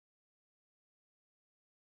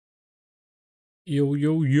Yo,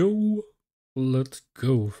 yo, yo. Let's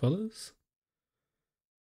go, fellas.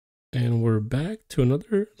 And we're back to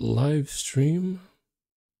another live stream.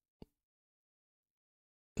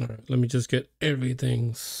 All right, let me just get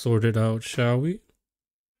everything sorted out, shall we? In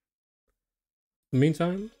the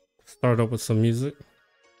meantime, start up with some music.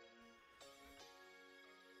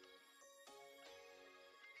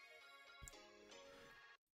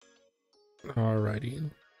 Alrighty.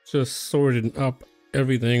 Just sorting up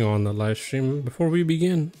everything on the live stream before we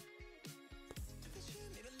begin.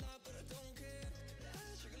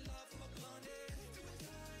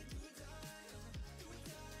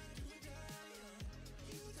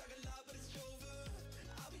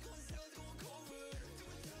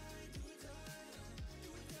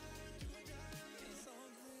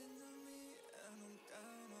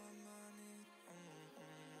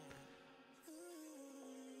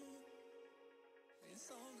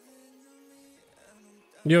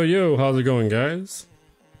 Yo, yo, how's it going, guys?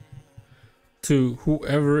 To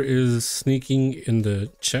whoever is sneaking in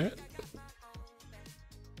the chat.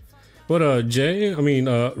 What Jay? I mean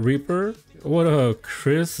Reaper. What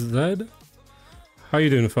Chris Zed? How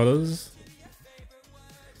you doing, fellas?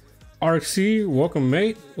 RC, welcome,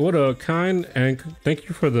 mate. What a kind, and thank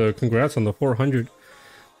you for the congrats on the 400.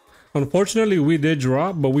 Unfortunately, we did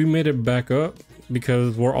drop, but we made it back up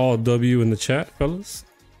because we're all W in the chat, fellas.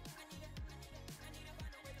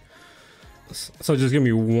 So just give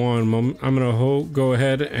me one moment. I'm gonna go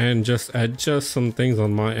ahead and just adjust some things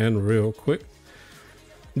on my end real quick.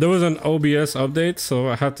 There was an OBS update, so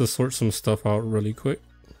I had to sort some stuff out really quick.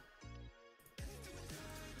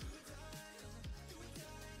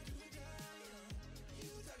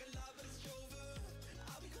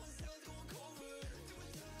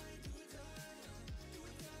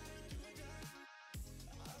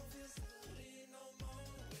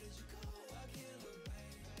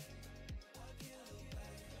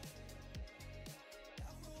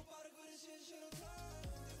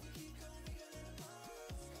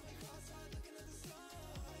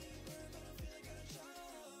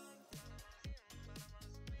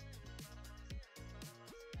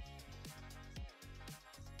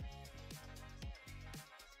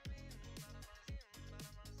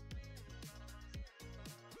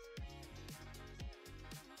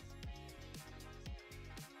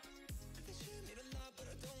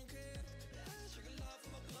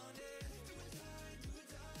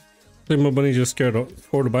 Sigma Bunny just scared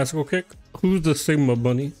for the bicycle kick? Who's the Sigma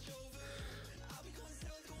Bunny?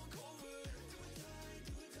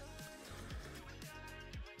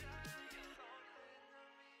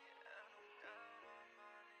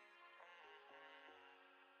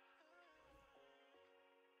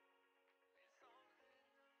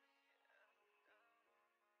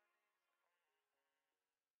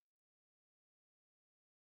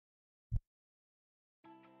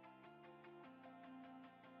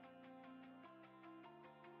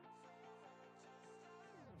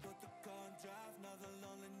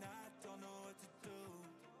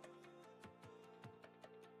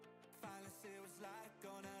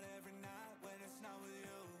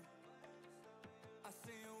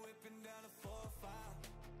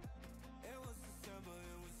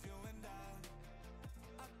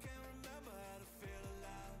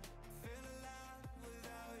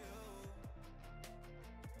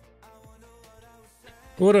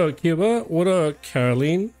 What up, Kiba? What up,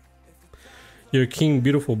 Caroline? Your king,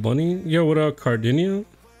 beautiful bunny. Yo, what up, Cardinia?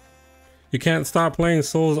 You can't stop playing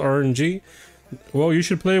Souls RNG? Well, you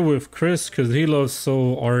should play with Chris because he loves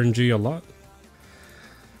Soul RNG a lot.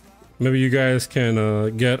 Maybe you guys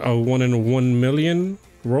can get a 1 in 1 million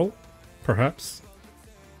roll, perhaps.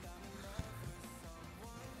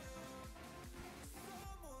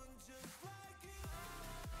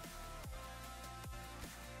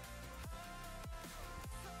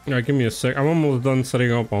 Alright, give me a sec. I'm almost done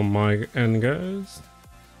setting up on my end, guys.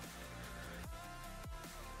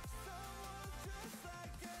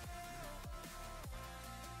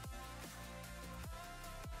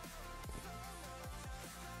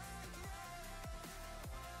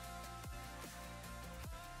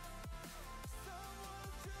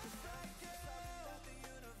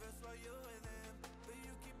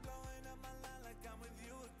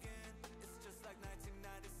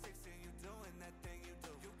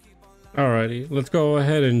 Alrighty, let's go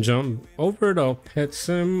ahead and jump over to Pet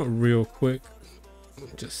Sim real quick.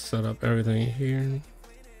 Just set up everything here.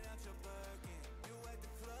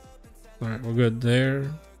 Alright, we're good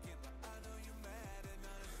there.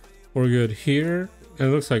 We're good here. And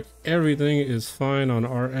it looks like everything is fine on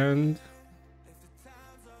our end.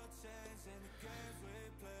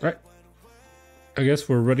 Alright, I guess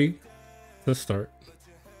we're ready to start.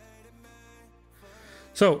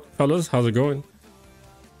 So, fellas, how's it going?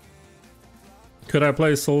 Could I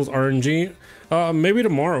play Souls RNG? Maybe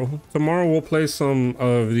tomorrow. Tomorrow we'll play some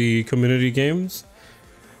of the community games.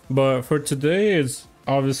 But for today, it's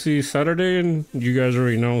obviously Saturday, and you guys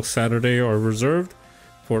already know Saturday are reserved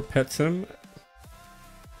for Pet Sim.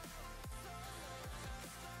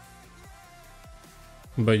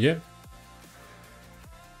 But yeah.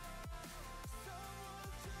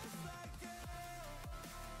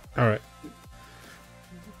 Alright.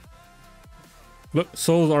 Look,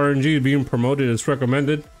 Souls RNG being promoted. It's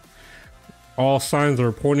recommended. All signs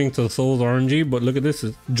are pointing to Souls RNG, but look at this.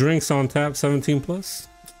 It's drinks on tap 17 plus.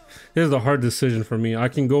 This is a hard decision for me. I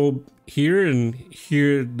can go here and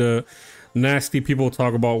hear the nasty people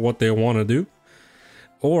talk about what they want to do,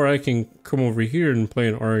 or I can come over here and play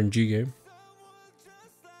an RNG game.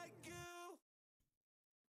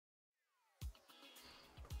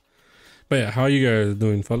 But yeah, how you guys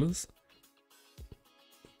doing, fellas?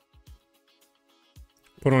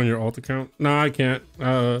 Put on your alt account. No, I can't.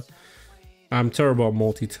 I'm terrible at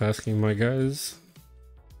multitasking, my guys.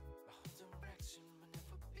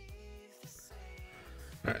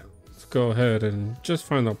 Alright, let's go ahead and just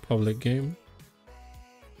find a public game.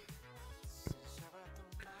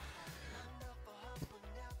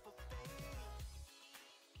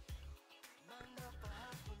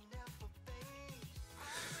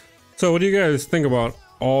 So what do you guys think about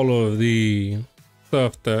all of the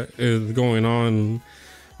stuff that is going on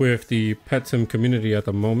with the Pet Sim community at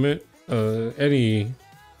the moment? Any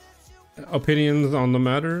opinions on the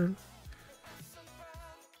matter?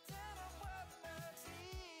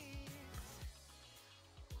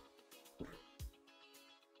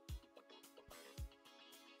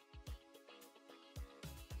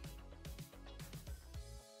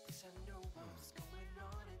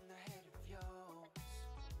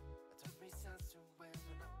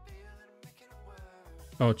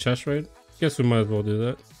 Oh, chest raid? Guess we might as well do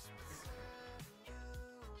that.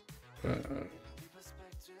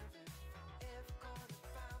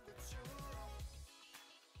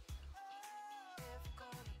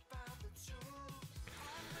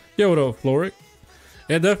 Yeah, what up, Floric?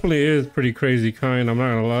 It definitely is pretty crazy kind, I'm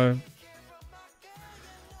not gonna lie.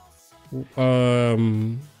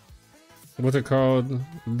 What's it called?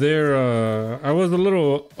 I was a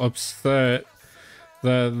little upset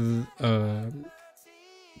that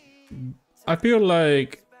I feel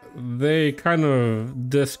like they kind of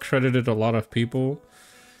discredited a lot of people,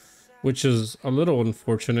 which is a little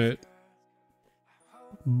unfortunate.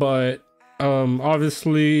 But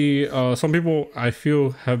obviously some people I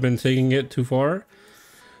feel have been taking it too far,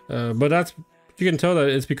 but that's, you can tell that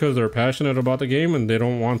it's because they're passionate about the game and they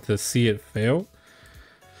don't want to see it fail.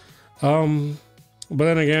 But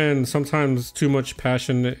then again, sometimes too much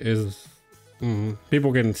passion is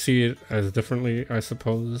people can see it as differently, I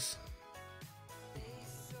suppose.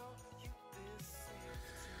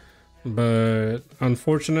 But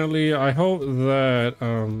unfortunately, I hope that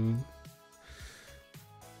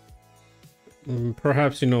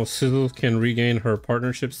perhaps, you know, Sizzle can regain her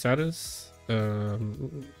partnership status.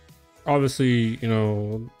 Obviously, you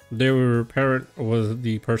know, their parent was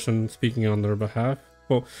the person speaking on their behalf.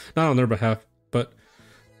 Well, not on their behalf, but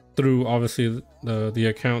through obviously the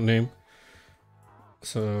account name.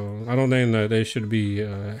 So I don't think that they should be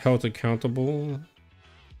held accountable.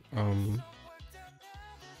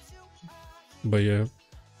 But yeah,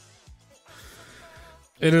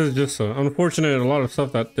 it is just unfortunate, a lot of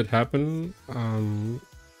stuff that did happen. And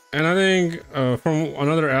I think from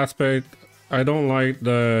another aspect, I don't like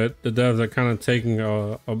that the devs are kind of taking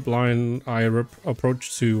a blind eye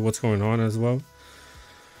approach to what's going on as well.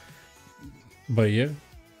 But yeah,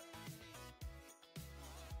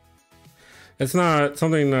 it's not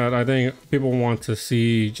something that I think people want to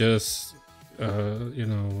see just you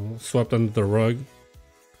know, swept under the rug.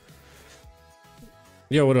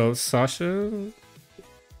 Yo, what up, Sasha?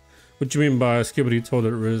 What you mean by Skibbity told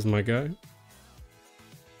it Riz, my guy?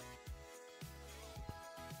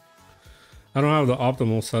 I don't have the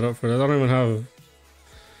optimal setup for that. I don't even have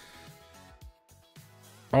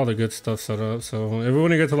all the good stuff set up. So if we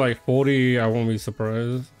want to get to like 40, I won't be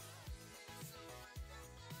surprised.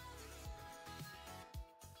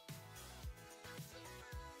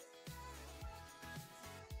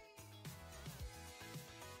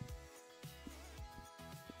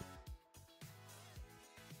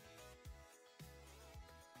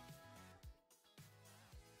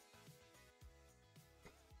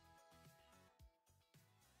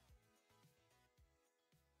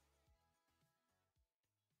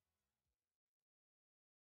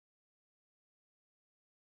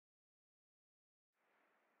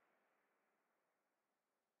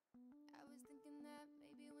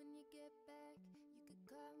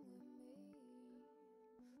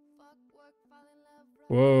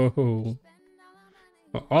 Whoa.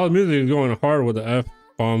 All the music is going hard with the F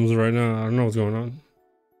bombs right now. I don't know what's going on.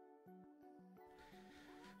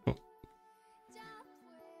 Oh.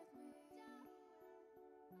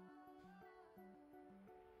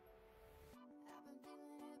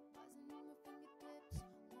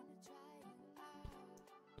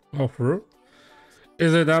 Oh, for real?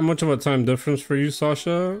 Is it that much of a time difference for you,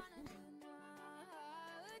 Sasha?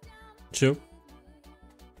 Chill.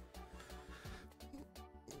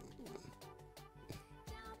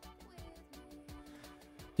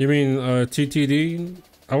 You mean TTD?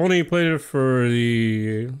 I only played it for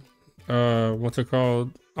the what's it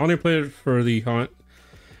called? I only played it for the hunt.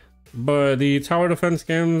 But the tower defense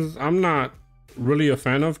games, I'm not really a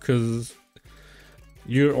fan of because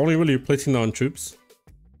you're only really placing on troops.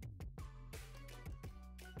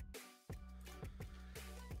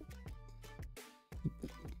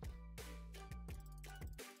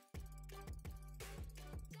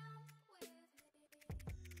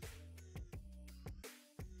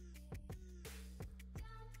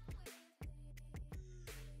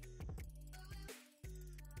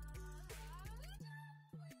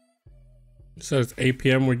 So it's 8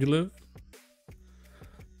 p.m. where you live?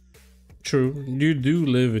 True, you do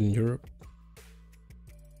live in Europe.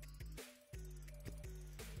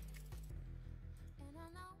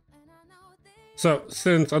 So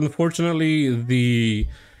since unfortunately the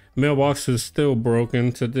mailbox is still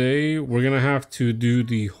broken today, we're gonna have to do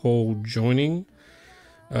the whole joining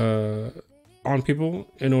on people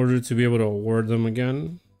in order to be able to award them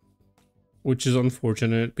again, which is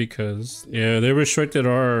unfortunate because yeah, they restricted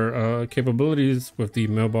our capabilities with the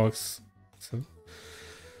mailbox. So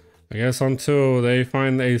I guess until they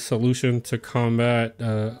find a solution to combat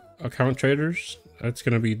account traders, that's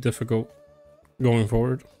gonna be difficult going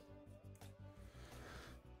forward.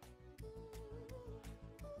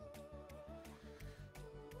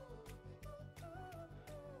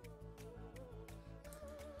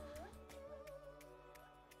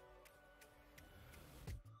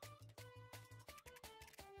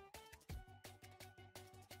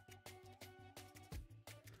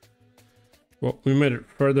 Well, we made it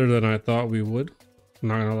further than I thought we would,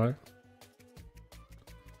 not gonna lie.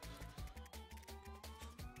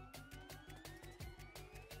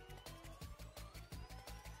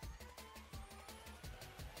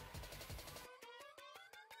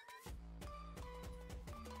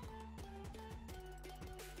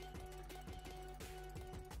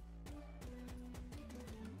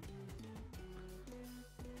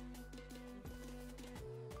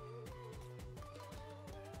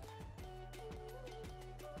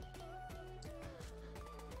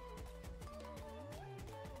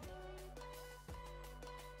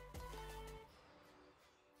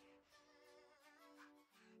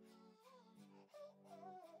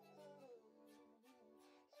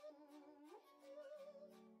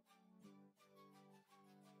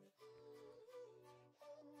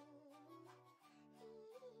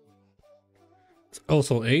 It's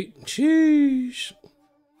also 8. Sheesh.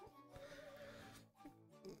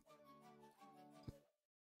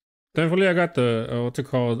 Thankfully, I got the what's it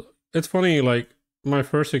called? It's funny, like my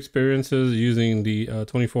first experiences using the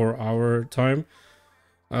 24-hour time.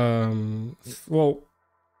 Well,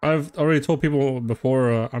 I've already told people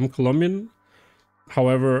before I'm Colombian.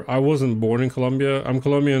 However, I wasn't born in Colombia. I'm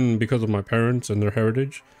Colombian because of my parents and their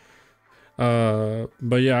heritage.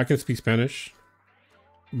 But yeah, I can speak Spanish.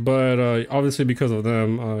 But obviously, because of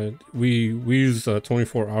them, we use a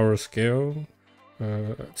 24-hour scale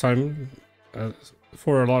time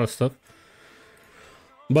for a lot of stuff.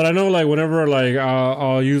 But I know, like, whenever like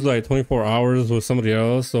I'll use like 24 hours with somebody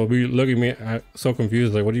else, they'll be looking at me so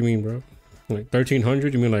confused, like, "What do you mean, bro? Like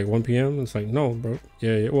 1300? You mean like 1 p.m.?" It's like, no, bro.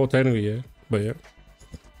 Yeah. Well, technically, yeah, but yeah.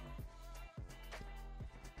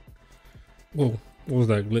 Whoa, what was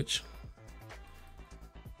that glitch?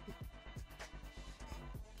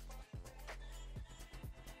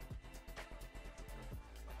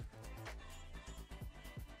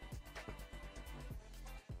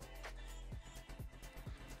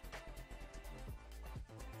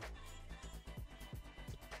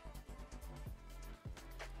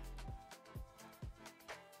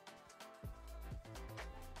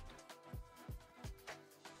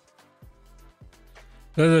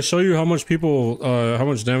 Does it show you how much how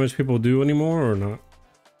much damage people do anymore or not?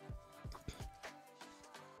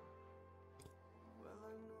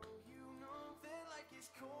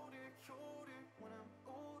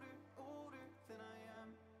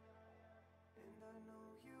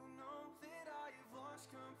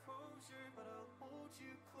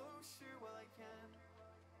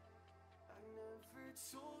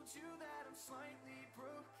 Told you that I'm slightly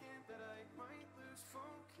broken,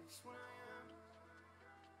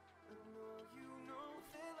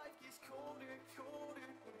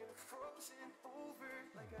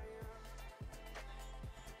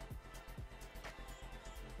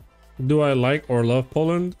 Do I like or love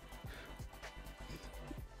Poland?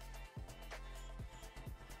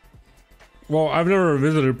 Well, I've never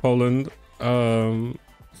visited Poland,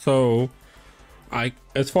 so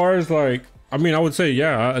as far as like, I mean, I would say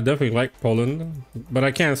yeah, I definitely like Poland, but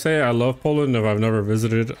I can't say I love Poland if I've never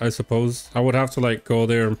visited. I suppose I would have to like go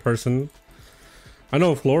there in person. I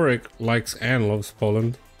know Florik likes and loves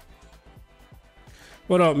Poland.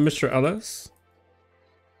 What up, Mr. Ellis?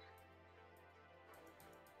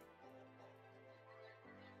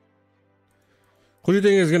 Who do you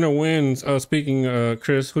think is gonna win? Speaking,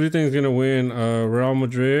 Chris, who do you think is gonna win? Real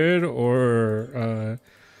Madrid or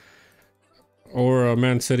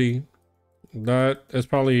Man City? That is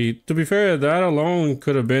probably, to be fair, that alone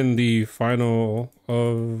could have been the final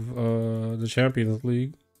of the Champions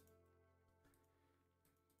League.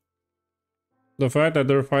 The fact that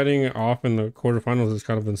they're fighting off in the quarterfinals is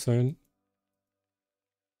kind of insane.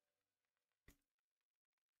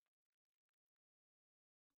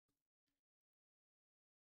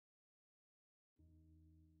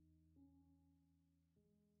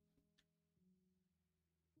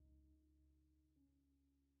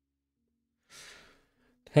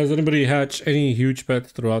 Has anybody hatched any huge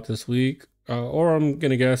bets throughout this week? Or I'm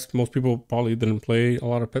gonna guess most people probably didn't play a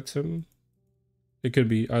lot of pet sim. It could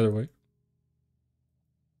be either way.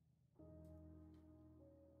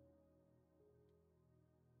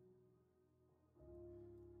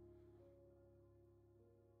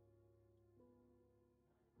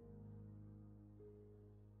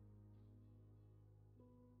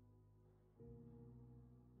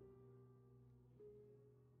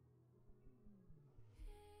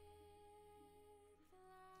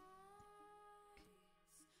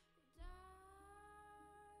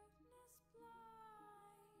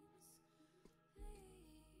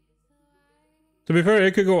 To be fair,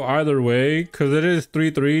 it could go either way because it is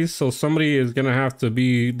 3-3, so somebody is gonna have to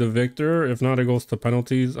be the victor. If not, it goes to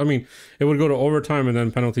penalties. I mean, it would go to overtime and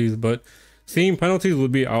then penalties, but seeing penalties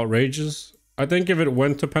would be outrageous. I think if it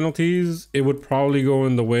went to penalties, it would probably go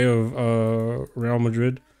in the way of Real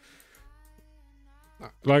Madrid.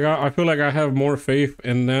 Like I feel like I have more faith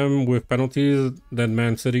in them with penalties than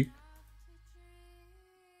Man City.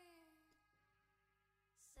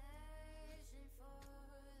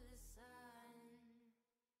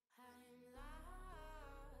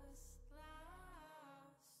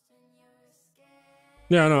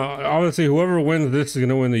 Yeah, no, obviously whoever wins this is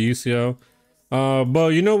gonna win the UCL. But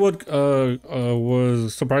you know what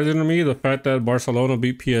was surprising to me? The fact that Barcelona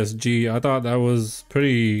beat PSG. I thought that was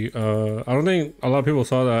pretty I don't think a lot of people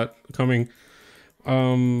saw that coming.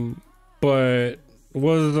 But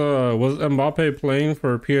was Mbappe playing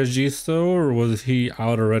for PSG still, or was he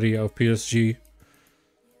out already of PSG?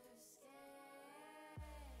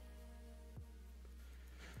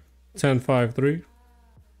 10-5-3.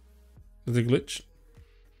 Is it glitch?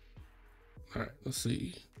 All right, let's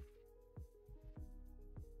see.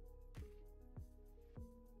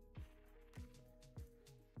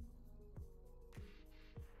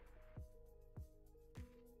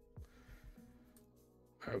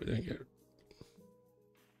 All right, we didn't get it.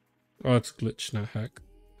 Oh, it's glitch, not hack.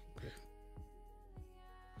 Okay.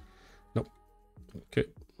 Nope. Okay.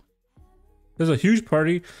 There's a huge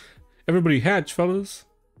party. Everybody hatch, fellas.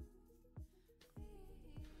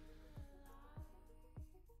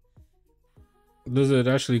 Does it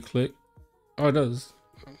actually click? Oh, it does.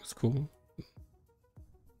 That's cool.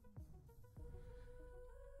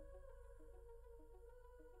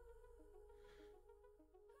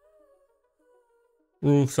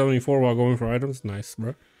 Room 74 while going for items. Nice,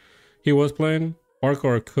 bro. He was playing.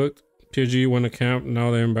 Barca cooked. PSG won the camp.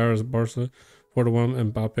 Now they embarrassed Barca.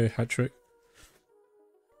 4-1. Mbappe hat trick.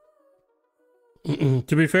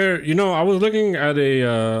 To be fair, you know, I was looking at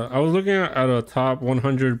a top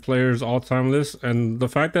 100 players all time list, and the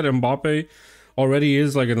fact that Mbappe already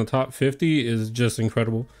is like in the top 50 is just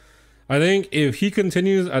incredible. I think if he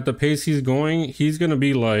continues at the pace he's going, he's gonna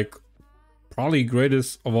be like probably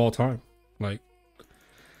greatest of all time. Like,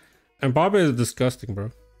 Mbappe is disgusting, bro.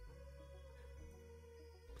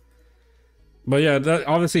 But yeah, that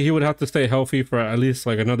obviously he would have to stay healthy for at least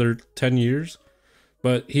like another 10 years.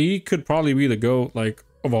 But he could probably be the GOAT, like,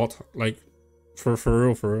 of all time, like, for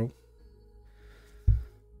real, for real.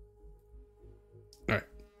 Alright.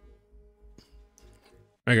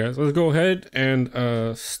 Alright, guys, let's go ahead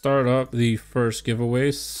and start up the first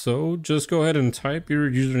giveaway. So, just go ahead and type your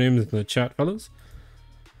usernames in the chat, fellas.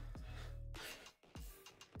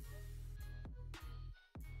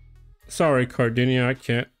 Sorry, Cardinia, I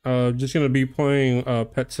can't. Just gonna be playing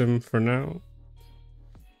Pet Sim for now.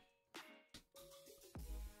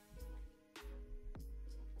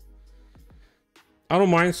 I don't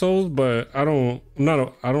mind Souls, but I don't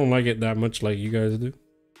like it that much like you guys do.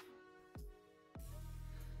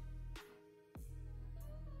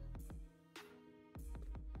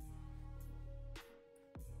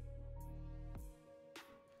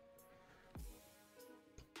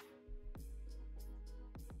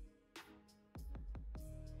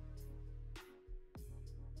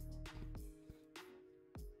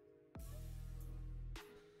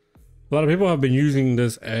 A lot of people have been using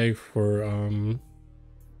this egg for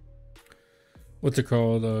what's it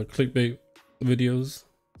called? Clickbait videos.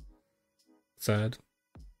 Sad.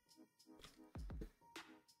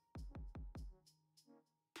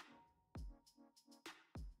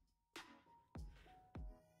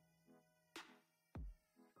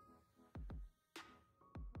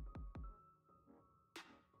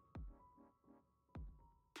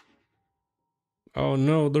 Oh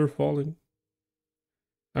no, they're falling.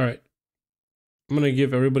 All right. I'm gonna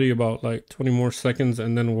give everybody about like 20 more seconds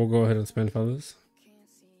and then we'll go ahead and spin, fellas.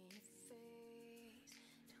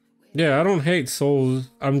 Yeah, I don't hate Souls.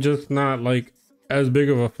 I'm just not like as big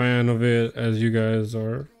of a fan of it as you guys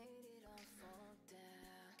are.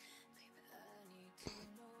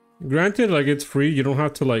 Granted, like it's free, you don't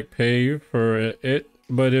have to like pay for it,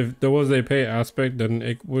 but if there was a pay aspect, then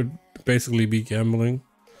it would basically be gambling.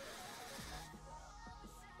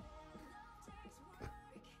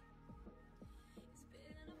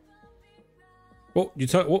 Oh,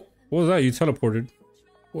 what was that? You teleported.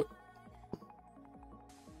 What?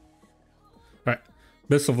 Alright.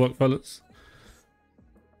 Best of luck, fellas.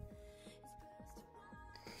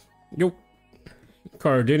 Yo.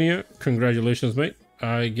 Cardinia, congratulations, mate.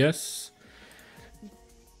 I guess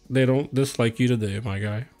they don't dislike you today, my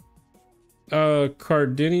guy.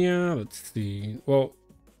 Cardinia, let's see. Well,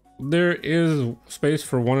 there is space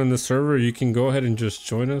for one in the server. You can go ahead and just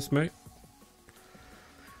join us, mate.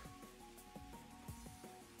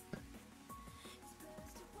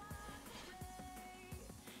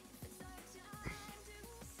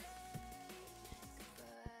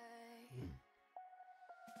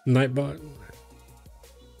 Nightbot.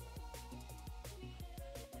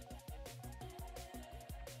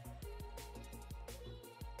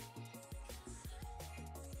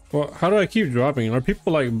 Well, how do I keep dropping? Are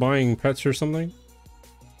people like buying pets or something?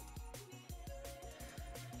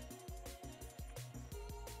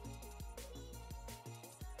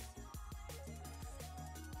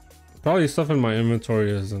 Probably stuff in my inventory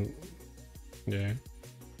isn't. Yeah.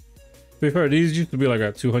 To be fair, these used to be like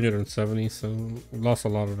at 270, so lost a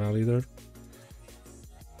lot of value there.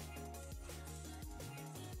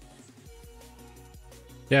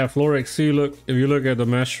 Yeah, Florex. See, look, if you look at the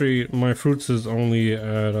mastery, my fruits is only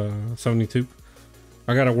at 72.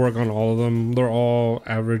 I gotta work on all of them. They're all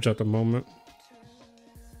average at the moment.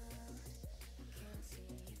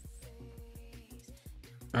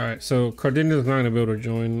 Alright, so Cardinia's not gonna be able to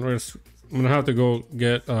join. I'm gonna have to go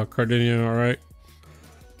get Cardinia, alright?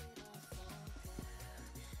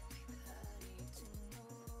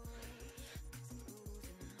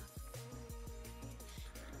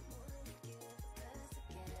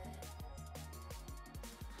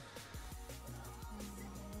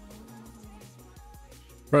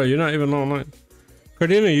 Bro, you're not even online.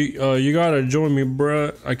 Cardinia, you gotta join me,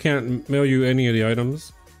 bruh. I can't mail you any of the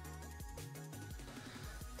items.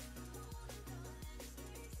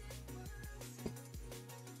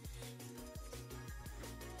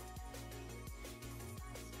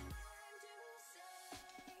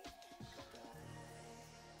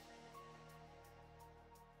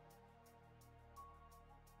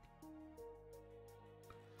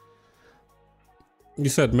 You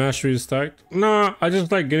said mastery is stacked? Nah, I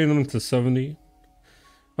just like getting them to 70.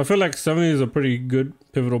 I feel like 70 is a pretty good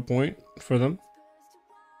pivotal point for them.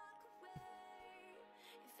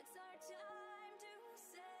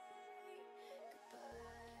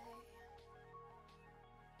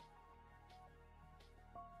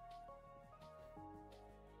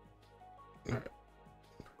 Right.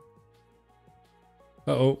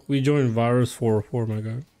 Uh-oh, we joined Virus 404, my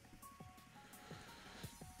guy.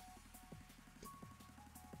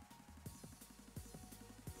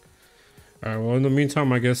 Alright, well, in the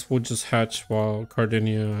meantime, I guess we'll just hatch while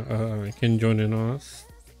Cardinia can join in on us.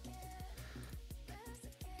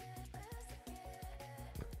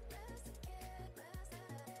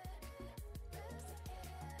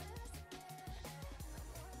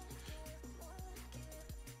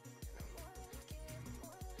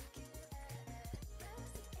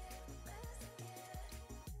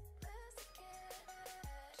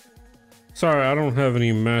 Sorry, I don't have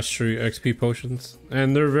any mastery XP potions,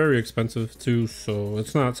 and they're very expensive too, so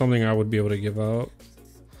it's not something I would be able to give out.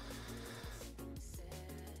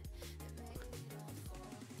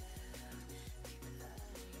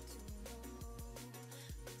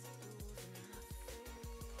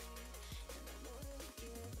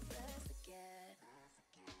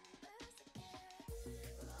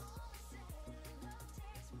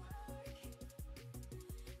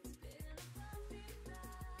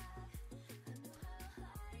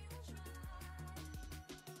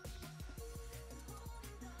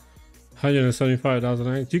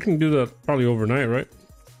 $175,000. You can do that probably overnight, right?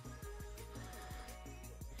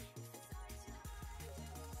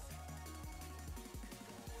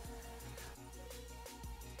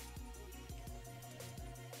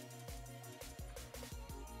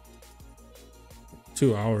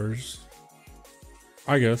 Two hours,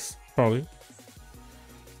 I guess, probably.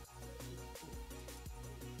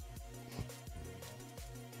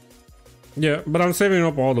 Yeah, but I'm saving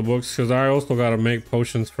up all the books because I also got to make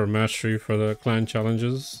potions for mastery for the clan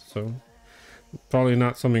challenges, so probably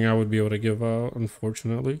not something I would be able to give out,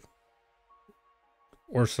 unfortunately.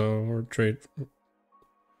 Or so, or trade.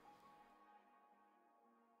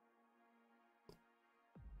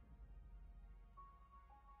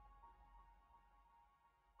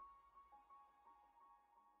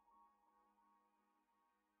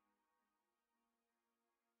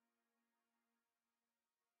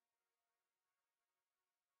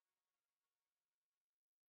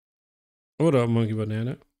 What up, Monkey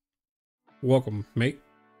Banana? Welcome, mate.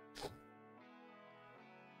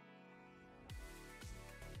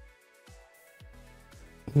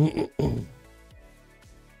 All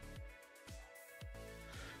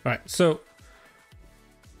right, so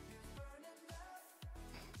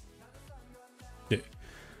yeah.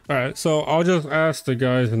 All right, so I'll just ask the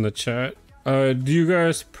guys in the chat. Do you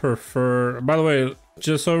guys prefer? By the way,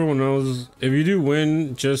 just so everyone knows, if you do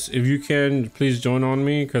win, just if you can, please join on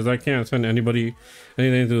me because I can't send anybody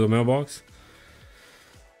anything through the mailbox.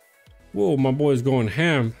 Whoa, my boy's going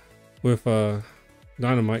ham with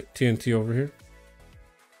dynamite TNT over here.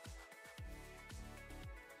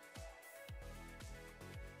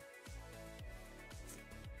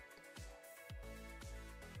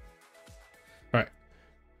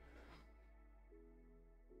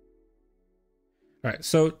 All right,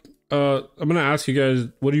 so I'm gonna ask you guys,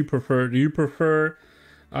 what do you prefer? Do you prefer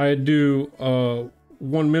I do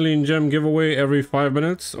 1 million gem giveaway every 5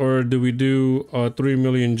 minutes, or do we do a 3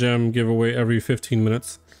 million gem giveaway every 15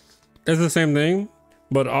 minutes? It's the same thing,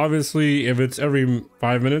 but obviously if it's every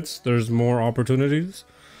 5 minutes, there's more opportunities.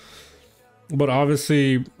 But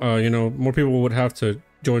obviously, you know, more people would have to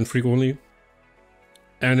join frequently.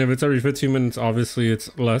 And if it's every 15 minutes, obviously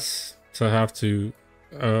it's less to have to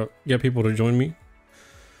get people to join me.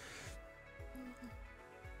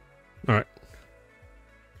 All right.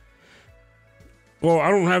 Well, I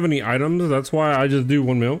don't have any items. That's why I just do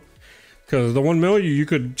 1 mil. Because the 1 mil, you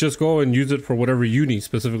could just go and use it for whatever you need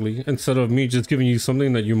specifically, instead of me just giving you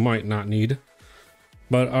something that you might not need.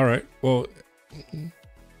 But all right, well.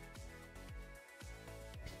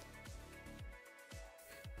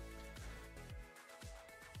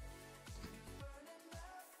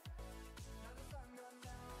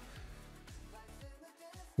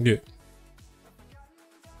 Yeah.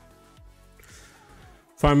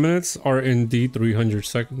 5 minutes are indeed 300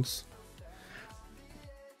 seconds.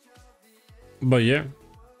 But yeah.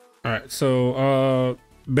 All right, so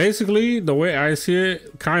basically the way I see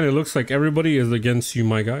it, kind of looks like everybody is against you,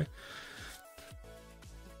 my guy.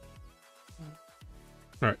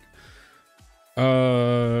 All right.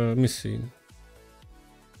 Let me see. Give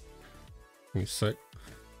me a sec.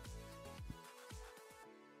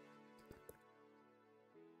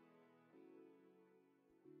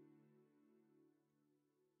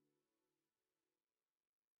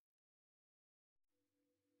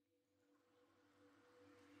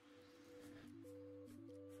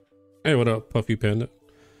 Hey, what up, Puffy Panda?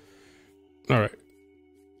 All right.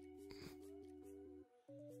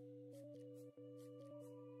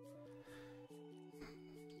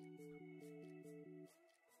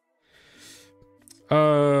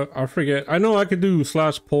 I forget. I know I could do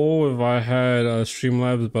 /poll if I had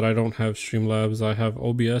Streamlabs, but I don't have Streamlabs. I have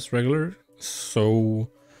OBS regular. So,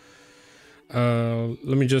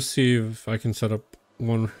 let me just see if I can set up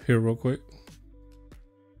one here real quick.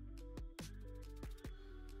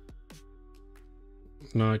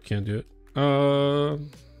 No, I can't do it. Oh,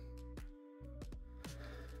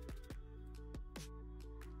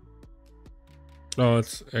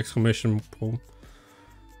 it's exclamation poll.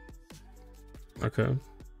 Okay.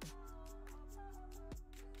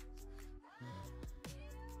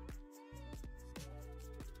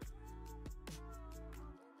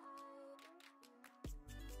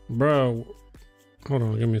 Bro, hold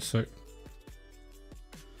on, give me a sec.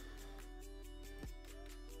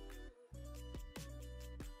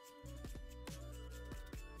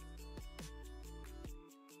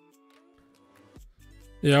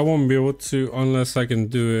 Yeah, I won't be able to unless I can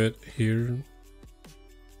do it here.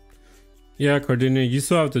 Yeah, Cardinia, you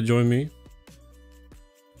still have to join me.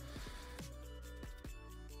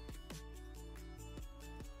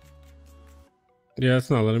 Yeah,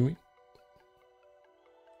 it's not letting me.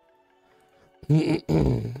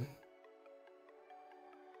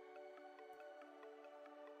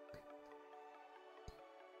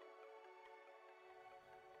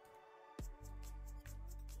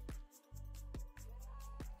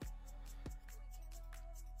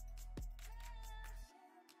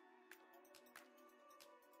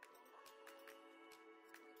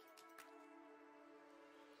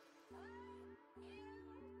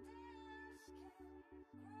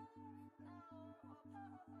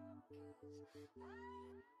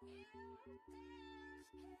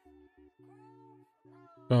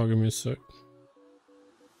 Oh, give me a sec.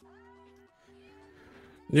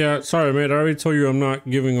 Yeah, sorry, mate. I already told you I'm not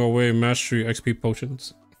giving away mastery XP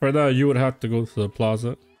potions. For that, you would have to go to the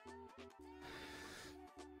plaza.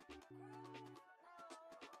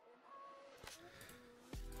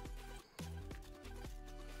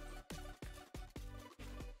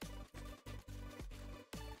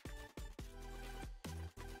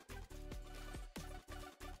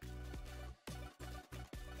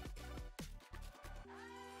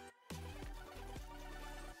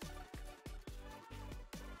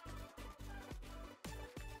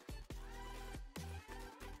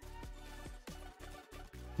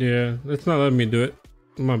 Yeah, it's not letting me do it.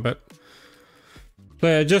 My bad. So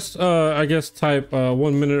yeah, just I guess type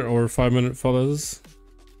 1 minute or 5 minute fellas.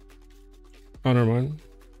 Oh, never mind.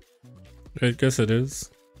 I guess it is.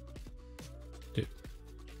 Yeah.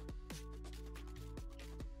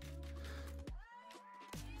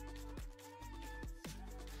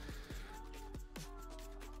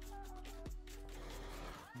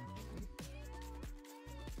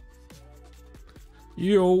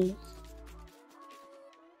 Yo.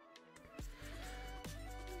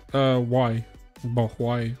 Why? But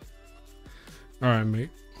why? Alright, mate.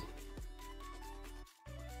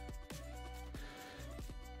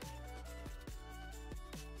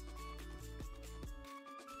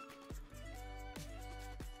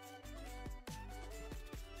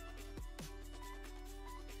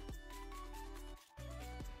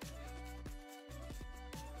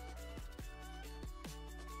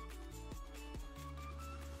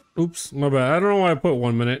 Oops, my bad. I don't know why I put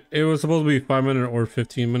 1 minute. It was supposed to be 5 minutes or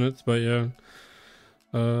 15 minutes, but yeah.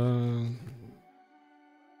 Okay.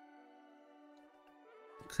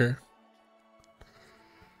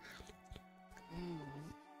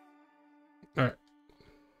 Alright.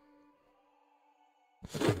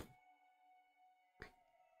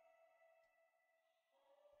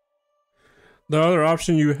 The other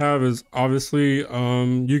option you have is obviously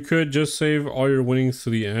you could just save all your winnings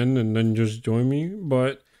to the end and then just join me,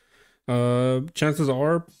 but chances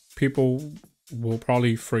are people will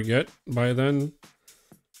probably forget by then,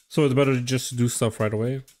 so it's better to just do stuff right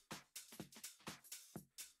away.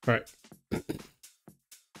 All right.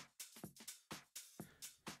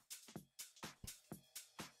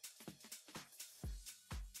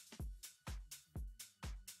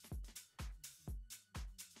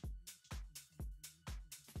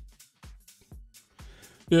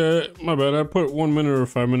 Yeah, my bad. I put 1 minute or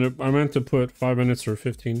 5 minute. I meant to put 5 minutes or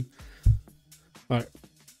 15. All right.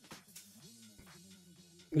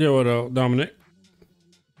 Yeah, what else, Dominic?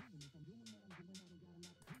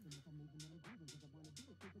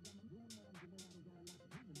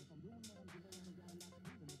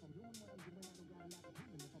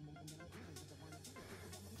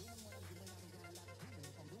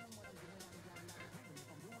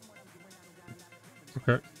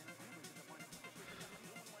 Okay.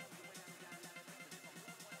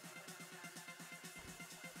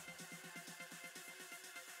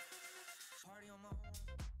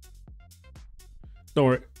 Don't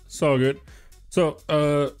worry, it's all good. So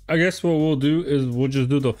I guess what we'll do is we'll just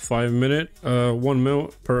do the 5 minute, 1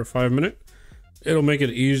 mil per 5 minute. It'll make it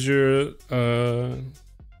easier. So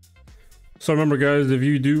remember, guys, if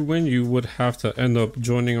you do win, you would have to end up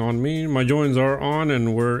joining on me. My joins are on,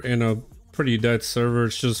 and we're in a pretty dead server.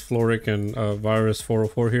 It's just Floric and Virus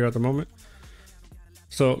 404 here at the moment.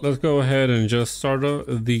 So let's go ahead and just start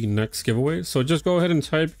the next giveaway. So just go ahead and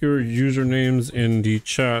type your usernames in the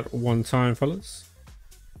chat one time, fellas.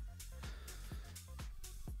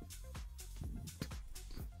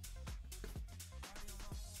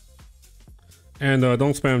 And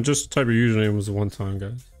don't spam, just type your usernames one time,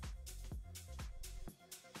 guys.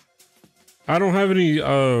 I don't have any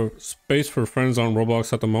space for friends on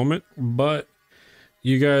Roblox at the moment, but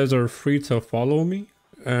you guys are free to follow me.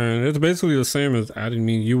 And it's basically the same as adding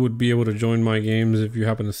me. You would be able to join my games if you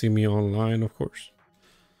happen to see me online, of course.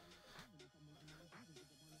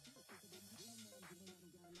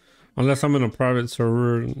 Unless I'm in a private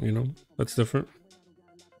server, you know, that's different.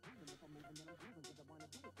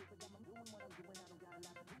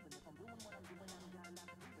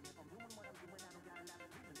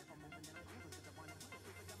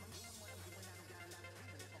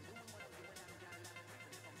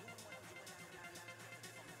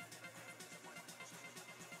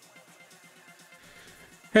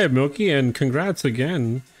 Hey Milky, and congrats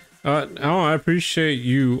again. I appreciate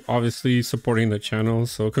you obviously supporting the channel,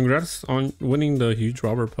 so congrats on winning the huge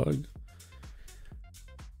robber pug.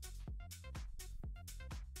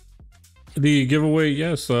 The giveaway,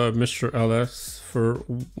 yes, Mr. LS for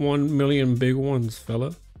 1 million big ones,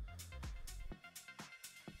 fella.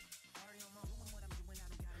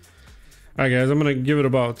 Alright guys, I'm gonna give it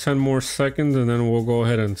about 10 more seconds and then we'll go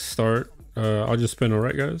ahead and start. I'll just spin,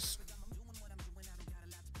 alright guys?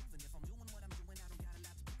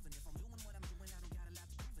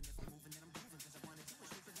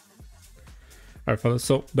 Alright fellas,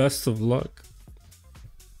 so best of luck.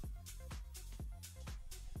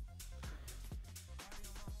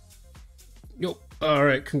 Yo,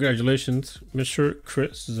 alright, congratulations, Mr.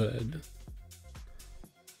 Chris Z.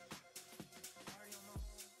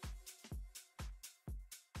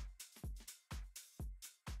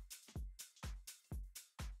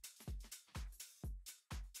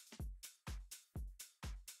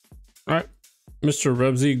 Alright, Mr.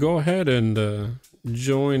 Rebsy, go ahead and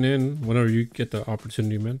join in whenever you get the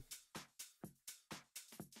opportunity, man.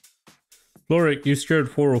 Floric, you scared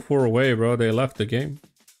 404 away, bro. They left the game.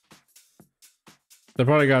 They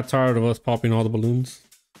probably got tired of us popping all the balloons.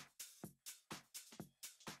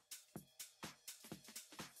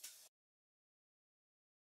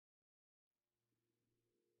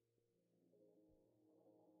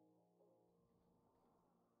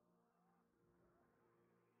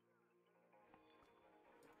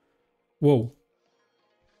 Whoa.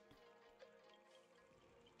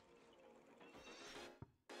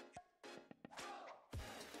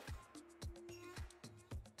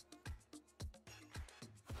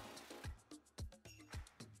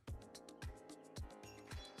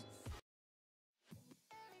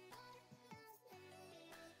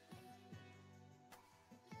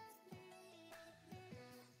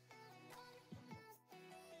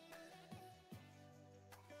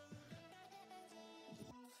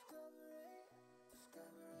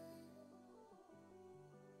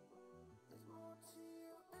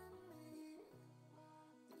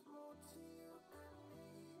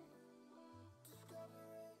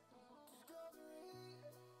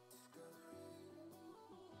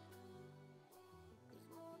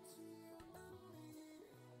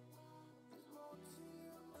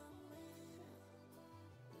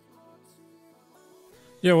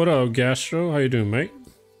 Yeah, what up, Gastro? How you doing, mate?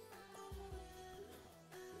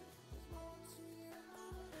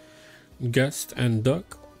 Guest and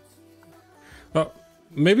Duck. Oh,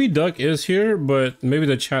 maybe Duck is here, but maybe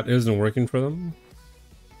the chat isn't working for them.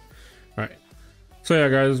 Alright. So yeah,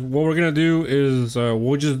 guys, what we're gonna do is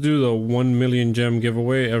we'll just do the 1 million gem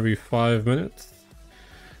giveaway every 5 minutes.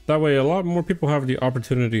 That way, a lot more people have the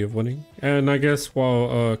opportunity of winning. And I guess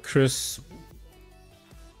while Chris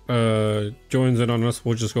joins in on us,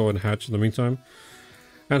 we'll just go and hatch in the meantime.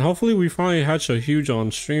 And hopefully we finally hatch a huge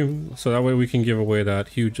on stream, so that way we can give away that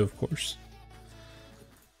huge, of course.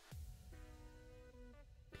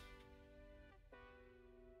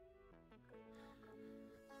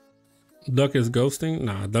 Duck is ghosting?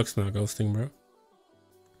 Nah, Duck's not ghosting, bro.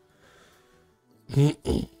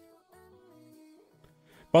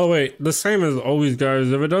 By the way, the same as always,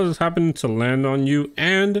 guys, if it does happen to land on you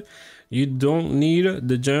and you don't need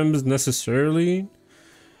the gems necessarily,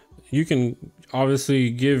 you can obviously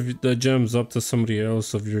give the gems up to somebody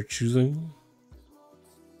else of your choosing.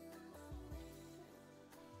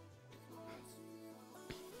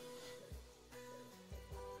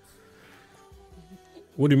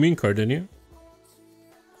 What do you mean, Cardinia?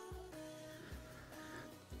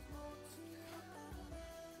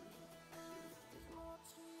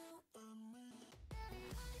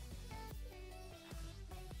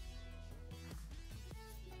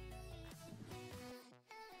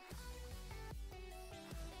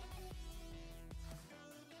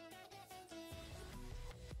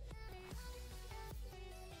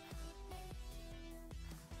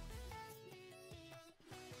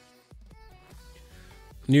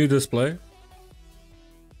 New display.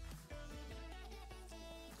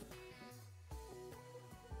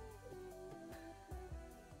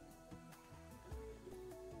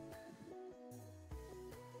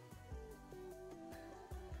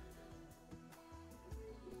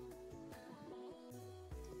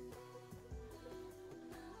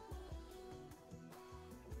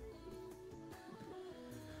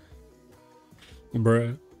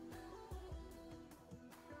 Bruh.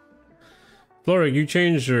 Floric, you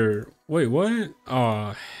changed your... Wait, what?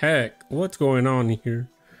 Aw, heck. What's going on here?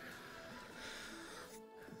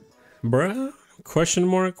 Bruh? Question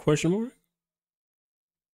mark? Question mark?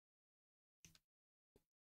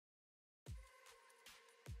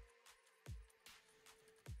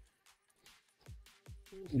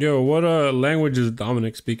 Yo, what language is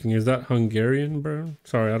Dominic speaking? Is that Hungarian, bro?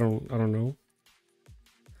 Sorry, I don't know.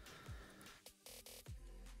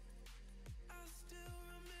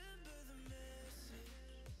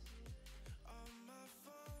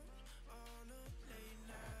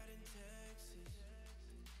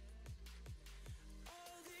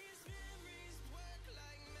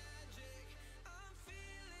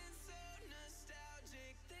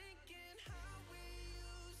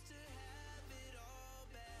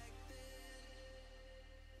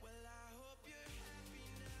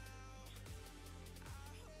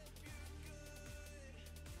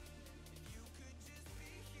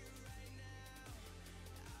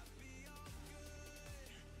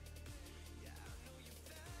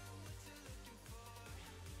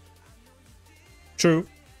 True.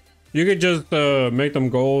 You could just make them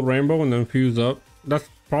gold, rainbow, and then fuse up. That's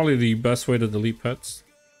probably the best way to delete pets.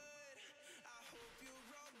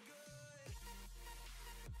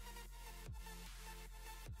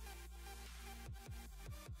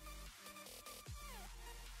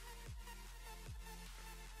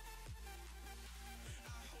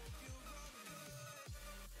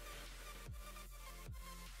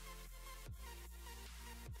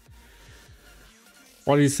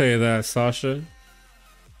 Why do you say that, Sasha?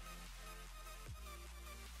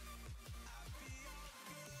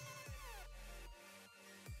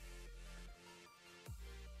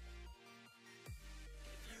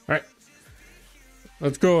 Alright.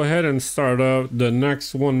 Let's go ahead and start up the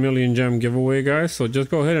next 1 million gem giveaway, guys. So just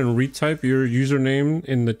go ahead and retype your username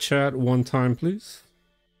in the chat one time, please.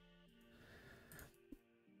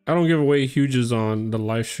 I don't give away huges on the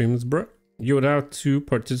live streams, bro. You would have to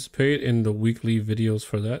participate in the weekly videos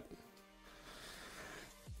for that.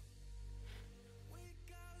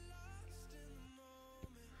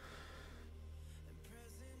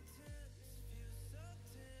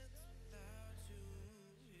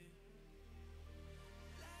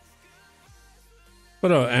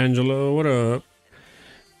 What up, Angela? What up?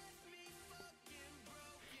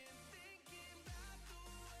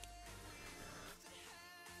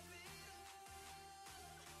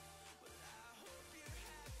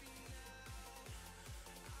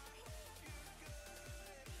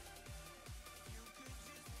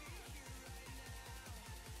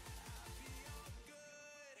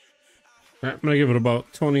 I'm gonna give it about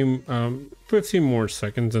 15 more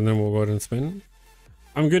seconds and then we'll go ahead and spin.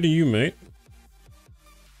 I'm good to you, mate.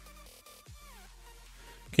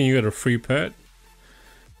 Can you get a free pet?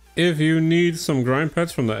 If you need some grind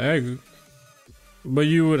pets from the egg, but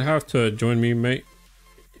you would have to join me, mate.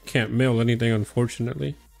 Can't mail anything,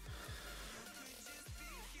 unfortunately.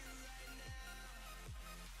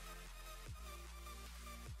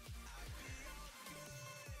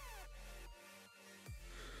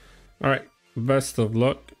 All right, best of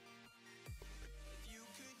luck.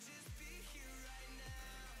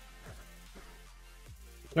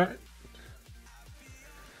 All right.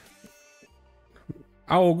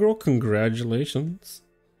 Owl girl, congratulations.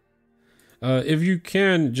 If you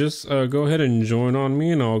can, just go ahead and join on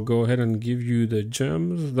me and I'll go ahead and give you the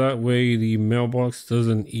gems. That way the mailbox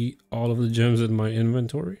doesn't eat all of the gems in my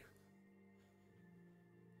inventory.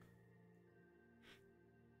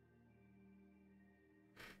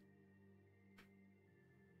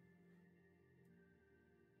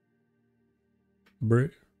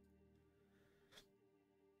 Brick.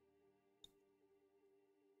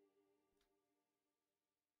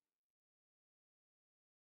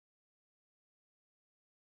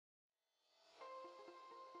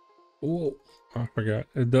 Oh, I forgot.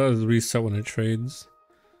 It does reset when it trades.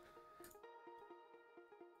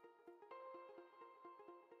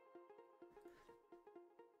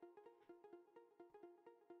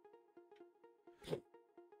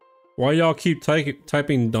 Why y'all keep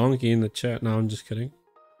typing donkey in the chat? No, I'm just kidding.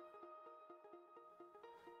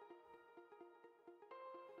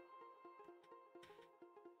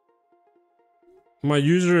 My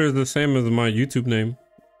user is the same as my YouTube name.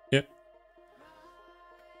 Yep.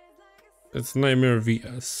 It's Nightmare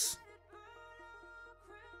VS.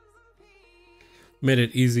 Made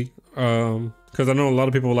it easy. Because I know a lot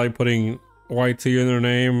of people like putting YT in their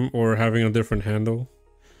name or having a different handle.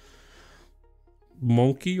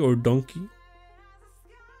 Monkey or donkey?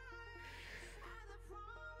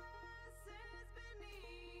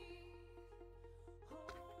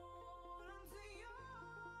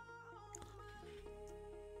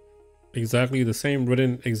 exactly the same,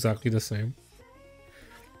 written exactly the same.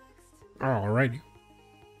 Alrighty.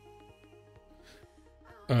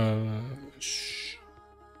 Shh.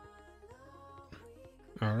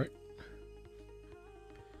 All right.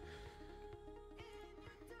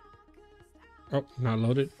 Oh, not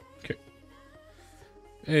loaded. Okay.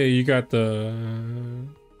 Hey, you got the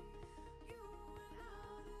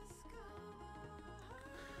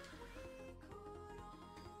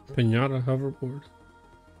Pinata hoverboard.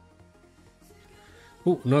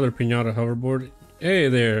 Oh, another Pinata hoverboard. Hey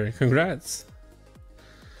there, congrats.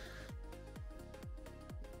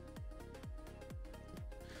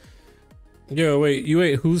 Yo, wait, you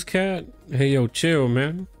ate whose cat? Hey, yo, chill,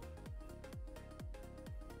 man.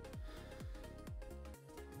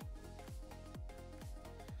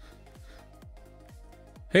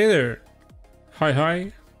 Hey there. Hi,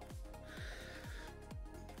 hi.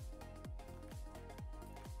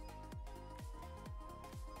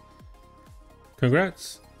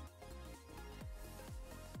 Congrats.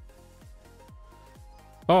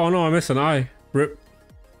 Oh no, I missed an eye. Rip.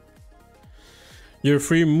 You're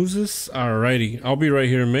free, Moses? Alrighty. I'll be right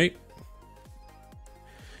here, mate.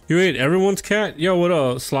 You ate everyone's cat? Yo, what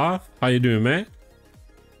up, Sloth? How you doing, man?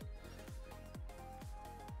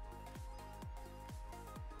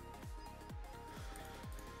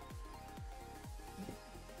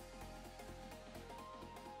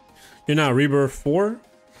 You're not Rebirth 4?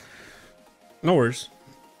 No worries.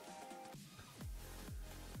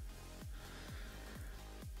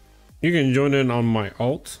 You can join in on my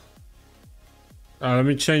alt. Let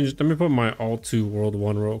me put my alt to World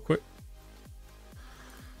 1 real quick.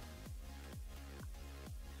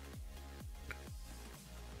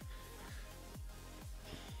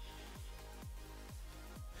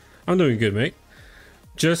 I'm doing good, mate.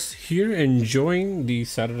 Just here enjoying the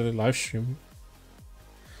Saturday live stream.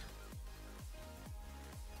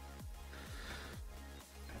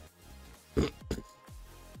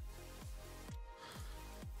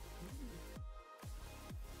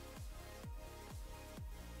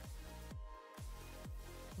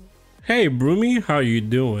 Hey, Broomy, how you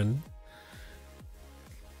doing?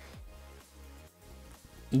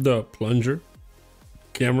 The plunger.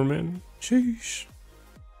 Cameraman. Sheesh.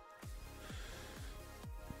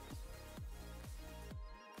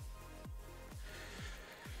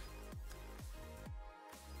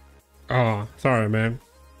 Oh, sorry, man.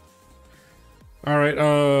 All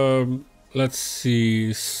right, let's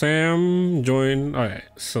see. Sam join. All right,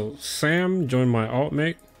 so Sam join my alt,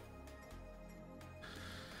 mate.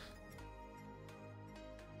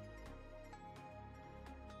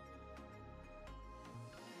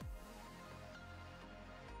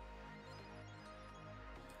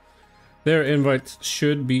 Their invites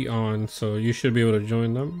should be on, so you should be able to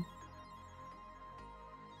join them.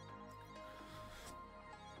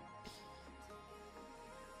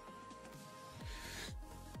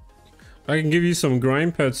 I can give you some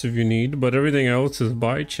grind pets if you need, but everything else is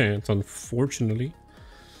by chance, unfortunately.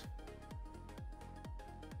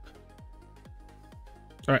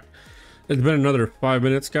 Alright, it's been another 5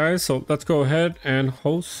 minutes, guys, so let's go ahead and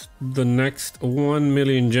host the next 1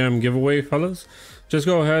 million gem giveaway, fellas. Just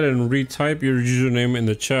go ahead and retype your username in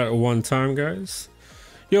the chat one time, guys.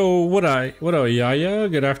 Yo, what up, Yaya?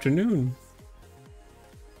 Good afternoon.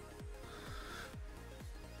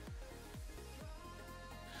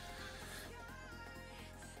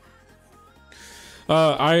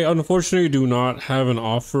 I unfortunately do not have an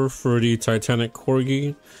offer for the Titanic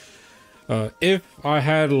Corgi. If I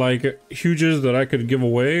had like huges that I could give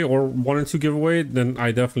away or wanted to give away, then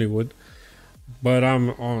I definitely would. But I'm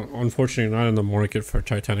unfortunately not in the market for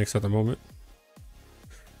Titanics at the moment.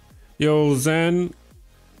 Yo, Zen,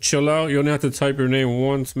 chill out. You only have to type your name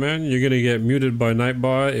once, man. You're gonna get muted by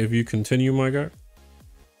Nightbot if you continue, my guy.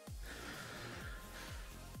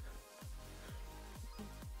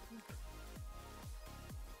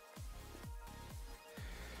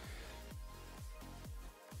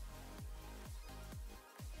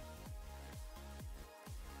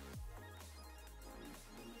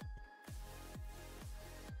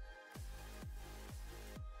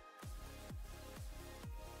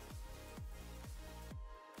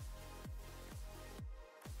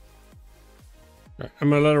 I'm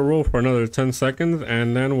gonna let it roll for another 10 seconds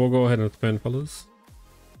and then we'll go ahead and spin, fellas.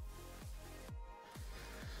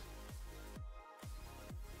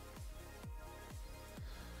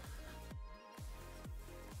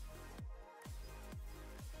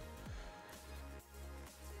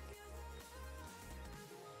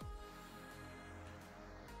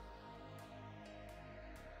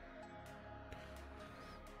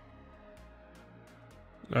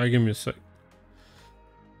 Alright, give me a sec.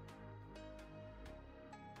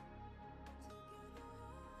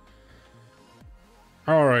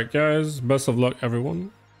 All right, guys. Best of luck,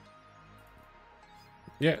 everyone.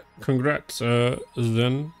 Yeah, congrats,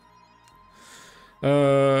 Zen.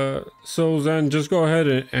 So Zen, just go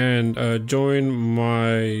ahead and join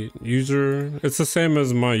my user. It's the same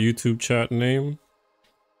as my YouTube chat name.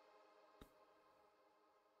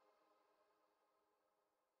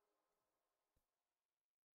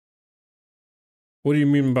 What do you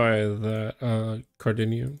mean by that,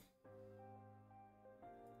 Cardinia?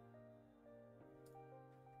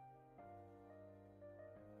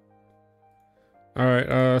 All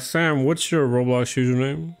right, Sam, what's your Roblox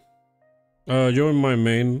username? Join my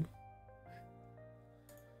main.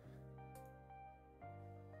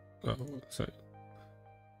 Oh, sorry.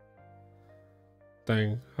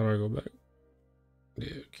 Dang, how do I go back? Yeah,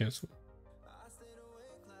 cancel.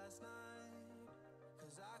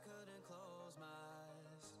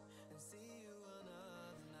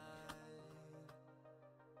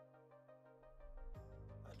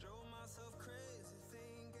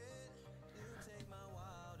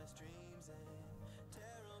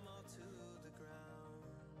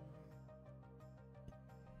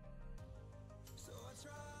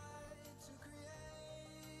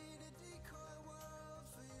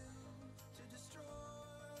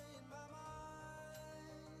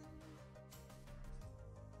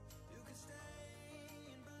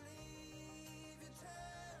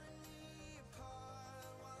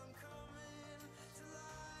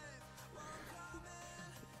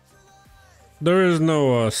 There is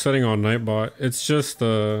no setting on Nightbot. It's just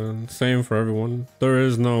the same for everyone. There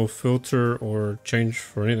is no filter or change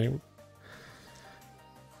for anything.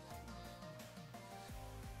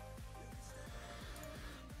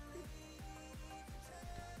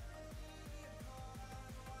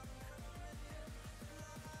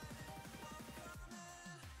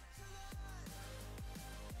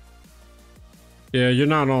 Yeah, you're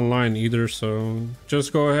not online either, so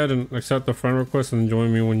just go ahead and accept the friend request and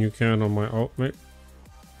join me when you can on my alt, mate.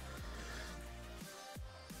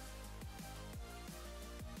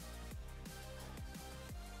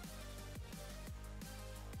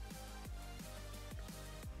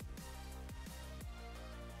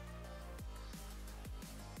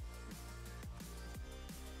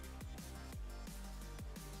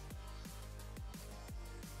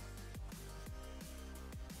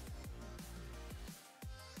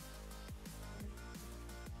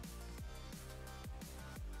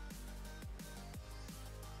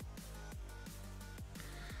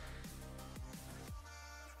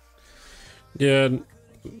 Yeah,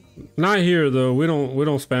 not here though. We don't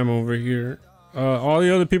spam over here. All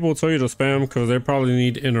the other people will tell you to spam because they probably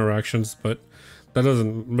need interactions, but that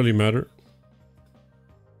doesn't really matter.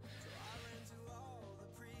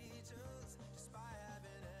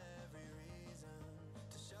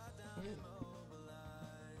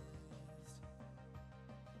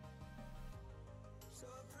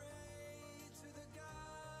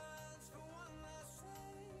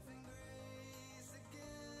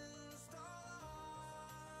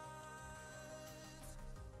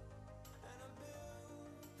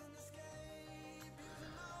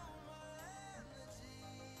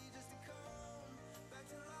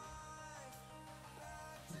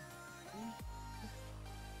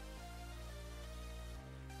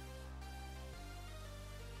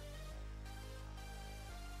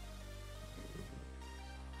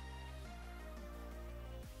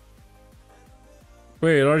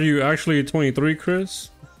 Wait, are you actually 23, Chris?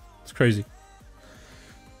 It's crazy.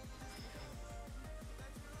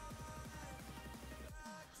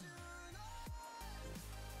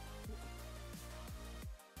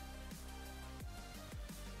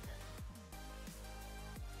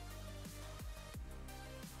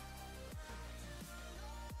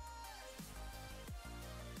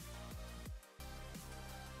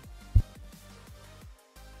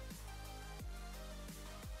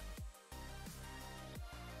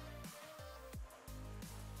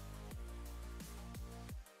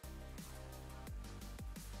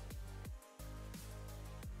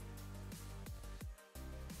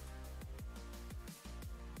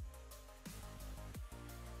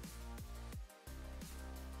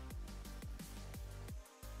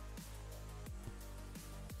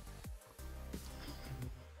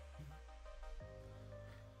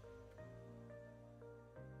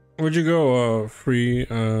 Where'd you go, free?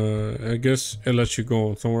 I guess it lets you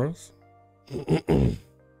go somewhere else.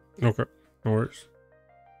 Okay, no worries.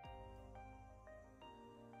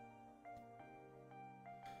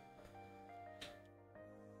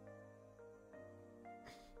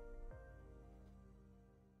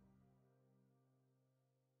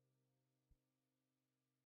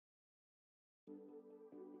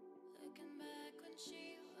 Looking back when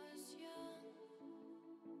she was young,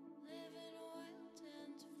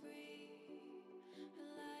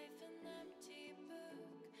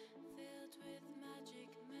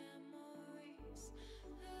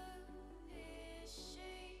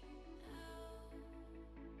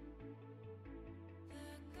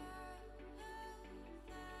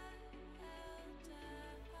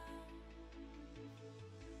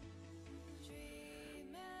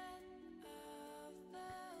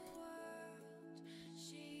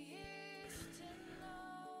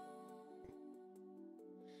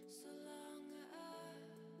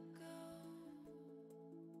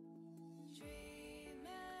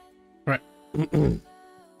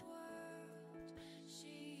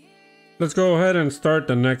 Let's go ahead and start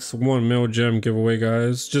the next 1 mil gem giveaway,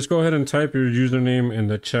 guys. Just go ahead and type your username in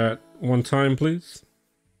the chat one time, please.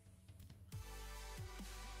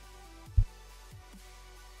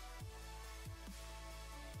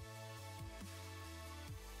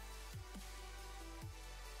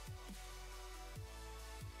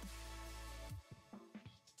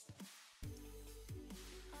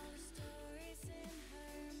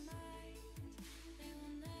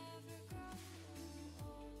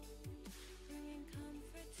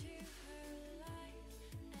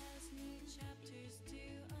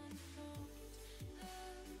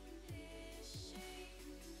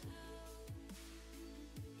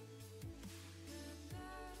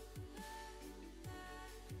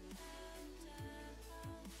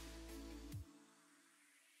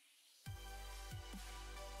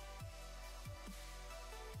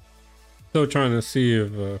 Still trying to see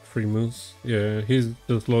if free moves. Yeah, he's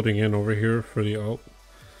just loading in over here for the alt.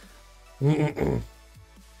 Alright,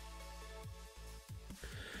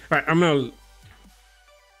 I'm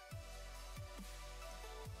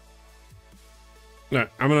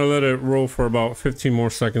gonna let it roll for about 15 more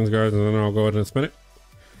seconds, guys, and then I'll go ahead and spin it.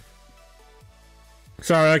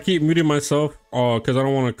 Sorry, I keep muting myself because I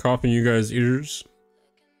don't want to cough in you guys' ears.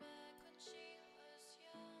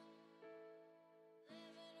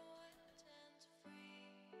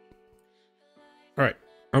 Alright,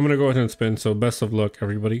 I'm gonna go ahead and spin, so best of luck,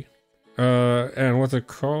 everybody. And what's it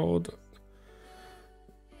called?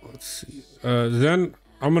 Let's see. Then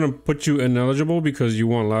I'm gonna put you ineligible because you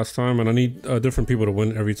won last time, and I need different people to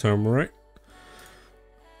win every time, alright?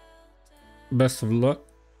 Best of luck.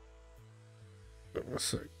 Let's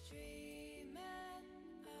see.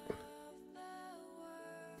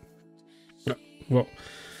 Well,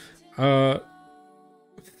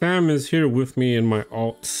 Sam is here with me in my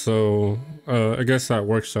alt, so I guess that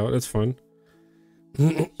works out. It's fun.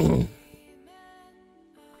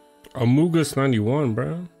 Amugus 91,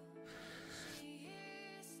 bro.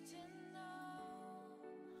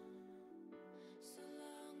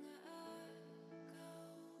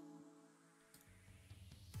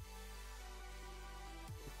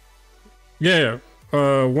 Yeah.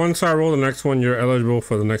 Once I roll the next one, you're eligible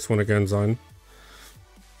for the next one again, Zon.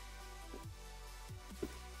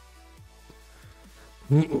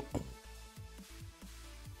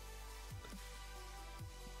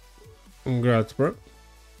 Congrats, bro.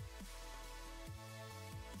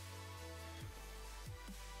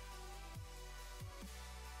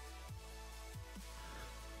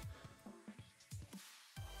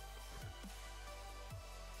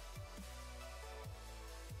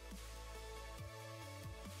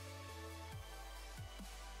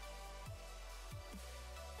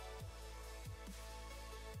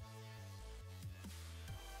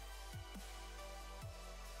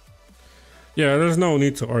 Yeah, there's no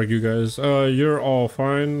need to argue, guys. You're all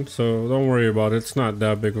fine, so don't worry about it. It's not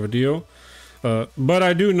that big of a deal. But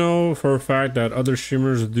I do know for a fact that other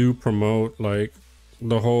streamers do promote like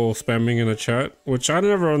the whole spamming in the chat, which I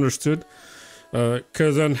never understood.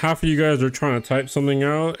 Because then half of you guys are trying to type something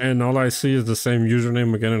out and all I see is the same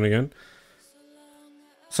username again and again.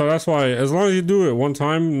 So that's why, as long as you do it one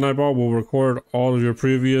time, Nightbot will record all of your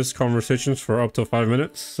previous conversations for up to 5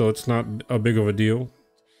 minutes, so it's not a big of a deal.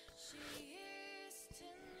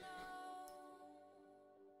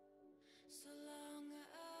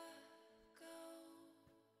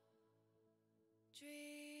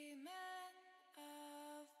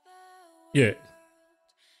 Yeah.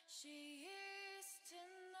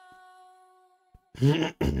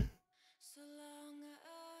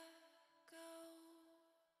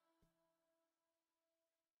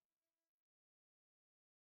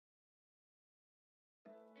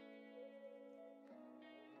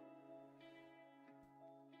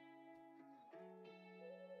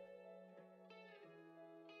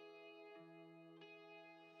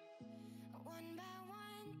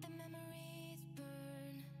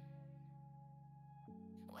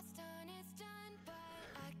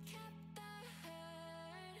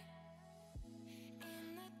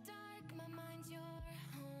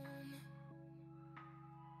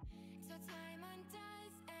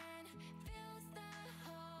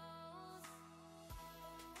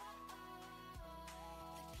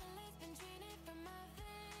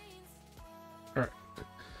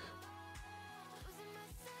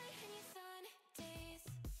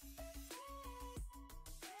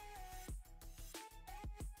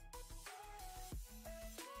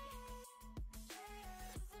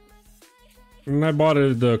 And I bought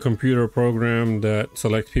the computer program that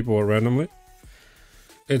selects people randomly.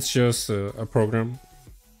 It's just a program.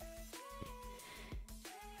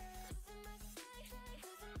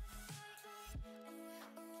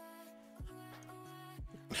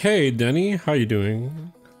 Hey Denny, how you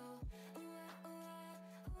doing?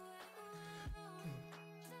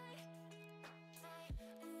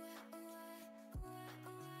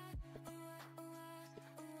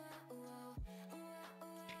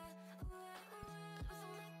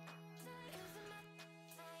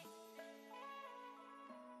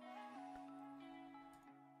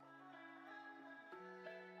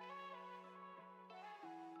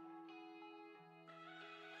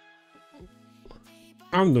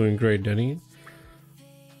 I'm doing great, Denny.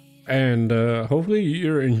 And hopefully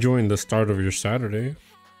you're enjoying the start of your Saturday.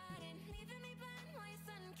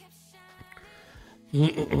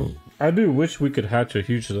 I do wish we could hatch a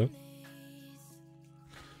huge though.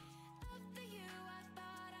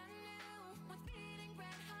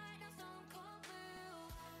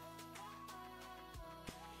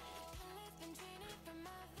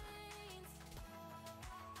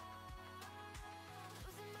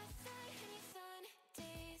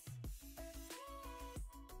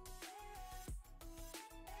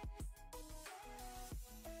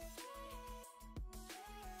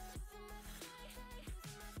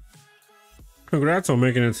 Congrats on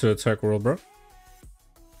making it to the tech world, bro.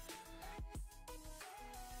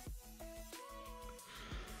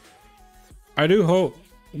 I do hope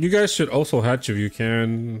you guys should also hatch if you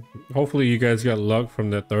can. Hopefully you guys got luck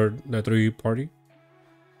from that 3 party.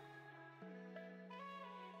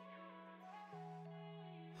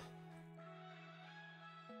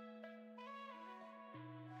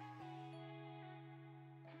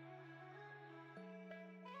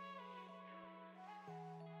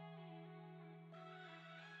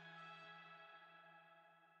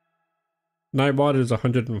 Nightbot is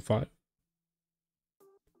 105.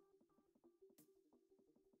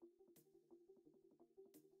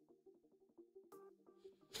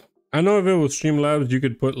 I know if it was Streamlabs, you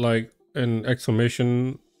could put like an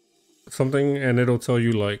exclamation something and it'll tell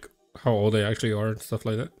you like how old they actually are and stuff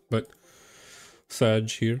like that. But Sag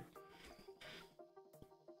here.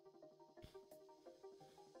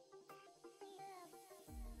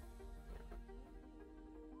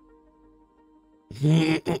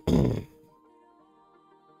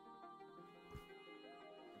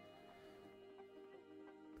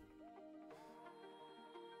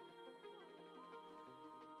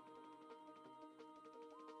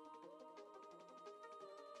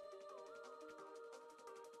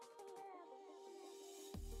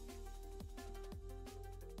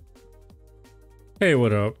 Hey,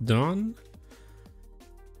 what up, Don?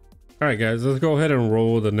 Alright guys, let's go ahead and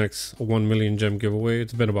roll the next 1 million gem giveaway.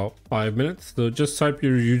 It's been about 5 minutes, so just type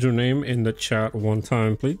your username in the chat one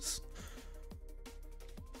time, please.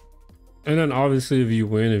 And then obviously if you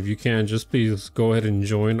win, if you can, just please go ahead and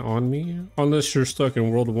join on me. Unless you're stuck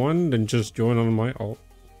in World 1, then just join on my alt.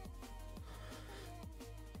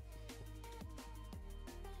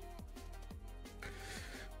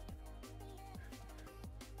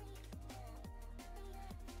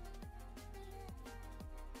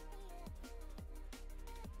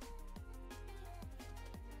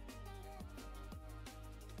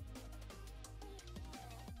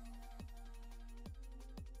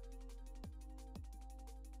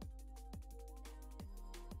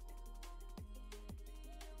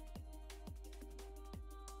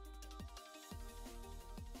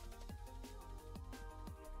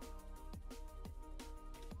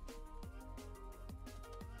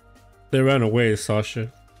 They ran away,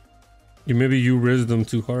 Sasha. Maybe you rizzed them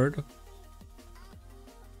too hard.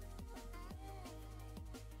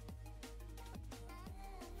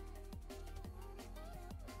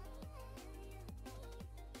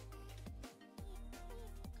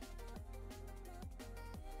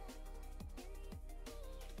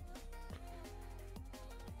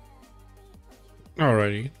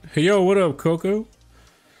 Alrighty. Hey, yo, what up, Coco?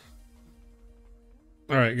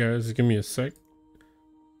 Alright, guys, give me a sec.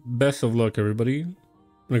 Best of luck, everybody. I'm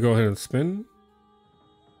gonna go ahead and spin.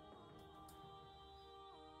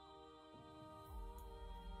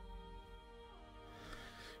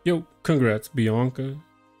 Yo, congrats, Bianca.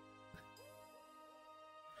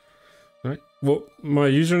 Alright, well, my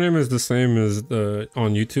username is the same as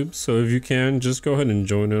on YouTube, so if you can, just go ahead and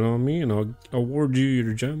join in on me and I'll award you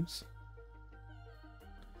your gems.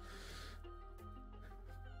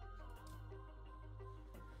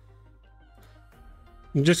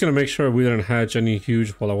 I'm just gonna make sure we didn't hatch any huge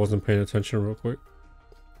while I wasn't paying attention real quick.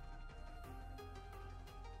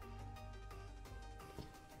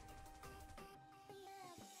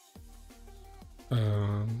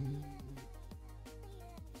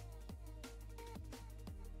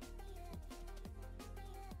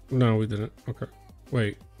 No, we didn't. Okay.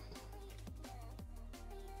 Wait.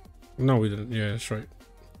 No, we didn't. Yeah, that's right.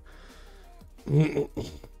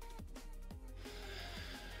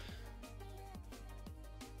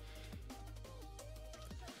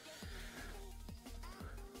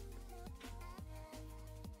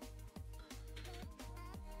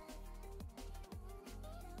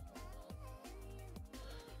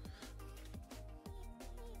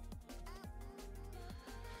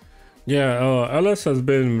 Yeah, Ellis has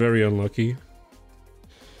been very unlucky.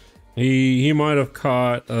 He might have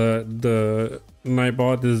caught the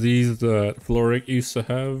Nightbot disease that Floric used to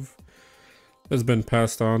have. Has been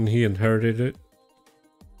passed on. He inherited it.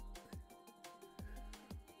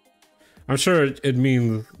 I'm sure it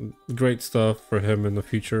means great stuff for him in the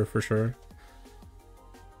future for sure.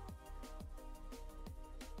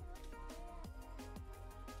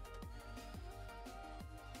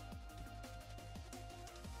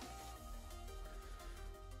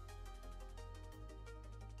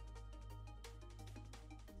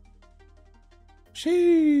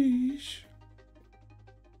 Sheesh.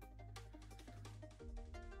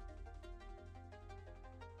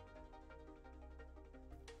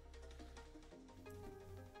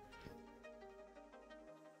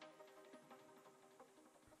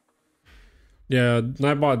 Yeah,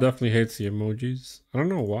 Nightbot definitely hates the emojis. I don't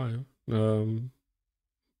know why.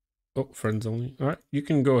 Oh, friends only. All right, you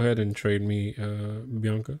can go ahead and trade me,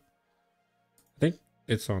 Bianca. I think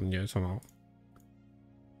it's on. Yeah, it's on all.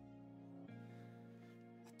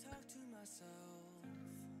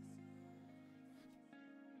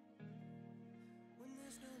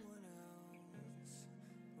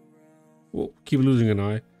 Whoa, keep losing an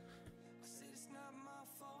eye.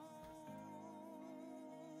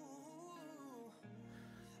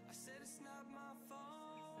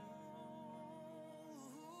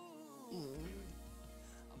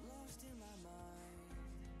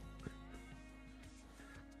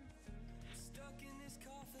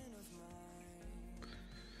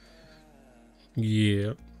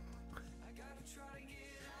 Yeah.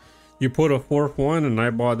 You put a fourth one and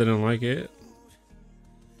Nightbot didn't like it.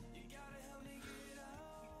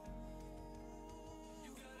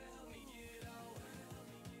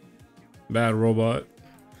 Bad robot.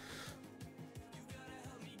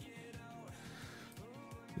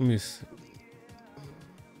 Let me see.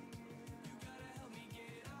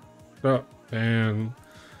 Oh, man.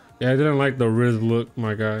 Yeah, I didn't like the Riz look,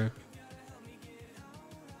 my guy.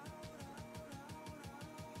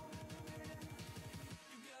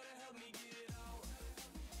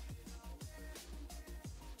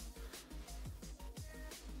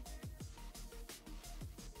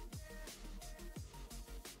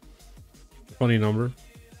 Funny number.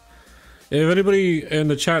 If anybody in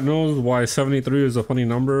the chat knows why 73 is a funny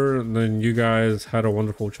number, then you guys had a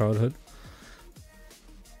wonderful childhood.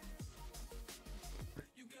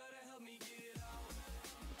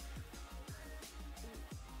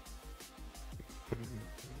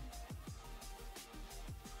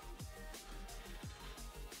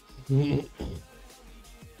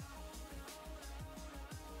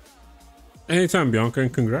 Anytime, Bianca,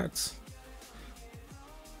 and congrats.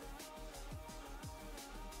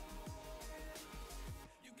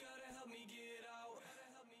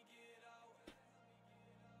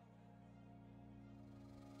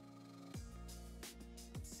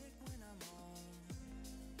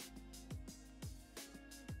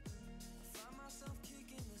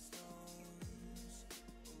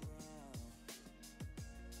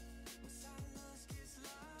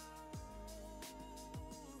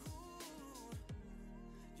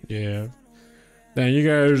 Yeah. Then you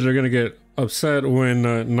guys are gonna get upset when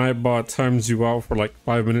Nightbot times you out for like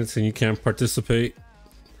 5 minutes and you can't participate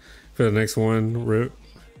for the next one. Rip.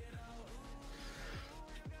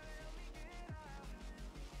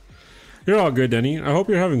 You're all good, Denny. I hope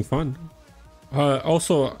you're having fun.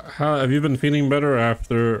 Also, how have you been feeling better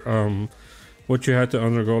after what you had to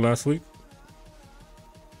undergo last week?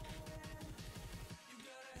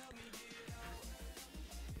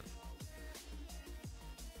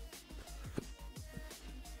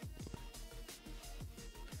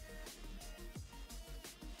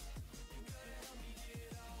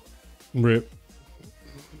 Rip.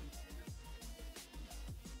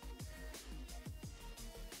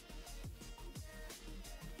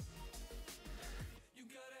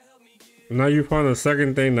 Now you found the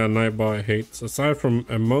second thing that Nightbot hates. Aside from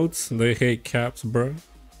emotes, they hate caps, bro.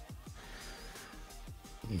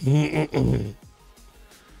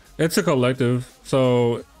 It's a collective.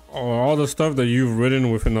 So all the stuff that you've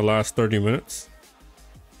written within the last 30 minutes.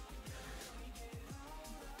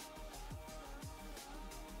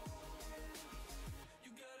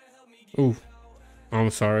 Ooh,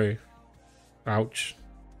 I'm sorry. Ouch.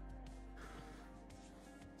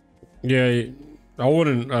 Yeah, I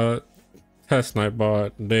wouldn't test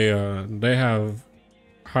Nightbot. They have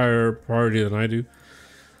higher priority than I do.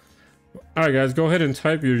 Alright guys, go ahead and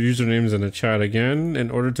type your usernames in the chat again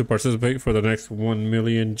in order to participate for the next 1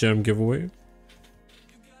 million gem giveaway.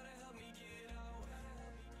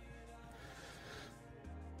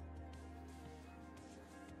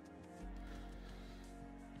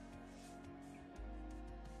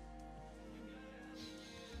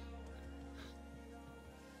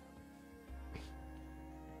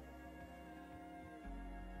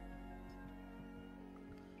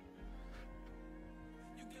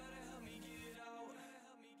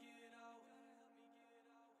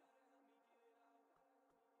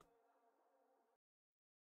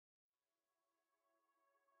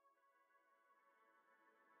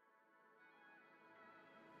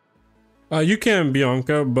 You can,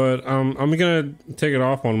 Bianca, but I'm gonna take it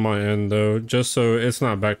off on my end though, just so it's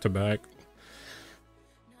not back to back.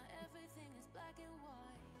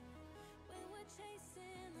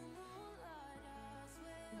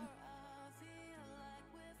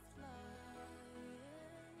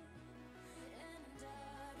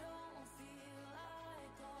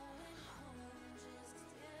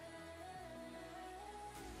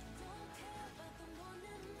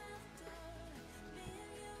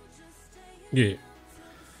 Yeah.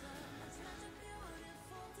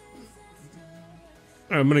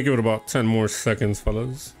 I'm gonna give it about 10 more seconds,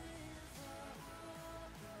 fellas.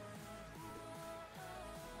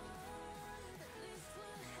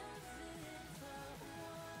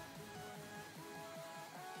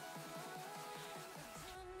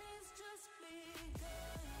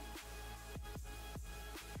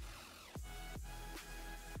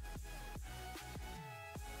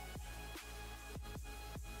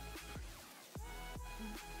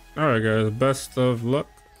 Alright guys, best of luck.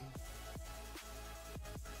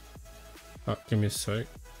 Give me a sec.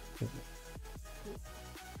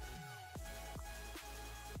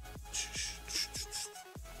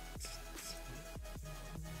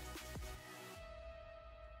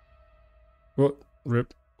 What?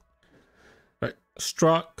 Rip. Right.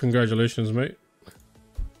 Strot, congratulations, mate.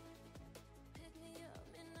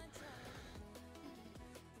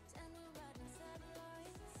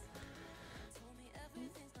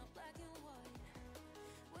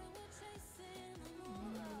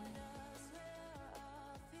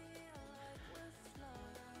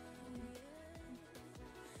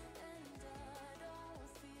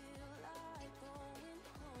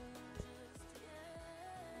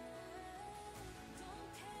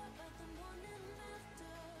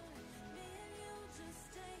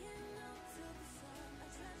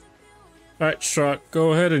 Alright, Strot,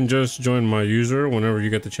 go ahead and just join my user whenever you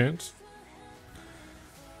get the chance.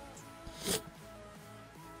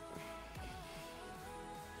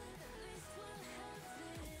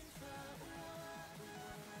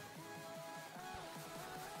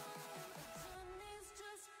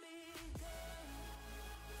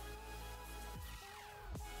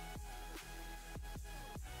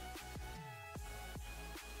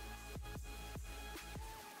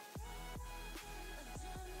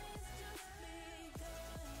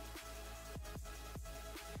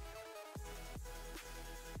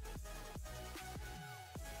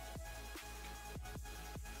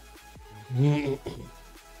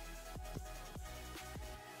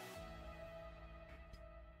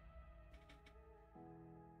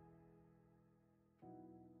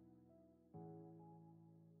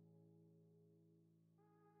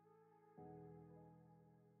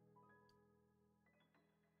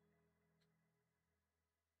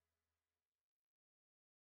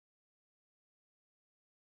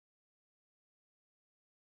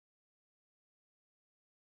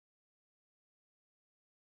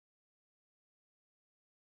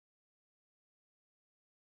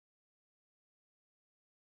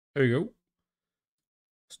 There you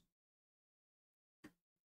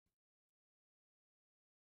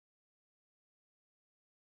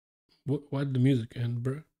go. Why did the music end,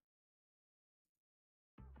 bro?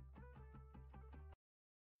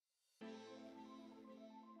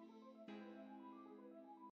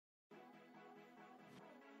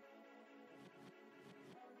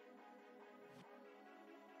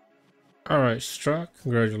 Alright, Strot,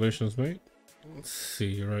 congratulations, mate. Let's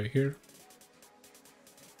see right here.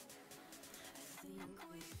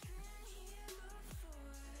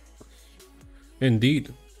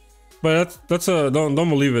 Indeed. But that's a don't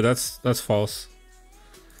believe it, that's false.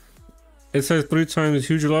 It says 3 times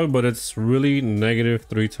huge luck, but it's really negative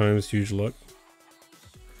 3 times huge luck.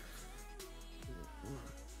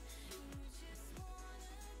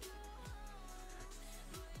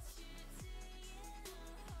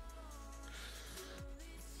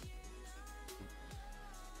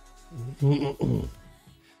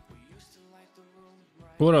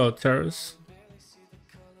 What up, Terrace?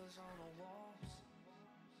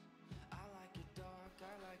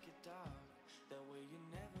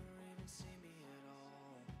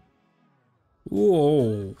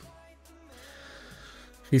 Whoa.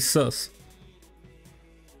 He's sus.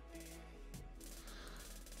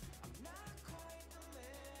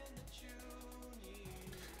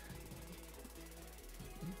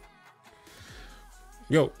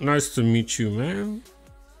 Yo, nice to meet you, man.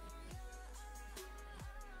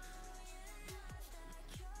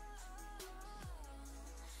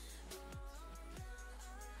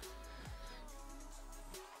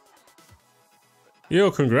 Yo,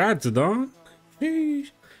 congrats, dog.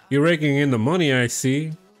 You're raking in the money, I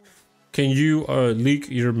see. Can you leak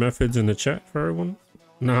your methods in the chat for everyone?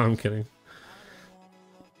 No, I'm kidding.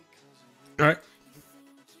 All right.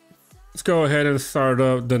 Let's go ahead and start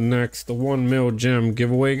up the next 1 mil gem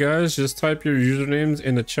giveaway, guys. Just type your usernames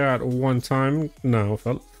in the chat one time now,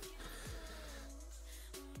 fellas.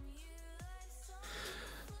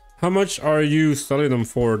 How much are you selling them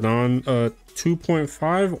for, Don?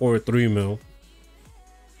 2.5 or 3 mil?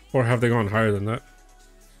 Or have they gone higher than that?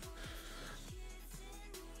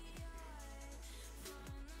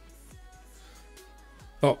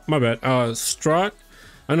 Oh, my bad. Strut,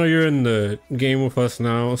 I know you're in the game with us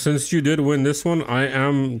now. Since you did win this one, I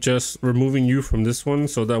am just removing you from this one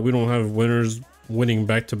so that we don't have winners winning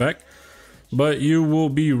back to back. But you will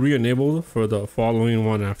be re-enabled for the following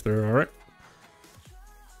one after, alright?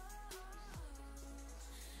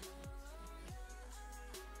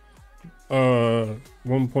 Uh,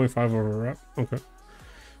 1.5 over wrap. Okay.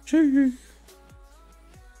 Jeez.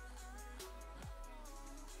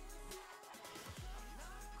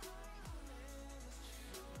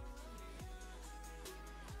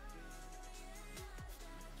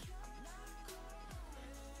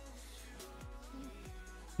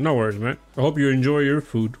 No worries, man. I hope you enjoy your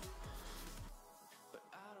food.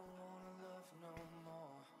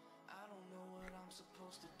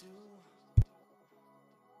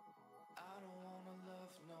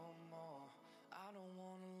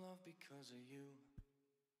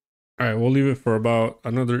 All right, we'll leave it for about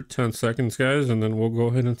another 10 seconds, guys, and then we'll go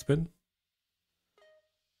ahead and spin.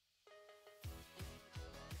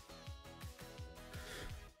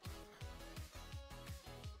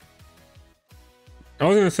 I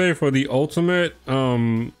was gonna say for the ultimate,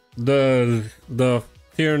 the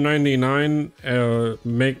tier 99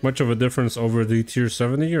 make much of a difference over the tier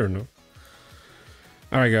 70 or no?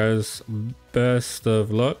 All right, guys, best of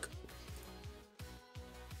luck.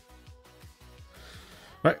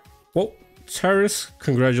 All right, well, Terrace,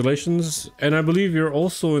 congratulations, and I believe you're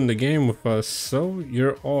also in the game with us, so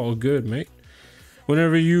you're all good, mate.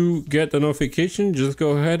 Whenever you get the notification, just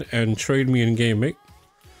go ahead and trade me in game, mate.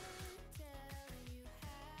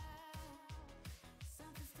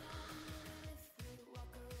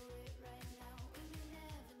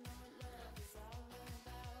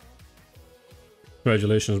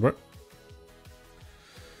 Congratulations, bro.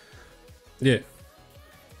 Yeah.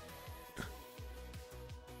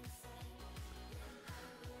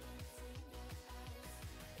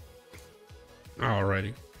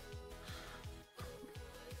 Alrighty.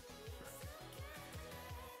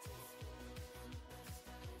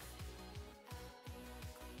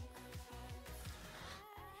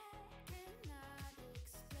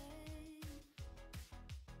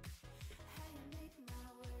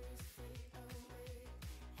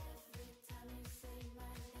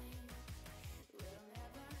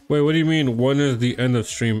 Wait, what do you mean? When is the end of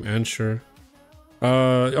stream? Answer.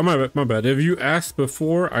 Oh, my bad. If you asked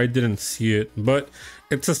before, I didn't see it, but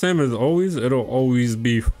it's the same as always. It'll always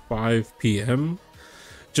be 5 p.m.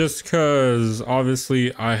 Just because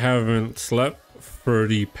obviously I haven't slept for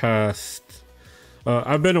the past.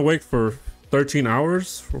 I've been awake for 13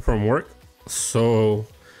 hours from work, so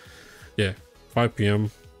yeah, 5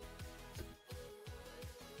 p.m.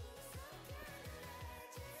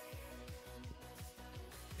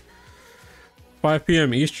 5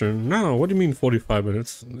 p.m. Eastern. No, what do you mean 45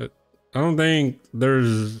 minutes? I don't think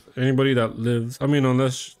there's anybody that lives. I mean,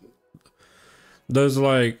 unless there's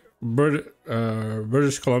like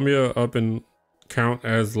British Columbia up in count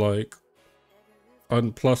as like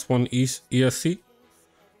on +1 East ESC.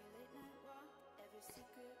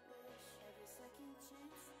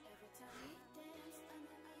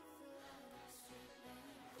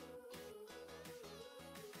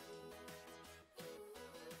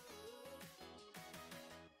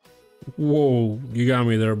 Whoa, you got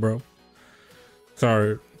me there, bro.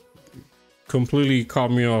 Sorry, completely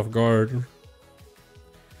caught me off guard.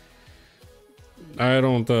 I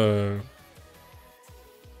don't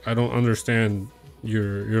understand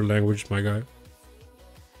your language, my guy.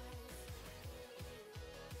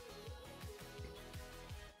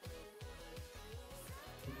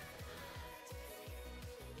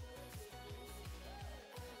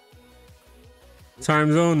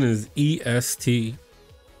 Time zone is EST.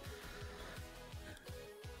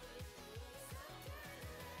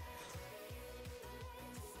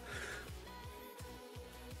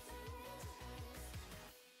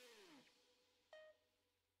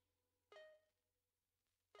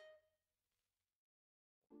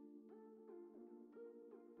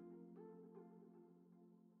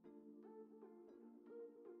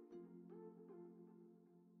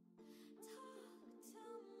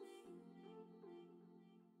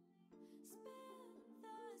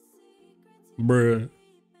 Bruh.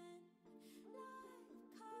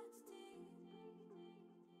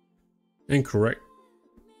 Incorrect.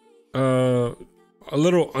 A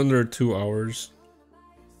little under 2 hours.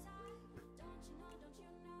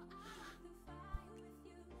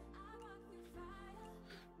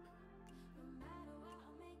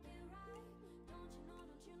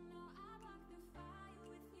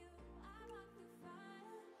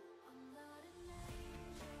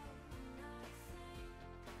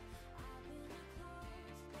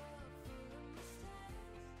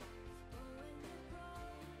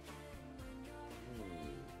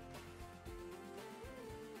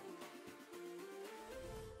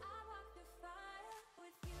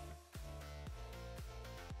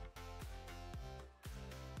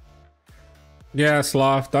 Yeah,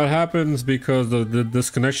 Sloth, that happens because of the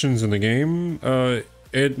disconnections in the game.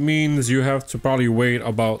 It means you have to probably wait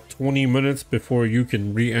about 20 minutes before you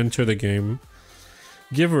can re-enter the game.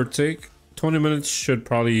 Give or take, 20 minutes should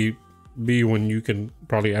probably be when you can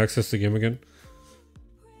probably access the game again.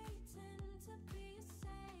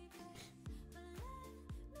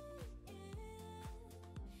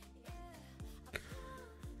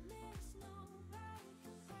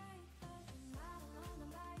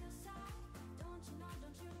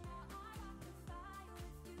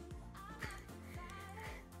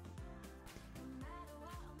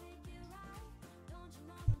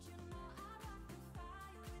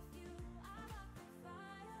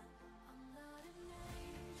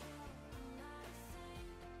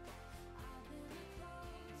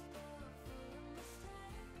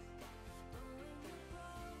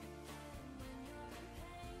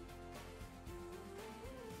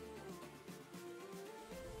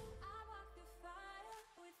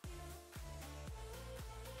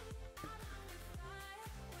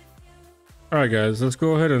 Alright guys, let's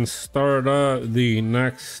go ahead and start the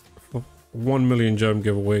next 1 million gem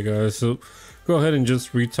giveaway, guys. So go ahead and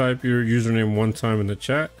just retype your username one time in the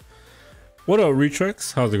chat. What up,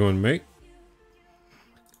 Retrex? How's it going, mate?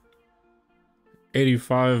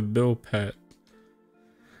 85 Bill Pat.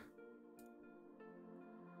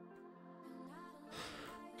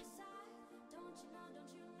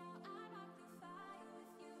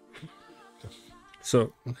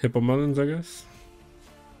 So, Hippo Mullins, I guess.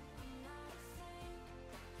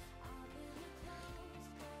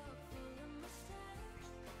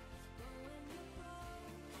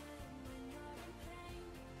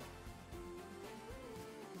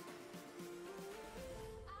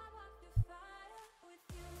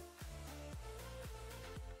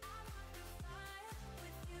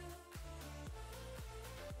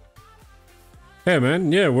 Hey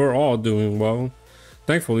man, yeah, we're all doing well,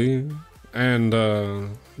 thankfully, and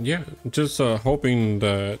yeah, just hoping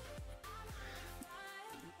that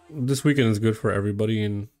this weekend is good for everybody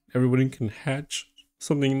and everybody can hatch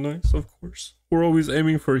something nice. Of course, we're always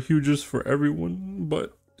aiming for huges for everyone,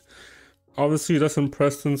 but obviously that's in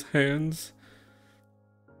Preston's hands.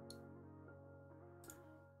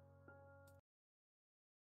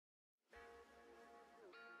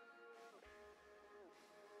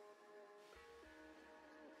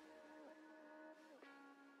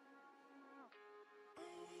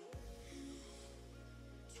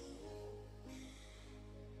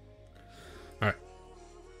 Alright,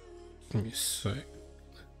 let me see.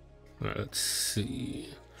 Alright, let's see.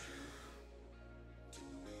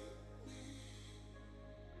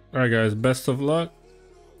 Alright guys, best of luck.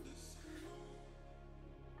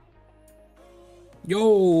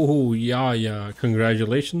 Yo, yeah,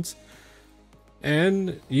 congratulations.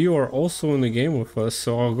 And you are also in the game with us,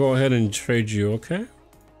 so I'll go ahead and trade you, okay?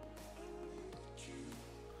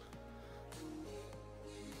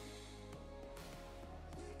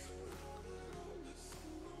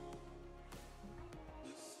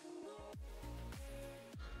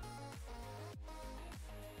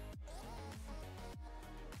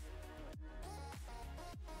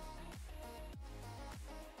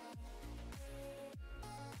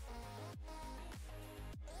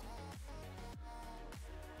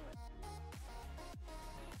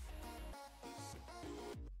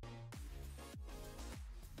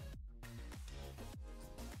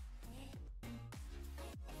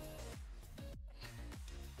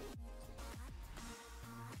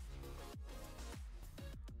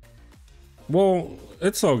 Well,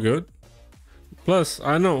 it's all good. Plus,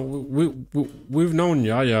 I know we've known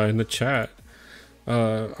Yaya in the chat.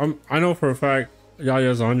 I know for a fact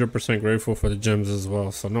Yaya's 100% grateful for the gems as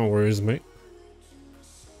well, so no worries, mate.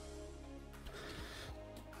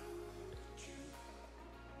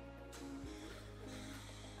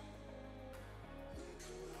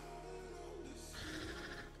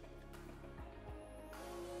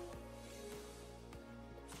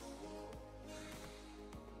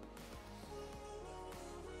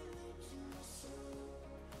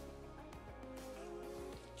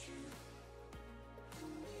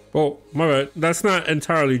 Oh, my bad. That's not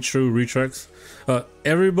entirely true, Retrex.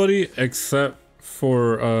 Everybody except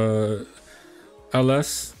for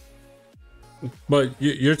LS. But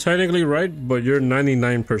you're technically right, but you're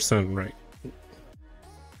 99% right.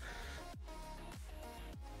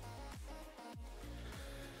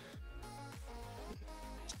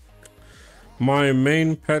 My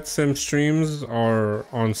main pet sim streams are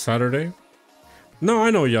on Saturday. No,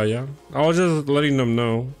 I know, yeah. I was just letting them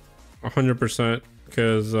know 100%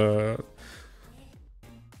 because I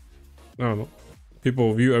don't know.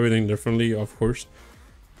 People view everything differently, of course.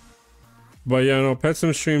 But yeah, no, pet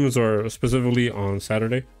sim streams are specifically on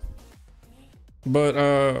Saturday.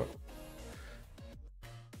 But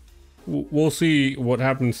we'll see what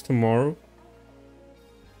happens tomorrow.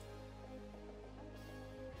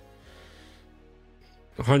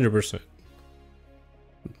 100%.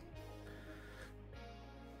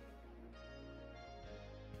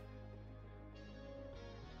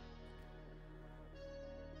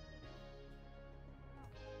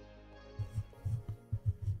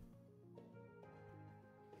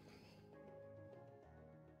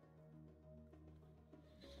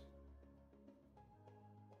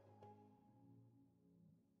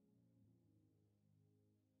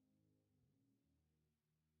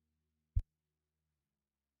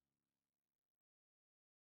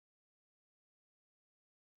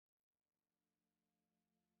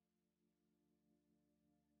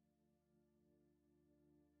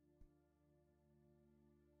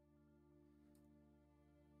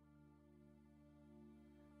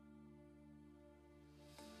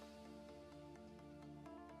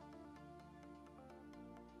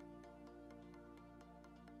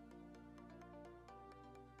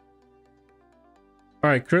 All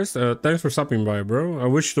right, Chris, thanks for stopping by, bro. I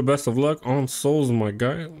wish you the best of luck on Souls, my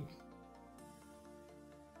guy.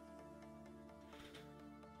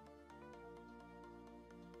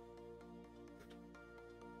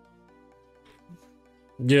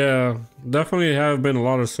 Yeah, definitely have been a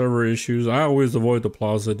lot of server issues. I always avoid the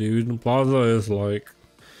Plaza, dude. Plaza is like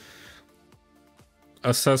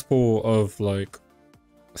a cesspool of like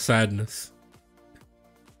sadness.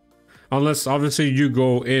 Unless obviously you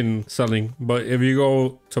go in selling, but if you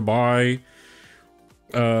go to buy,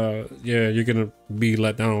 yeah, you're gonna be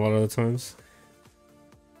let down a lot of the times.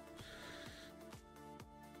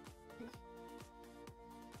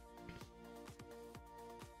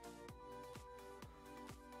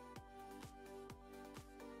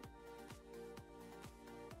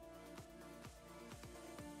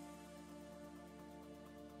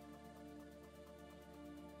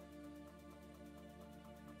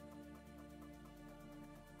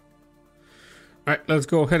 Alright, let's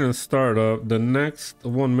go ahead and start up the next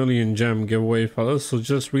 1 million gem giveaway, fellas. So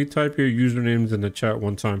just retype your usernames in the chat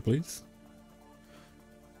one time, please.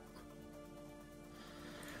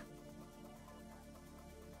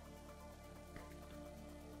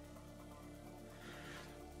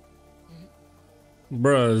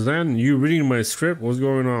 Bruh, Zan, you reading my script? What's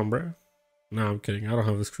going on, bruh? Nah, I'm kidding. I don't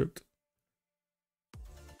have a script.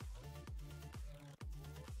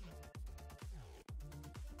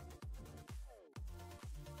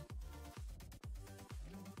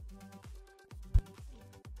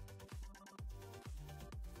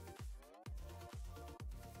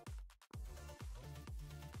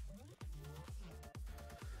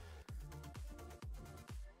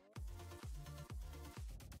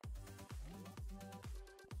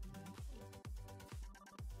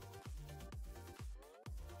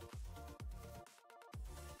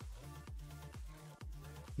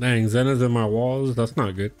 Dang, Zen is in my walls. That's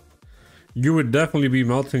not good. You would definitely be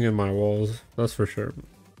melting in my walls. That's for sure.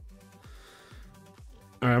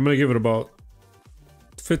 Alright, I'm gonna give it about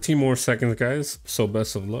 15 more seconds, guys. So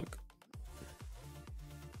best of luck.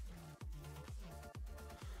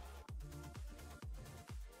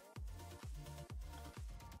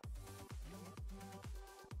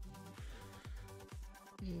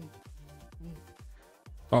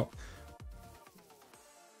 Oh.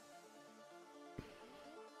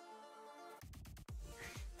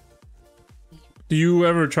 Do you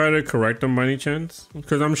ever try to correct them by any chance?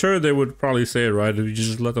 Because I'm sure they would probably say it right if you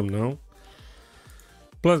just let them know.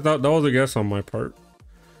 Plus, that was a guess on my part.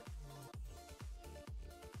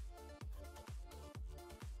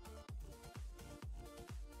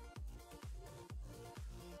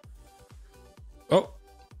 Oh.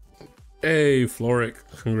 Hey, Floric.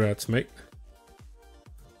 Congrats, mate.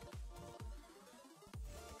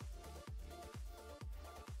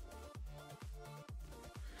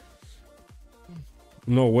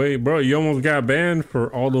 No way, bro. You almost got banned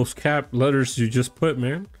for all those cap letters you just put,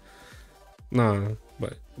 man. Nah,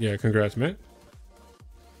 but yeah, congrats, man.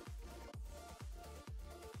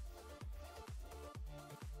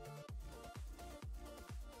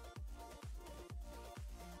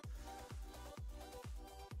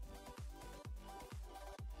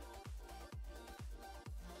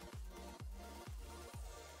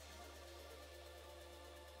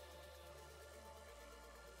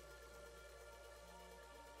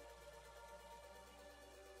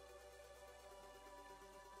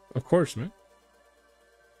 Of course, man.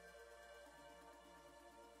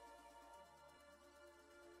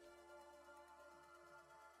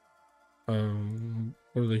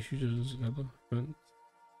 What are the hugest elephants?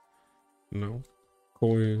 No.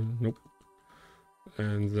 Koi, nope.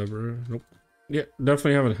 And zebra, nope. Yeah,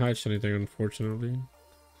 definitely haven't hatched anything, unfortunately.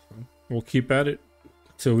 So we'll keep at it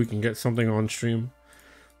till we can get something on stream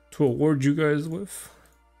to award you guys with.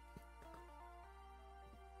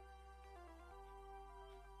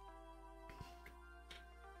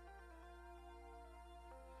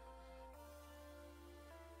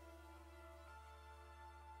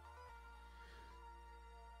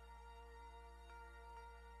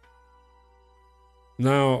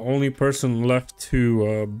 Now, only person left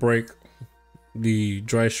to break the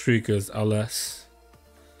dry streak is LS,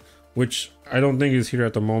 which I don't think is here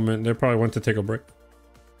at the moment. They probably went to take a break.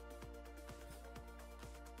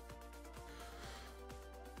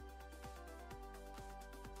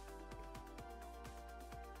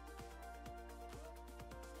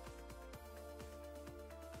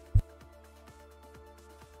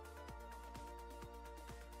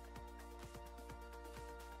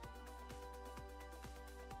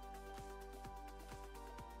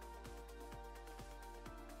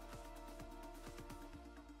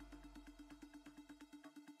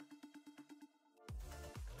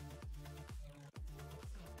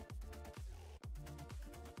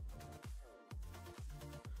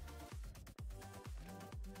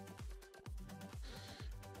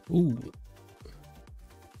 Ooh.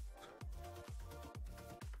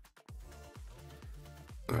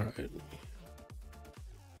 All right.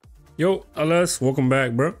 Yo, LS, welcome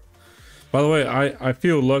back, bro. By the way, I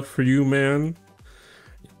feel luck for you, man.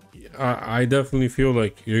 I definitely feel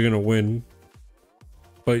like you're gonna win,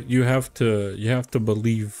 but you have to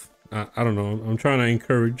believe. I don't know. I'm trying to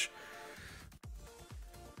encourage.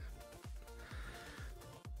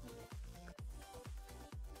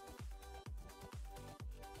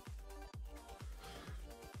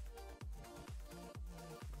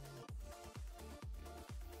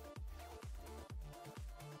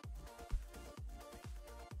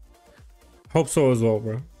 Hope so as well,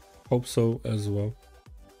 bro. Hope so as well.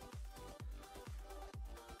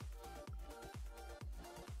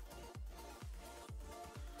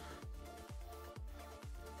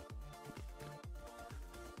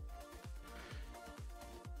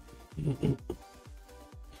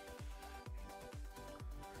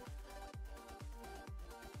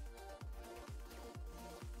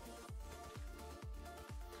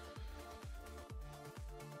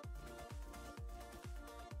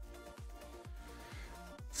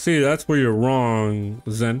 See, that's where you're wrong,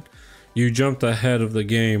 Zen. You jumped ahead of the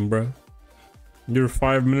game, bro. Your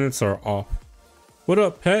 5 minutes are off. What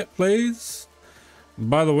up, Pet Plays?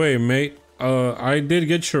 By the way, mate, I did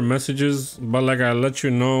get your messages, but like I let you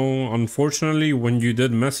know, unfortunately, when you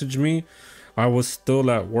did message me, I was still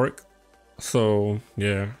at work. So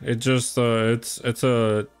yeah, it just it's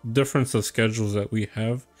a difference of schedules that we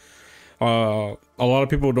have. A lot of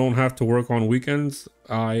people don't have to work on weekends.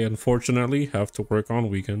 I unfortunately have to work on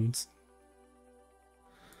weekends.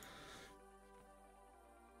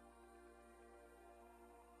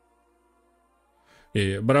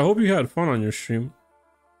 Yeah, but I hope you had fun on your stream.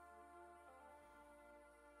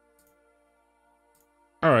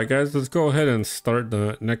 Alright guys, let's go ahead and start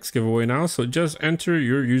the next giveaway now. So just enter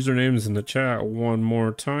your usernames in the chat one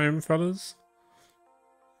more time, fellas.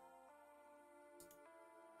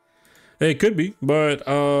 It could be, but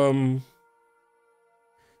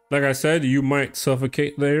like I said, you might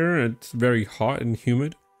suffocate there. It's very hot and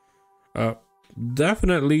humid.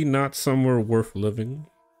 Definitely not somewhere worth living.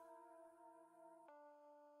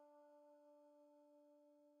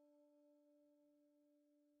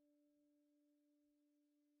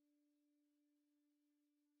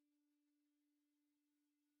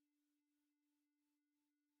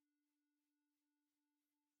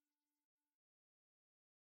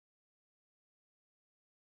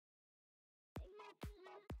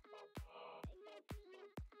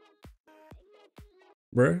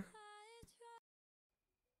 Bruh.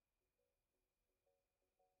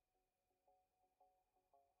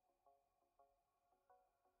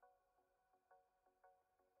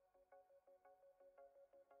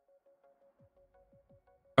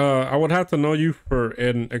 I would have to know you for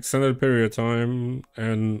an extended period of time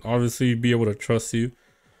and obviously be able to trust you.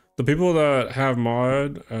 The people that have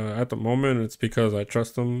mod at the moment, it's because I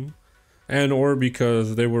trust them and or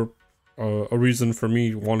because they were a reason for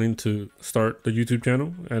me wanting to start the YouTube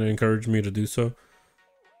channel and encourage me to do so.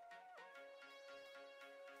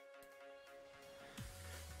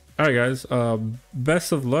 All right, guys,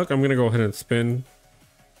 best of luck. I'm gonna go ahead and spin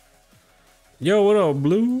Yo, what up,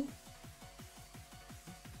 Blue?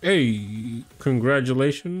 Hey,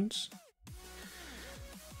 congratulations.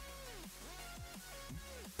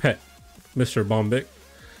 Pet, Mr. Bombic.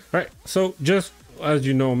 Alright, so just as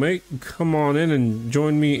you know, mate, come on in and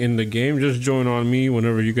join me in the game. Just join on me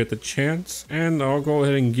whenever you get the chance, and I'll go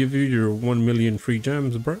ahead and give you your 1 million free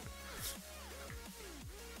gems, bro.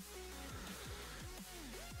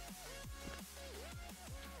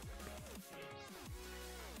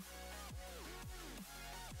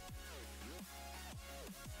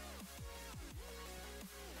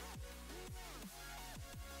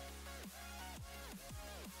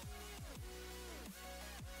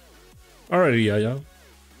 Alrighty, yeah.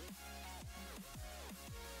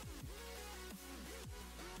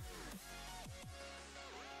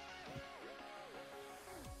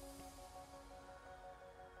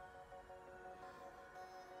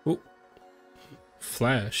 Oh,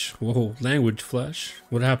 Flash. Whoa, language Flash.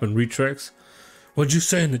 What happened, Retrex? What'd you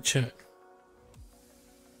say in the chat?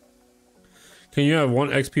 Can you have 1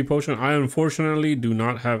 XP potion? I unfortunately do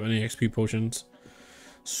not have any XP potions.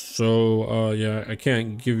 So, yeah, I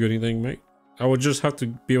can't give you anything, mate. I would just have to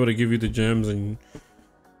be able to give you the gems and,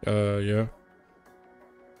 yeah.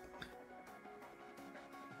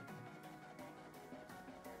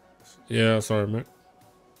 Yeah, sorry, mate.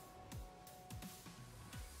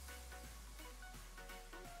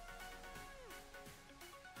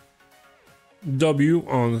 W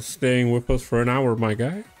on staying with us for an hour, my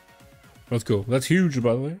guy. Let's go. That's huge,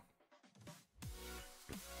 by the way.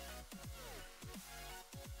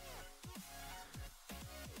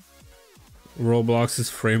 Roblox is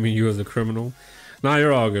framing you as a criminal. Nah,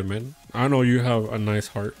 you're all good, man. I know you have a nice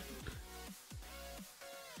heart.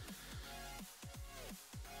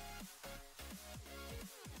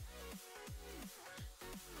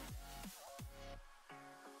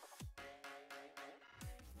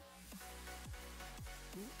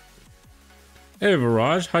 Hey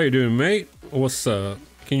Viraj, how you doing, mate? What's up?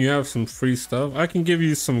 Can you have some free stuff? I can give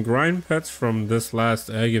you some grind pets from this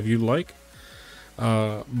last egg if you like.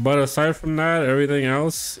 But aside from that, everything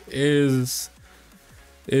else is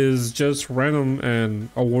just random and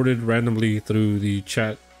awarded randomly through the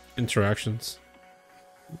chat interactions.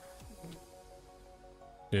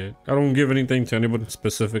 Yeah, I don't give anything to anyone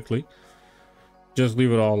specifically. Just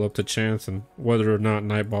leave it all up to chance and whether or not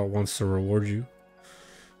Nightbot wants to reward you.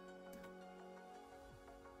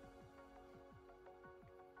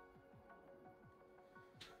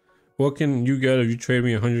 What can you get if you trade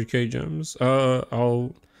me 100k gems?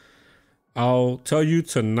 I'll tell you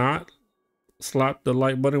to not slap the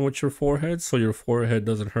like button with your forehead so your forehead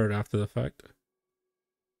doesn't hurt after the fact.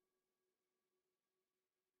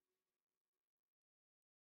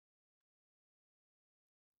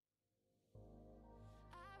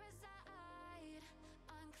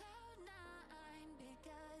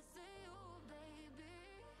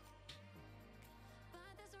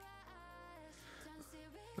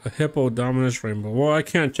 A hippo dominus rainbow. Well, I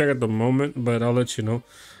can't check at the moment, but I'll let you know.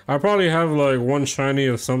 I probably have like 1 shiny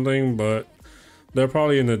of something, but they're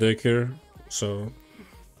probably in the daycare, so.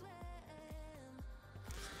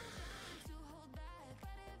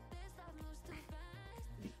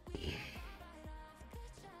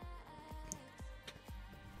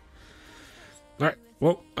 Alright,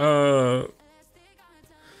 well,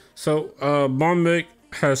 Bombik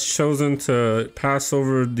has chosen to pass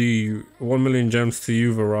over the 1 million gems to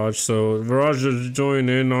you, Viraj. So Viraj, just join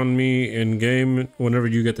in on me in game whenever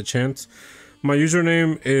you get the chance. My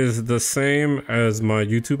username is the same as my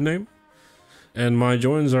YouTube name, and my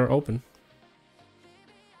joins are open.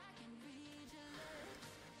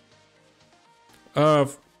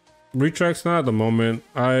 Retracts not at the moment.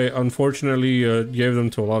 I unfortunately gave them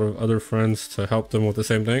to a lot of other friends to help them with the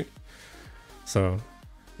same thing, so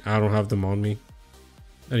I don't have them on me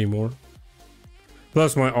anymore.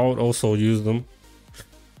 Plus my alt also used them.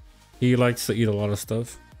 He likes to eat a lot of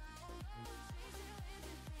stuff.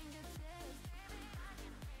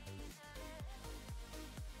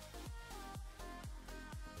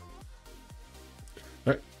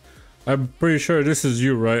 Right. I'm pretty sure this is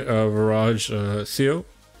you, right, Viraj, CEO?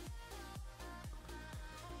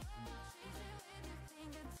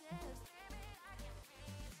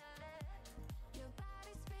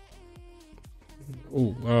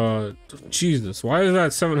 Oh, Jesus, why is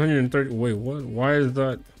that 730? Wait, what? Why is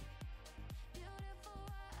that?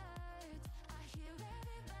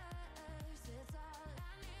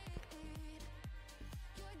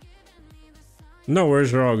 No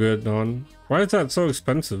worries, you're all good, Don. Why is that so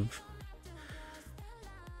expensive?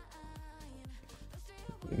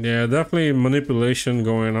 Yeah, definitely manipulation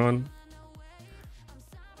going on.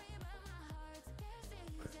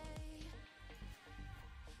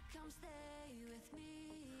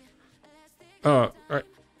 Alright.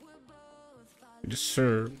 Yes,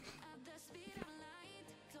 sir.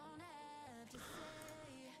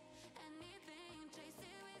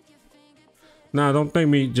 Nah, don't thank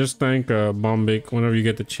me. Just thank Bombik whenever you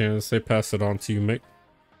get the chance. They pass it on to you, mate.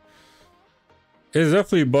 It's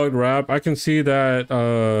definitely bugged rap. I can see that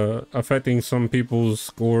affecting some people's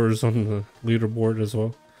scores on the leaderboard as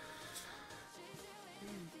well.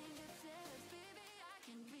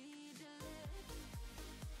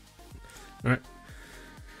 Alright.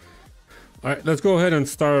 Alright, let's go ahead and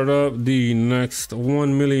start up the next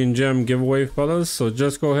 1 million gem giveaway, fellas. So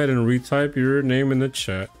just go ahead and retype your name in the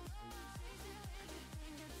chat.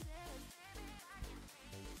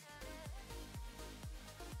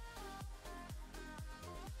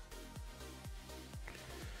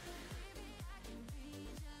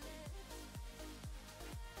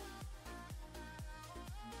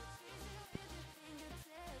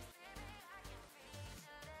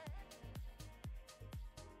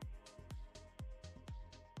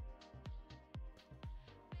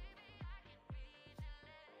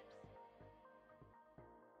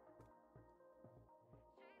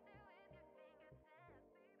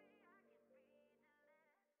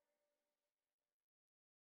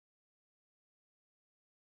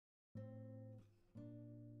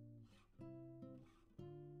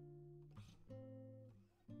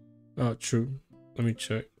 Oh, true. Let me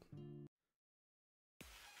check.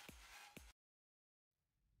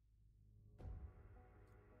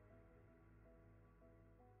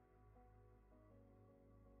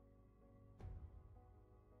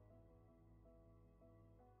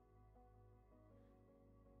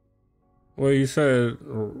 Well, you said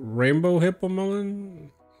rainbow hippo melon?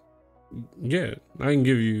 Yeah, I can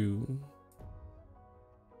give you.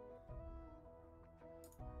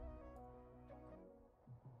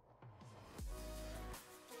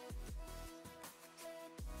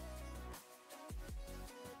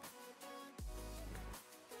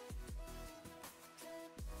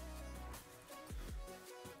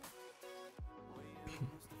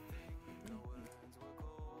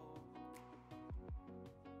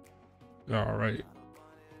 Alright.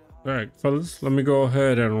 Alright, fellas, let me go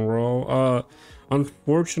ahead and roll.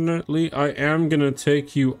 Unfortunately, I am gonna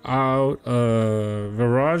take you out,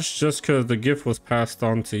 Viraj, just because the gift was passed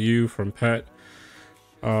on to you from Pet.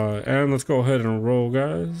 And let's go ahead and roll,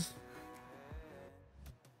 guys.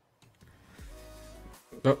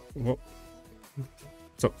 Oh, well.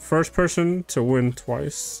 So, first person to win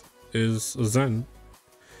twice is Zen.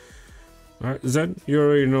 Alright, Zen, you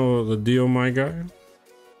already know the deal, my guy.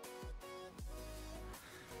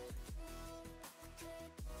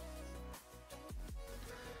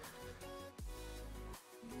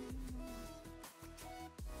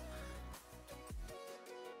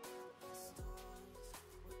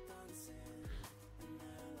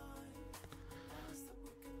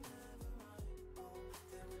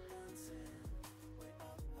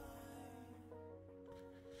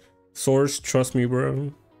 Source, trust me,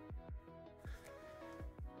 bro.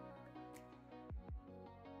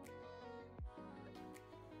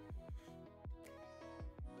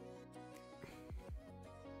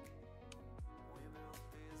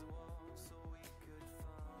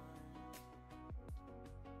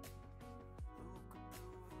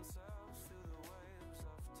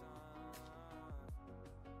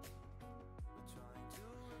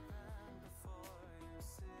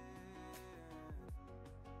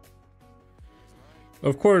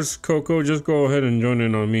 Of course, Coco, just go ahead and join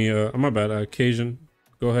in on me. My bad, Cajun.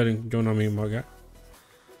 Go ahead and join on me, my guy.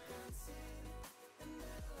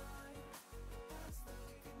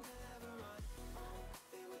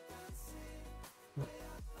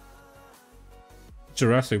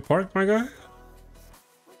 Jurassic Park, my guy?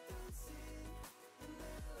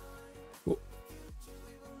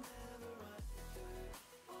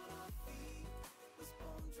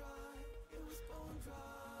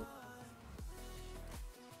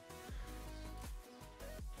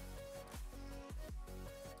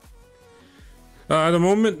 At the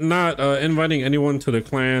moment, not inviting anyone to the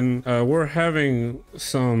clan. We're having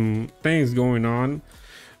some things going on,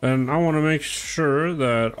 and I want to make sure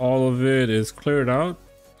that all of it is cleared out.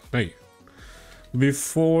 Hey,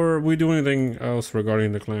 before we do anything else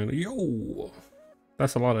regarding the clan. Yo,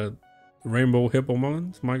 that's a lot of rainbow hippo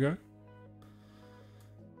melons, my guy.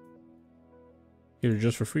 Here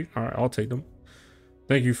just for free. All right, I'll take them.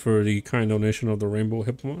 Thank you for the kind donation of the rainbow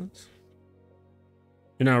hippo melons.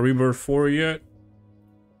 You're not rebirth 4 yet?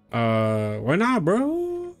 Why not,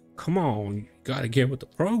 bro? Come on, you gotta get with the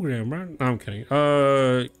program, bro. No, I'm kidding.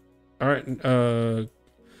 All right.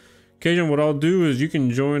 Cajun, what I'll do is you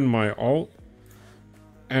can join my alt,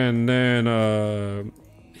 and then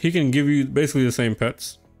he can give you basically the same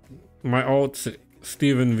pets. My alt's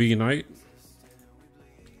Steven V Knight.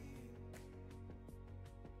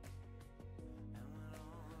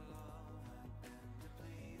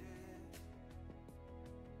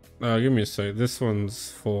 Give me a sec. This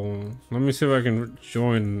one's full. Let me see if I can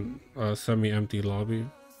join a semi-empty lobby.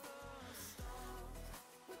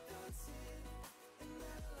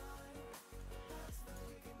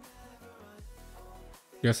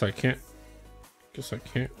 Guess I can't. Guess I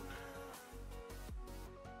can't.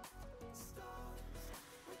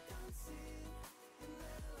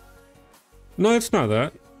 No, it's not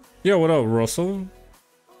that. Yeah, what up, Russell?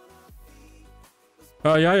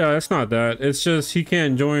 Yeah, it's not that. It's just he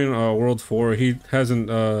can't join World 4. He hasn't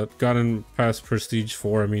gotten past Prestige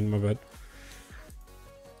 4. I mean, my bad.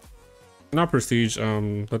 Not Prestige,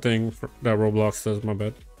 the thing that Roblox does, my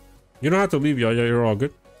bad. You don't have to leave, y'all. Yeah, you're all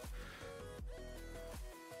good.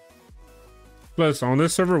 Plus, on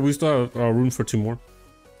this server, we still have room for 2 more.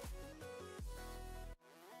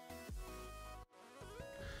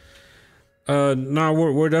 Nah,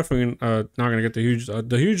 we're definitely not gonna get the huge.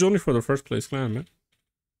 The huge only for the first place clan, man.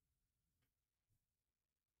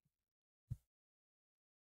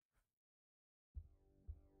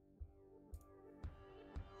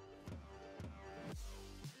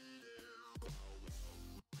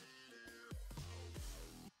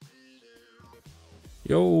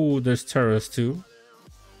 Yo, there's terrace too.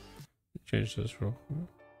 Change this real quick.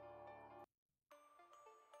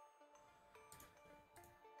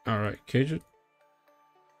 All right, cage it.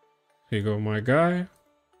 Here you go, my guy.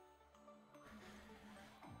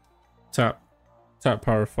 Tap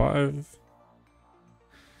power 5.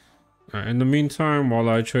 In the meantime, while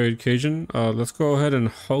I trade Cajun, let's go ahead and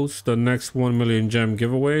host the next 1 million gem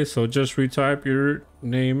giveaway. So just retype your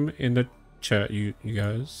name in the chat, you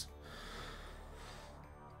guys.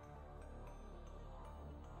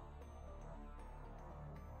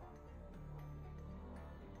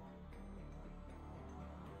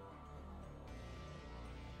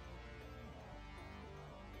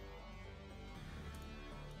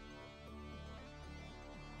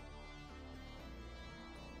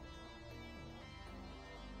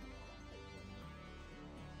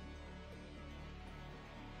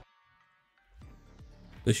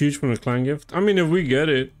 The huge from the clan gift. I mean, if we get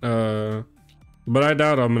it, but I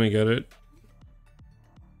doubt I'm gonna get it.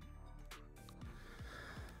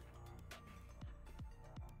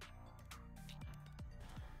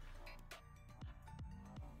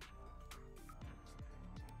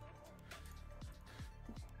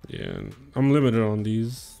 Yeah, I'm limited on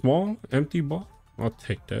these. Small, empty ball. I'll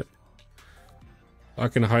take that. I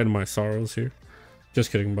can hide my sorrows here.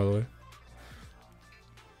 Just kidding, by the way.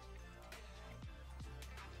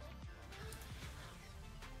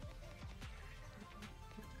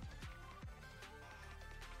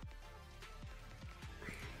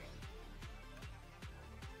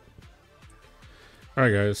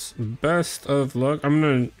 Alright guys, best of luck. I'm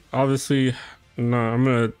gonna obviously I'm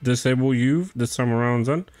gonna disable you this time around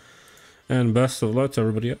then. And best of luck to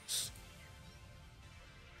everybody else.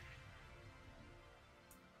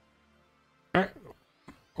 Alright.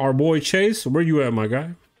 Our boy Chase, where you at, my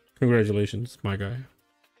guy? Congratulations, my guy.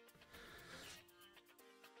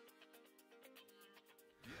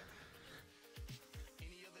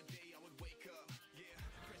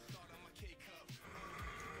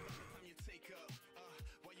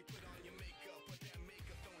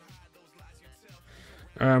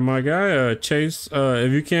 My guy, Chase,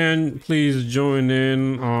 if you can, please join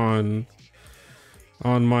in on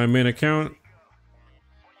my main account.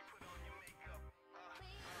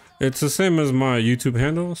 It's the same as my YouTube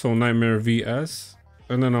handle, so Nightmare VS,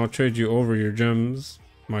 and then I'll trade you over your gems,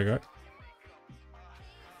 my guy.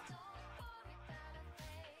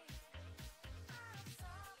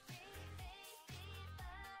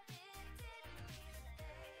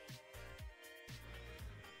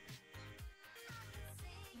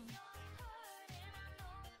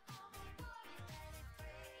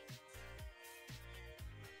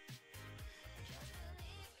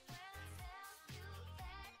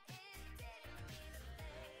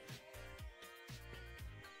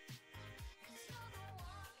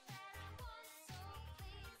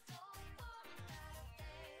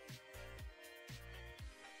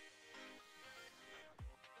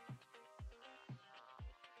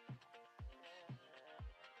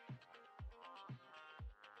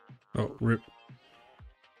 Oh, rip.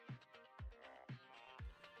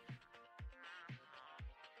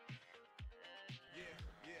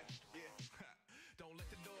 Don't let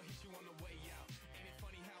the door hit you on the way out. Ain't it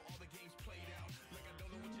funny how all the games played out? Like I don't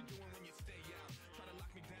know what you're doing when you stay out. Try to lock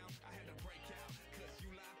me down, I had to break out. Cause you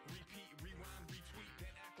lie, repeat, rewind, retweet,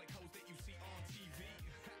 then act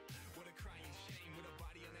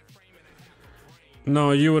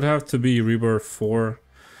No, you would have to be Rebirth 4.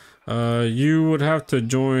 You would have to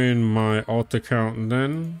join my alt account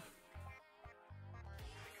then.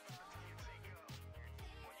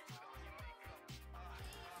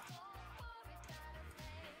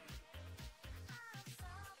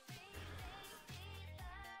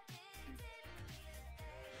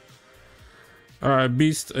 Alright,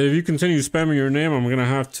 Beast, if you continue spamming your name, I'm gonna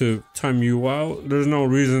have to time you out. There's no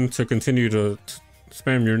reason to continue to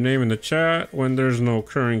spam your name in the chat when there's no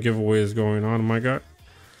current giveaways going on, my guy.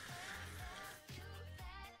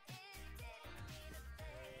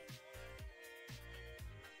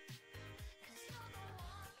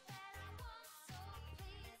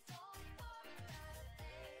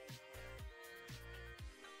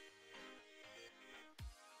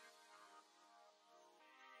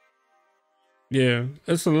 Yeah,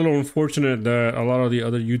 it's a little unfortunate that a lot of the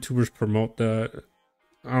other YouTubers promote that.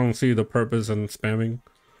 I don't see the purpose in spamming.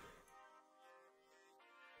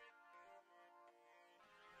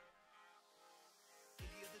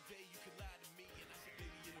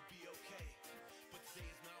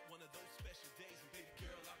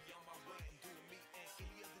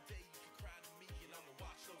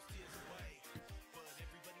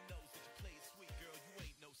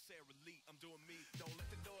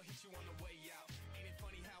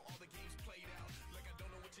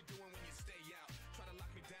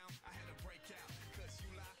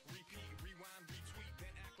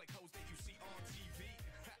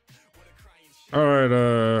 Alright,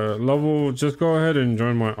 Level, just go ahead and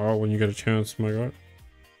join my alt when you get a chance, my god.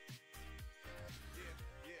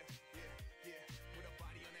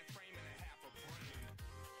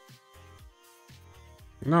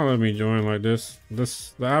 Not let me join like this.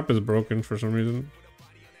 The app is broken for some reason.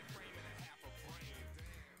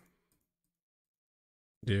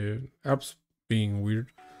 Yeah, app's being weird.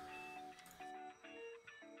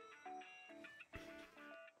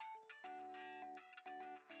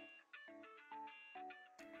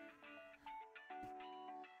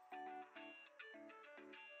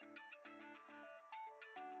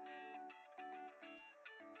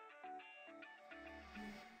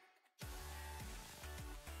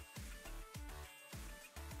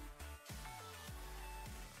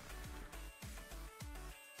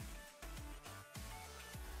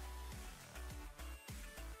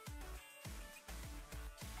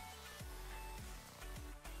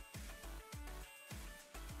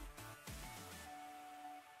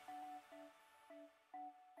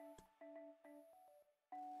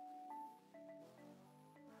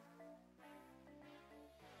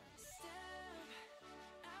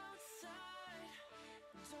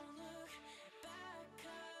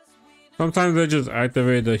 Sometimes they just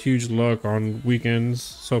activate the huge luck on weekends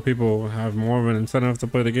so people have more of an incentive to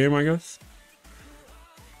play the game, I guess.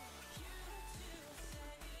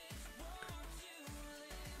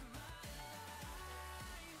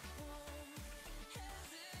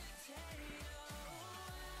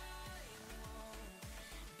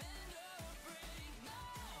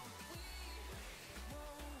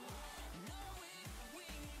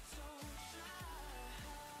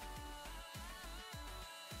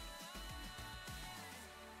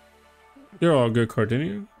 You're all good,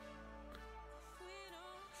 Cardinia.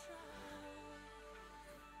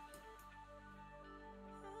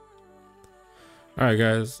 Alright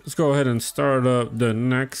guys, let's go ahead and start up the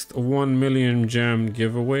next 1 million gem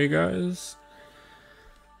giveaway, guys.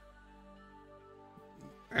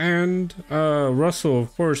 And Russell,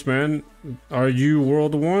 of course, man, are you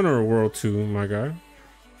World 1 or World 2, my guy?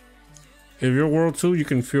 If you're World 2, you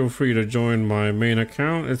can feel free to join my main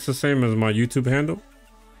account. It's the same as my YouTube handle.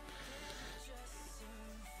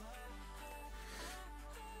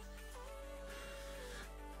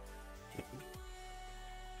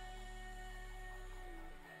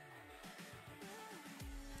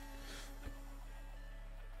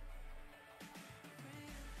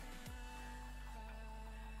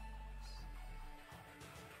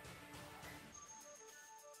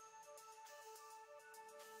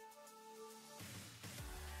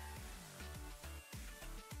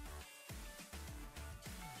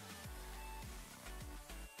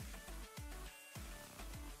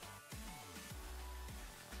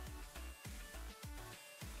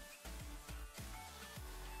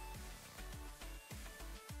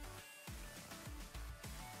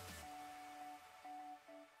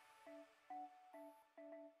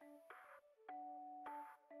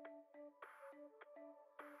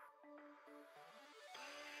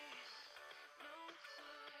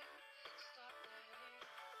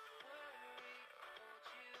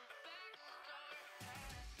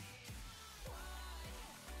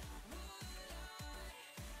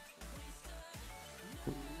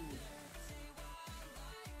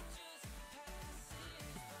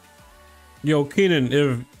 Yo, Keenan,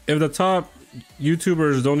 if the top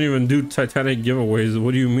YouTubers don't even do Titanic giveaways,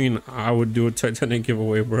 what do you mean I would do a Titanic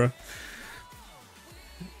giveaway, bro?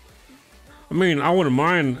 I mean, I wouldn't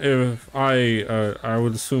mind if I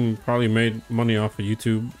would assume probably made money off of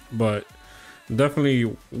YouTube, but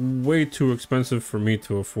definitely way too expensive for me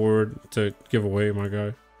to afford to give away, my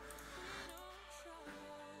guy.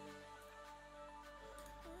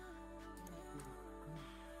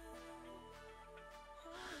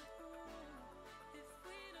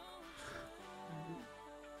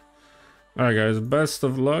 All right, guys, best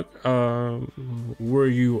of luck. Where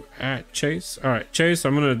you at, Chase? All right, Chase,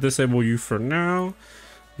 I'm gonna disable you for now.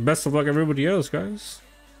 Best of luck, everybody else, guys.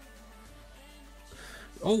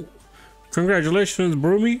 Oh, congratulations,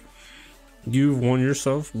 Broomy. You've won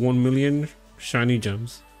yourself 1 million shiny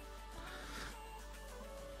gems.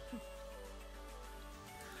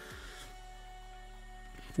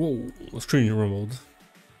 Whoa, let's train your rumbled.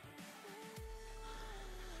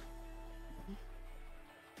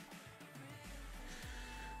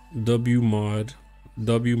 W mod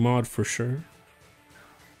for sure.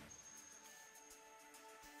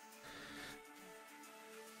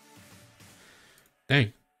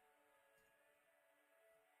 Dang.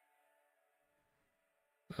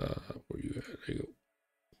 Where you at? There you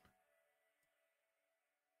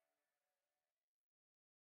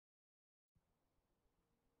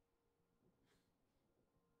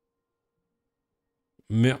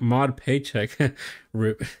go. Mod paycheck.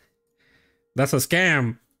 Rip. That's a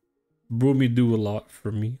scam. Broomy do a lot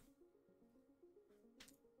for me.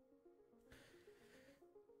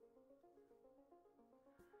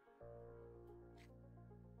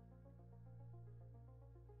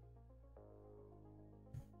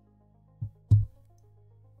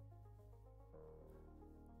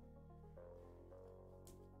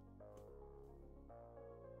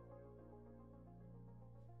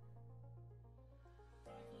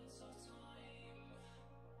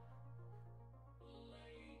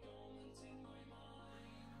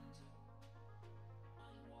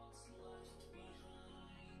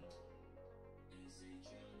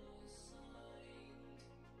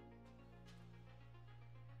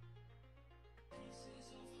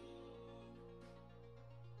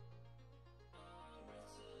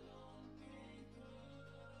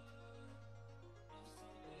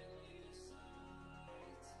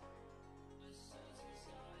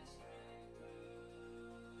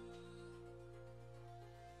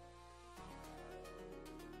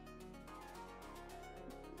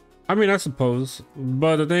 I mean, I suppose,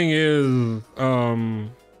 but the thing is,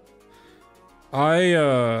 I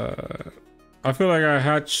feel like I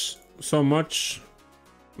hatch so much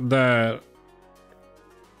that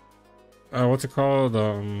what's it called?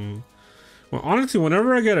 Well, honestly,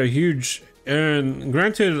 whenever I get a huge, and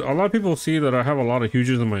granted, a lot of people see that I have a lot of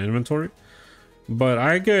huges in my inventory, but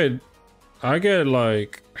I get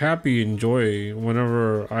like happy and joy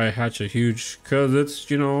whenever I hatch a huge, because it's,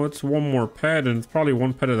 you know, it's one more pet, and it's probably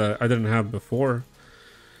one pet that I didn't have before.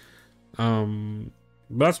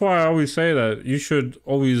 That's why I always say that you should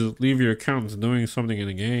always leave your accounts doing something in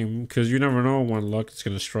the game, because you never know when luck is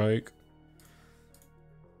gonna strike.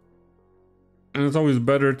 And it's always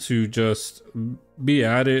better to just be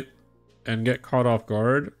at it and get caught off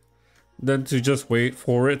guard than to just wait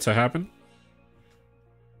for it to happen.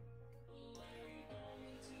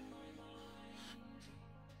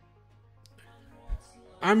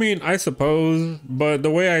 I mean, I suppose, but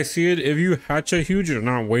the way I see it, if you hatch a huge, you're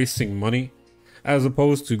not wasting money, as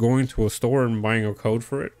opposed to going to a store and buying a code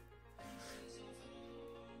for it.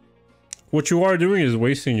 What you are doing is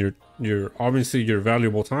wasting your obviously your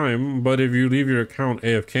valuable time. But if you leave your account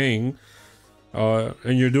AFKing,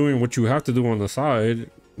 and you're doing what you have to do on the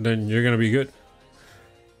side, then you're gonna be good.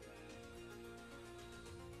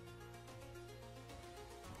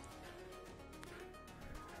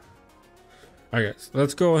 Alright guys,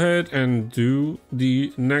 let's go ahead and do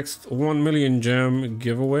the next 1 million gem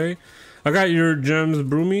giveaway. I got your gems,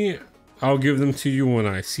 Broomy. I'll give them to you when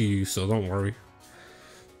I see you, so don't worry.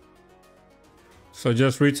 So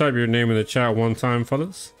just retype your name in the chat one time,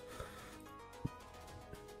 fellas.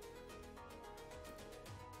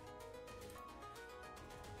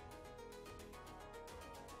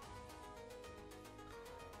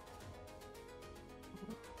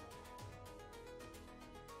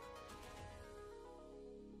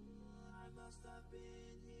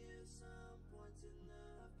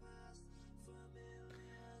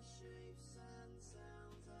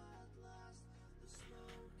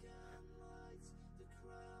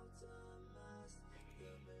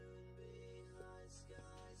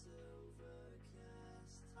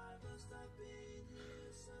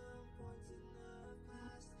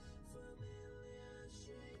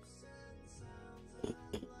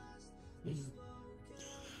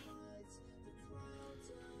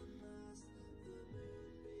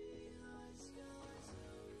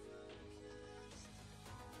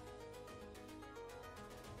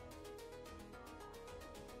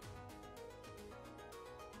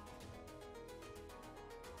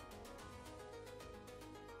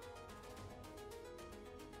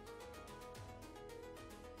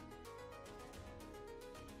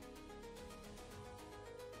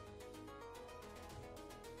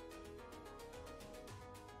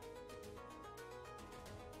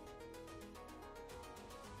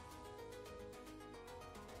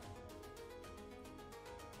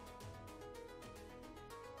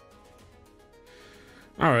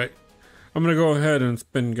 All right, I'm gonna go ahead and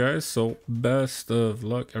spin, guys. So best of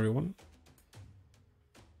luck, everyone.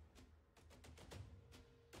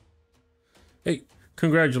 Hey,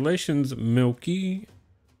 congratulations, Milky.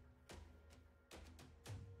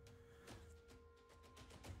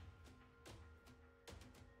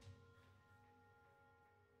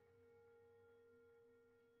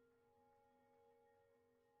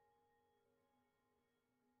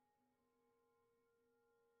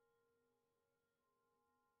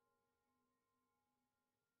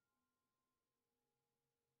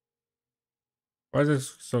 Why is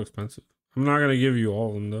this so expensive? I'm not gonna give you all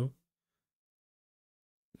of them though.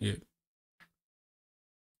 Yeah.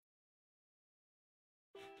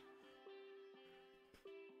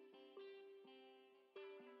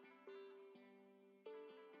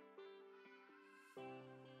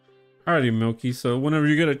 Alrighty, Milky. So whenever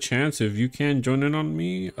you get a chance, if you can join in on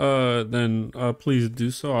me, then please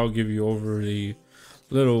do so. I'll give you over the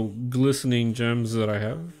little glistening gems that I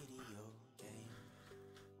have.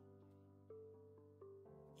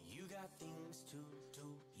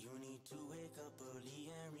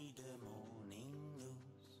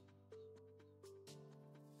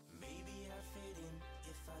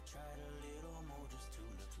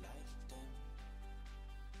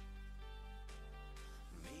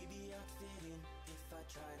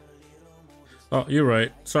 Oh, you're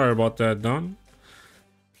right. Sorry about that, Don.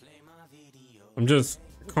 I'm just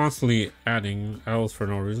constantly adding L's for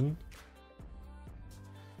no reason.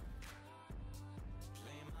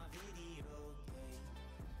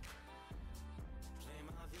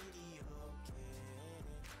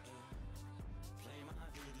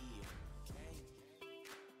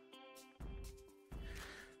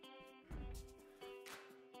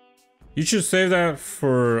 You should save that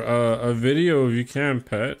for a video if you can,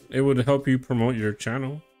 Pet. It would help you promote your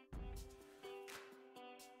channel.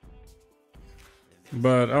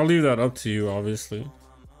 But I'll leave that up to you, obviously.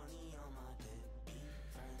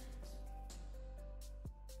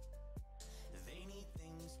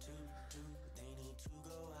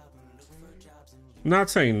 I'm not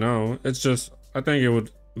saying no. It's just, I think it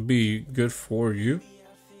would be good for you.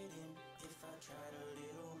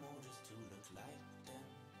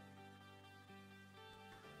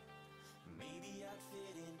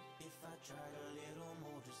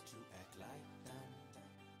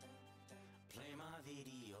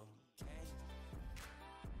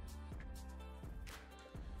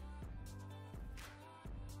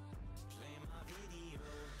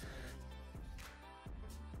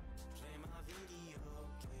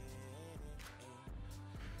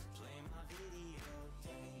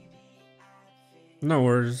 No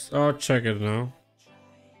worries. I'll check it now.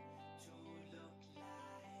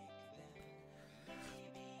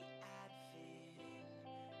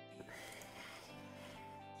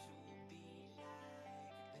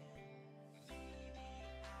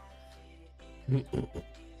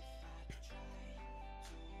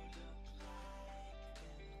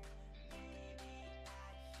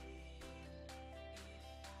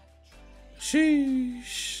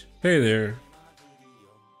 Sheesh. Hey there.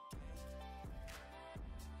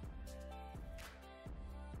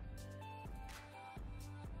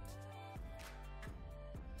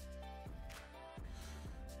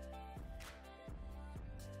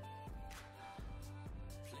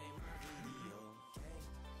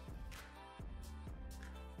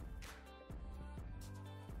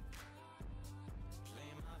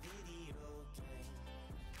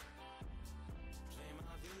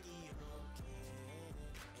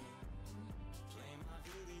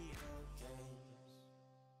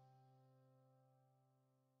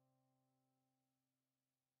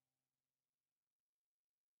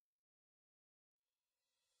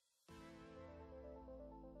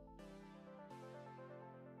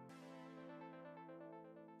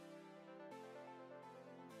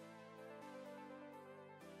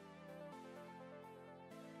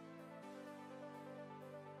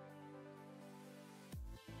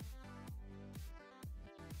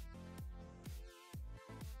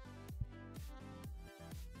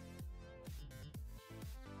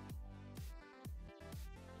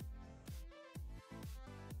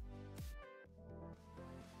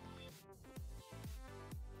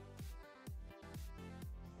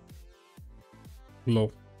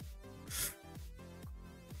 Low.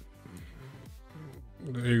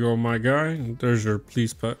 There you go, my guy. There's your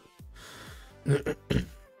please, Pet.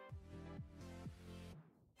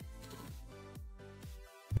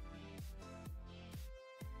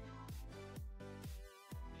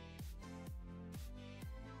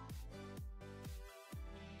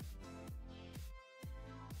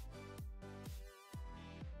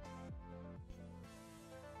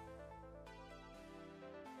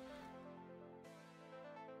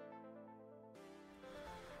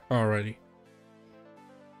 Alrighty.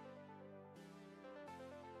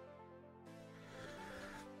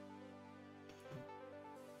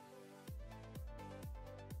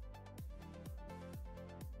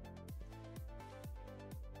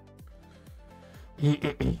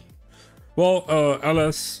 Well,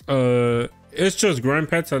 LS, it's just grind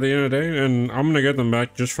pets at the end of the day, and I'm gonna get them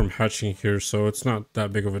back just from hatching here, so it's not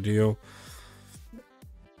that big of a deal.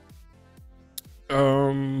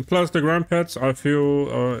 Plus the grind pets, I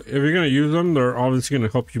feel, if you're gonna use them, they're obviously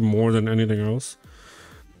gonna help you more than anything else.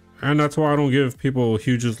 And that's why I don't give people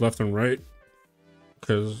huges left and right,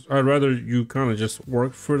 because I'd rather you kind of just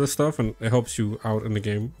work for the stuff, and it helps you out in the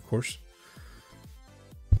game, of course.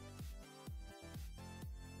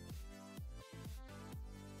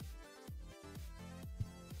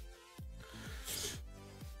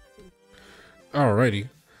 Alrighty.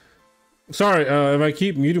 Sorry, if I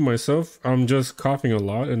keep muting myself, I'm just coughing a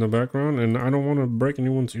lot in the background, and I don't want to break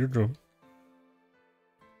anyone's eardrum.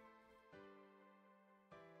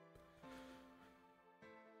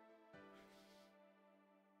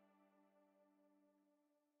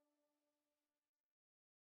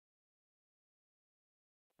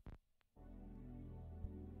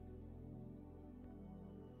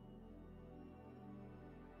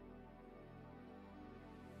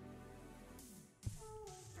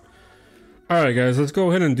 Alright guys, let's go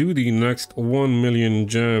ahead and do the next 1 million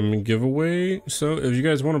gem giveaway. So if you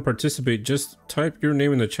guys want to participate, just type your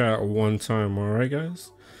name in the chat one time, alright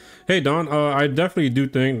guys? Hey Don, I definitely do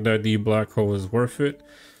think that the black hole is worth it.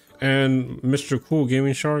 And Mr. Cool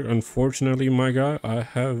Gaming Shark, unfortunately my guy, I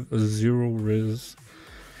have 0 riz.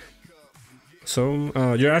 So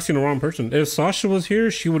you're asking the wrong person. If Sasha was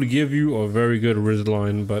here, she would give you a very good riz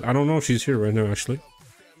line, but I don't know if she's here right now actually.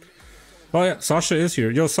 Oh yeah, Sasha is here.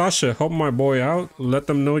 Yo, Sasha, help my boy out. Let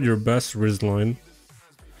them know your best riz line.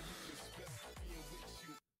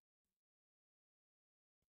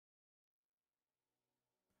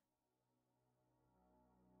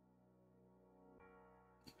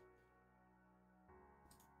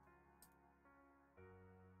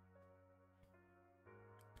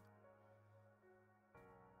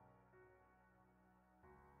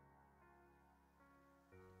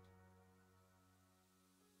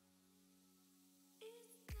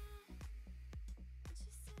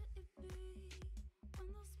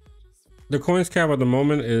 The coins cap at the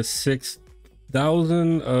moment is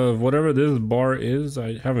 6,000 of whatever this bar is.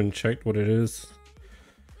 I haven't checked what it is.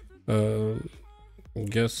 I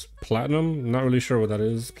guess platinum. Not really sure what that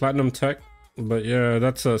is. Platinum tech, but yeah,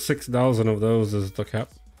 that's 6,000 of those is the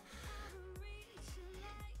cap.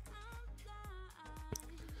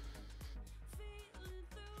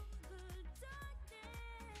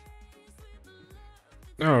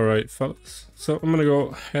 All right, fellas. So I'm gonna go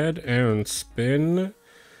ahead and spin.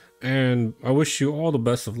 And I wish you all the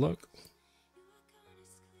best of luck.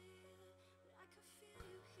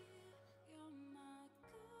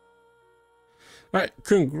 Alright,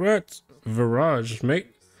 congrats, Viraj,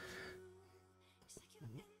 mate.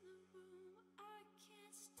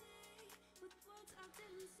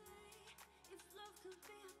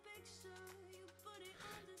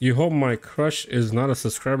 You hope my crush is not a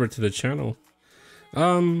subscriber to the channel.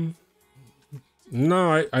 No,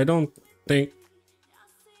 I don't think.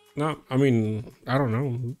 No, I mean, I don't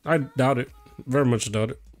know. I doubt it. Very much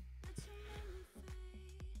doubt it.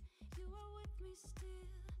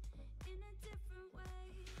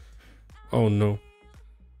 Oh no.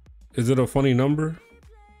 Is it a funny number?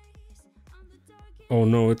 Oh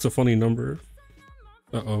no, it's a funny number.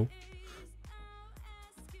 Uh-oh.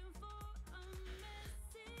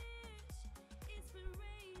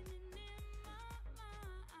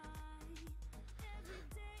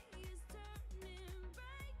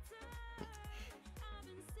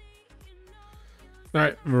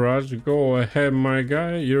 Alright, Viraj, go ahead, my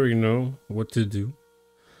guy. You already know what to do.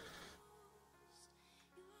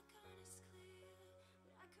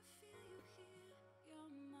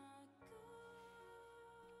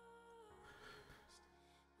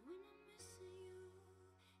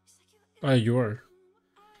 Ah, you are.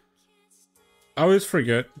 I always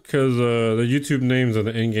forget because the YouTube names and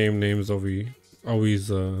the in-game names always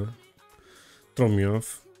throw me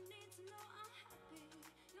off.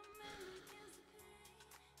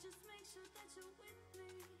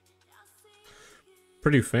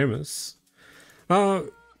 Pretty famous.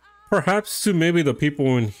 Perhaps to maybe the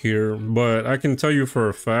people in here, but I can tell you for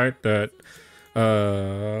a fact that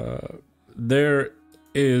there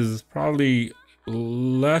is probably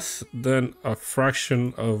less than a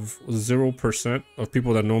fraction of 0% of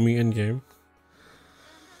people that know me in game.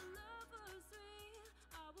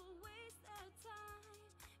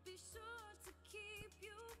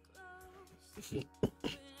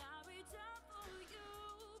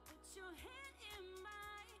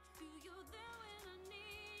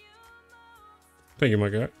 Thank you, my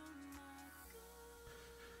guy.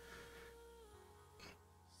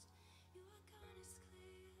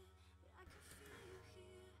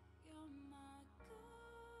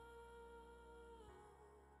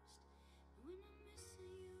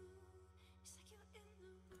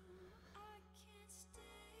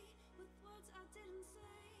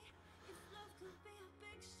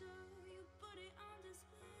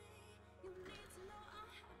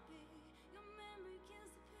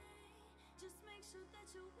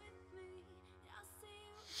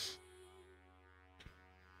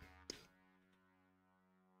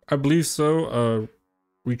 I believe so.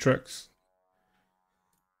 Retrex.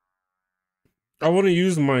 I want to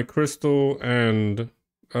use my crystal and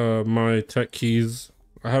my tech keys.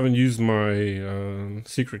 I haven't used my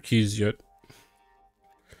secret keys yet.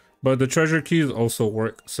 But the treasure keys also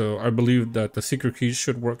work, so I believe that the secret keys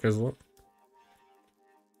should work as well.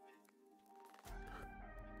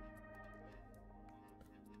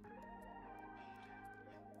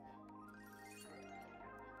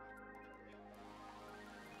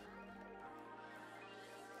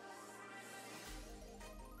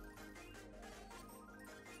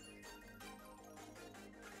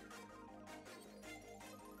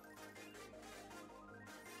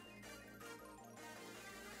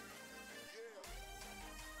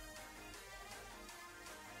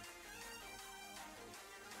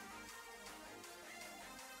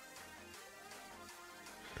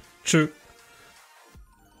 True.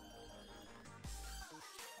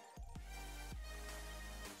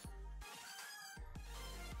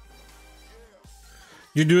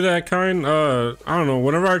 You do that kind? I don't know.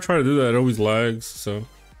 Whenever I try to do that, it always lags, so.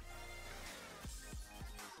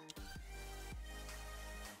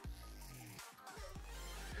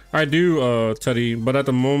 I do, Teddy, but at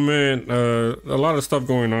the moment, a lot of stuff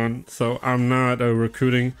going on, so I'm not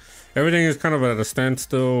recruiting. Everything is kind of at a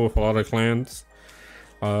standstill with a lot of clans.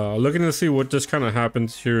 Looking to see what just kind of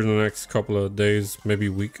happens here in the next couple of days, maybe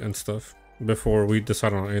week and stuff, before we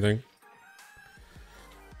decide on anything.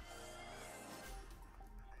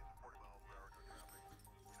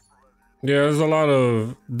 Yeah, there's a lot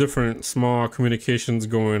of different small communications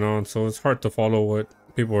going on, so it's hard to follow what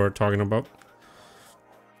people are talking about.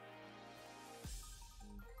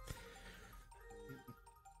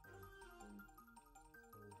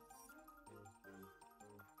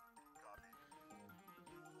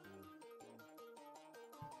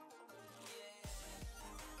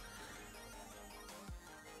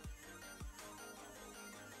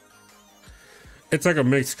 It's like a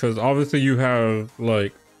mix because obviously you have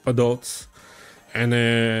like adults and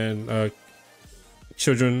then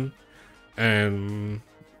children and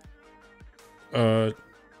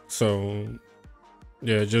so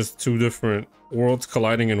yeah, just two different worlds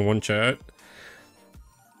colliding in one chat.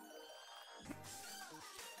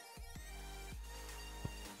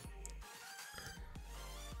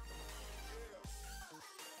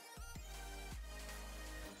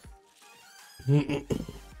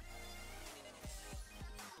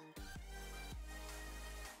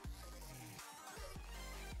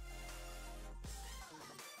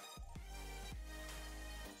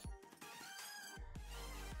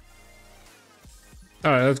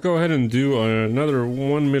 All right, let's go ahead and do another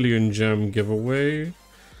 1 million gem giveaway. To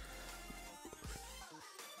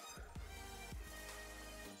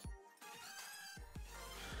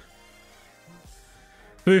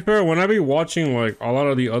be fair, when I be watching like a lot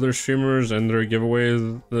of the other streamers and their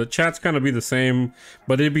giveaways, the chats kind of be the same,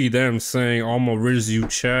 but it be them saying, "Oh, I'm gonna riz you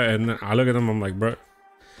chat," and I look at them, I'm like, bro,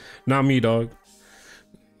 not me, dog.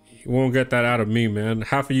 You won't get that out of me, man.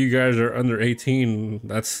 Half of you guys are under 18.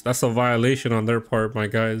 That's a violation on their part, my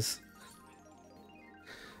guys.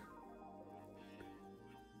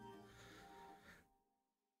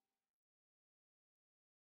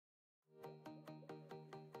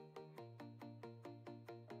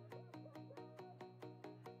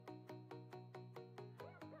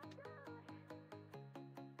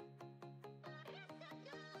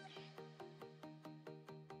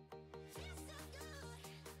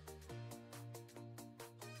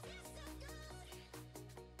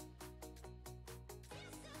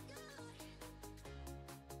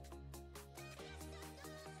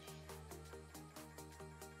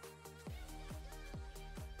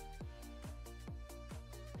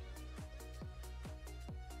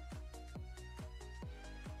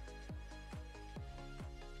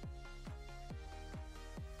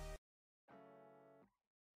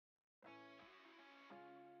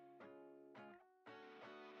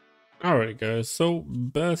 Alright guys, so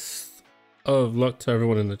best of luck to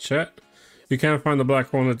everyone in the chat. You can't find the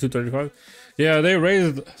black one at 235. Yeah, they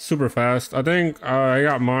raised super fast. I think I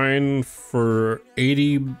got mine for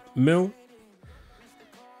 80 mil.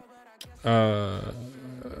 All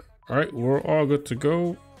right, we're all good to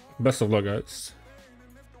go. Best of luck, guys.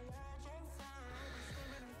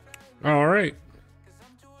 All right,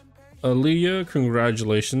 Aaliyah,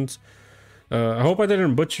 congratulations. I hope I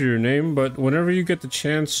didn't butcher your name, but whenever you get the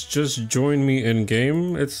chance, just join me in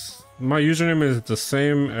game. It's my username is the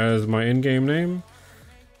same as my in-game name.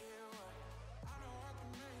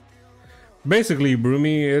 Basically,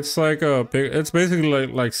 Broomy, it's like it's basically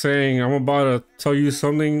like saying I'm about to tell you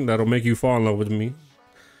something that'll make you fall in love with me.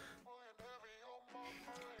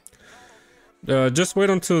 Just wait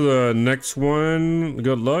until the next one.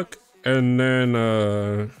 Good luck, and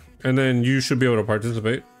then you should be able to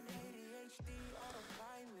participate.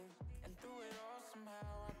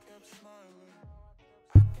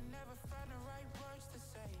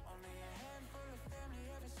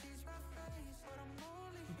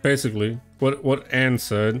 Basically, what Anne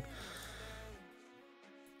said.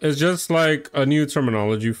 It's just like a new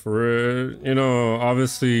terminology for it. You know,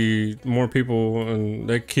 obviously more people and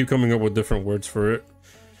they keep coming up with different words for it.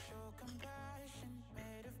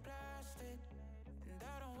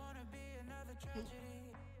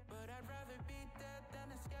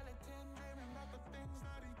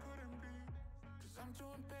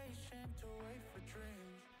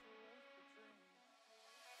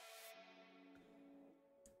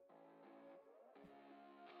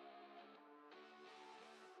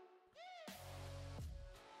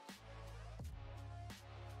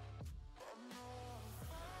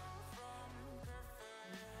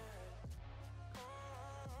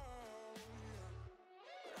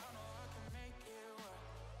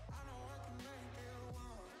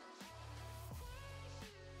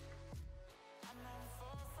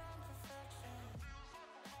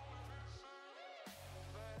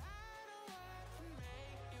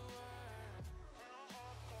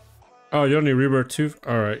 Oh, you don't need rebirth too?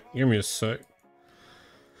 Alright, give me a sec.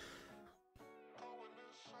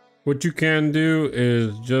 What you can do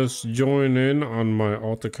is just join in on my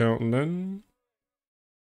alt account then.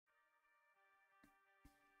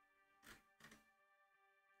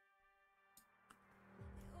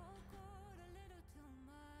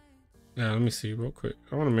 Yeah, let me see real quick.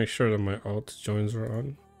 I want to make sure that my alt joins are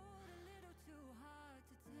on.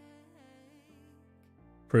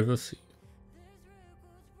 Privacy.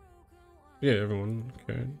 Yeah, everyone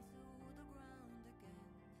can.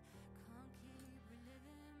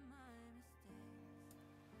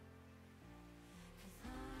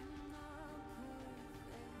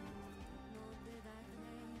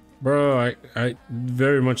 Bro, I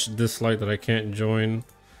very much dislike that I can't join.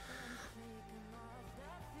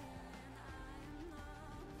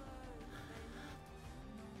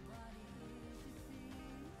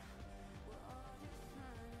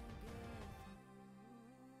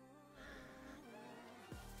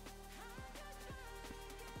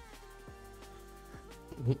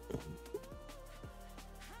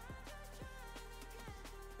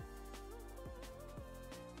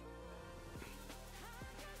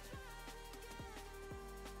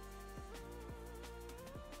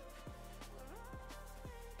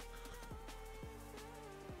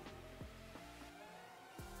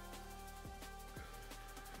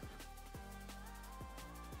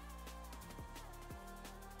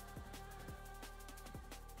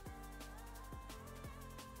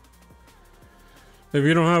 If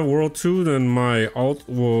you don't have World 2, then my alt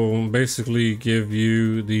will basically give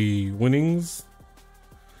you the winnings.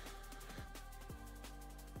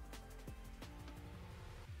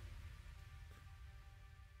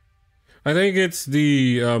 I think it's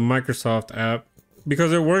the Microsoft app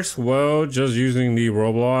because it works well just using the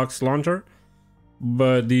Roblox launcher.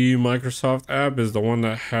 But the Microsoft app is the one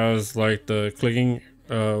that has like the clicking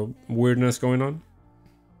weirdness going on.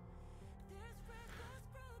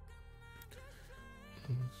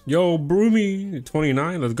 Yo, Broomy,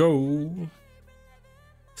 29, let's go.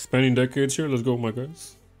 Spanning decades here, let's go, my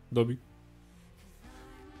guys. W.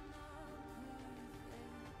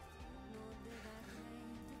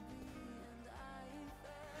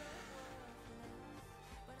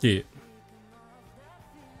 Yeah.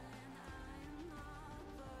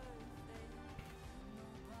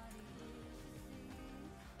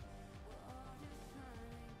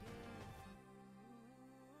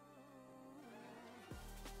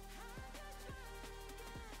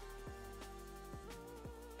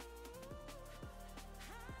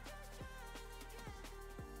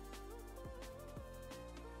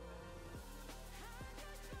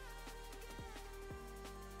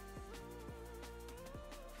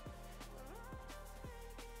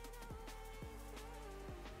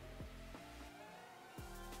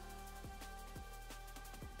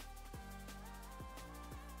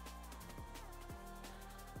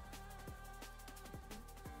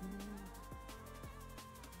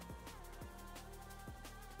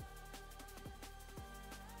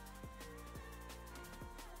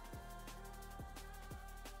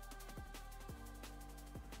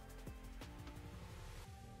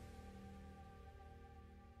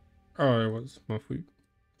 Oh, it was my food.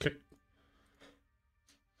 Okay.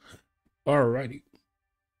 Alrighty.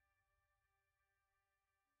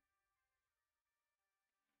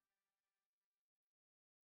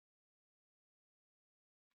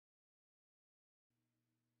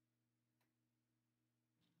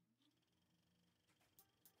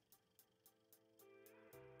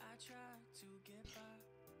 I try to get by,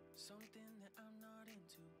 something that I'm not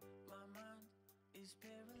into. My mind is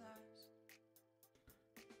paralyzed.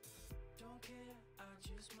 Don't care, I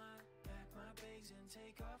just might pack my bags and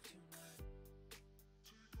take off tonight.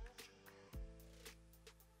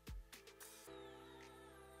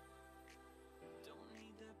 Don't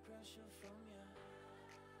need the pressure from ya.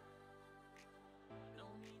 No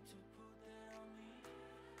need to put that on me.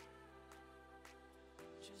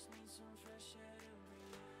 Just need some fresh air to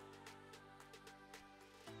breathe.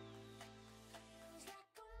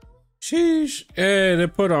 Sheesh. Hey, they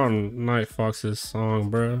put on Night Fox's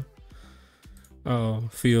song, bruh. Oh,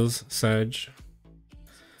 feels sad.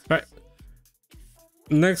 Alright.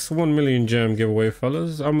 Next 1 million gem giveaway,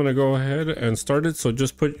 fellas. I'm gonna go ahead and start it. So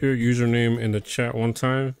just put your username in the chat one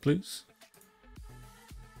time, please.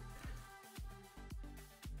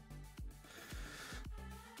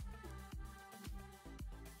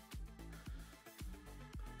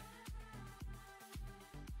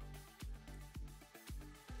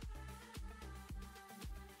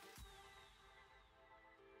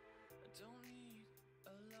 Don't need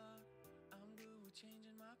a lot, I'm good with change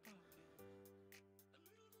in my pocket.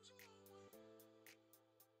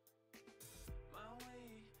 My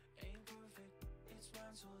way ain't perfect, it's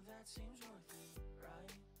mine, so that seems worth it,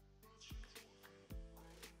 right?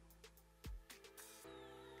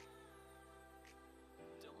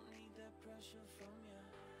 Don't need that pressure from ya.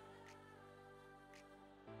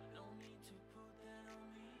 No need to put that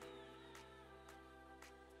on me.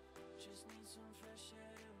 Just need some fresh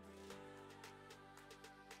air to breathe.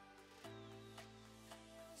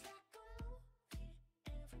 Feels like a movie,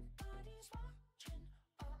 everybody's watching,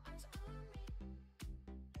 all eyes on me.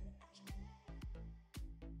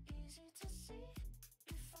 Easy to see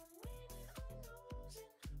if I'm winning or losing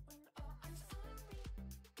when all eyes on me.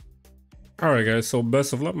 Alright, guys. So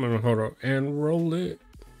best of luck. I'm gonna hold up and roll it.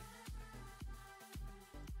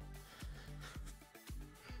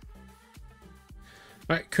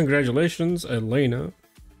 Alright, congratulations, Elena.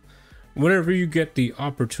 Whenever you get the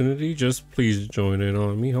opportunity, just please join in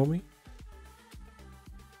on me, homie.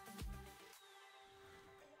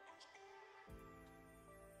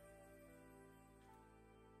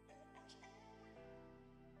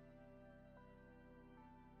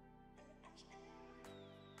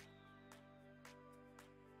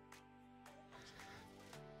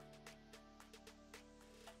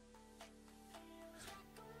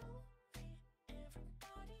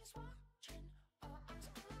 Everybody's watching, all eyes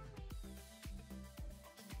on me.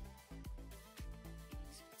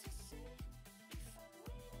 Easy to see if I'm winning or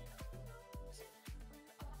losing when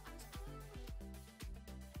all eyes on me.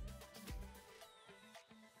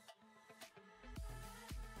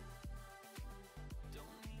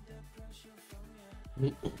 Don't need that pressure from ya.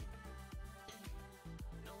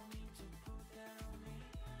 No need to put that on me.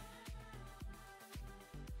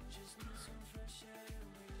 Just need some fresh air to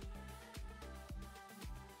breathe.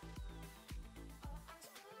 All eyes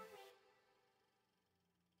on me.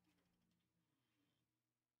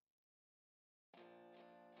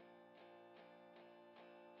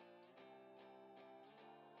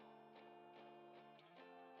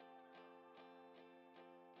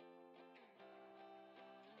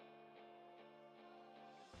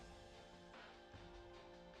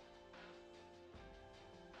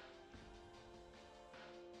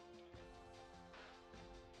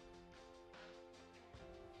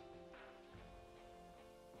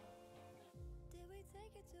 Did we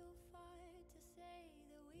take it too far to say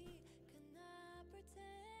that we could not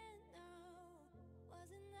pretend now? Was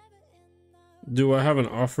it never enough? Do I have an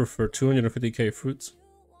offer for 250k fruits? You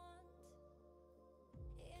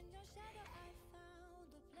want in your shadow, I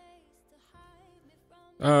found a place to hide me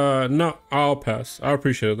from. No, I'll pass. I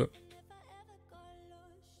appreciate it. And if I ever got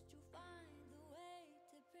lost, you find a way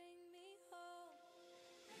to bring me home. I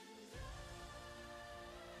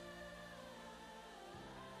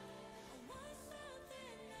want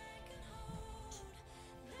something I can hold.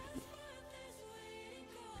 That's what this waiting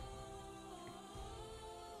goes.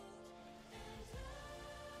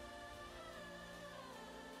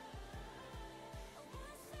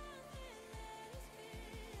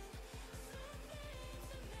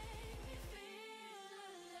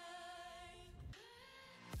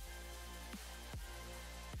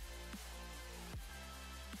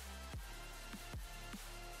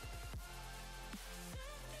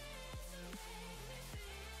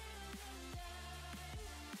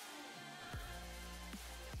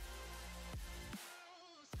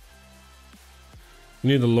 You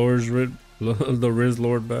need the Lord's Rid, the Riz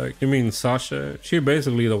Lord back. You mean Sasha? She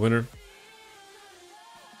basically the winner.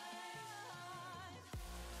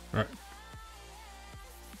 All right.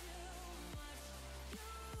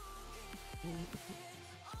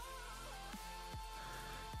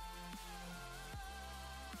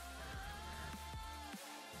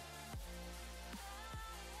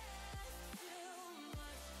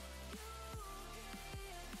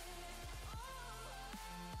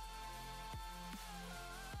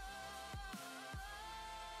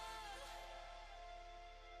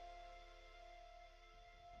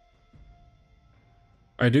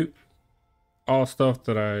 I do all stuff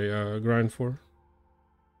that I grind for.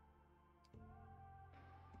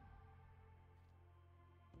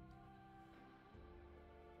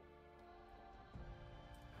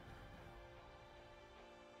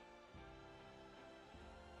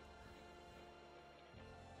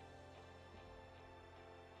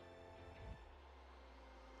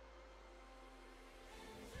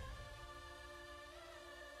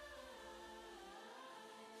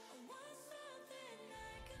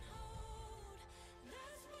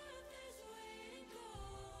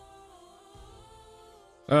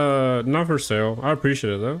 Not for sale. I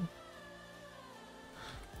appreciate it though.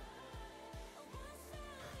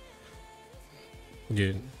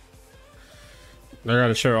 Yeah. I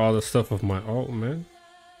gotta share all the stuff with my alt, man.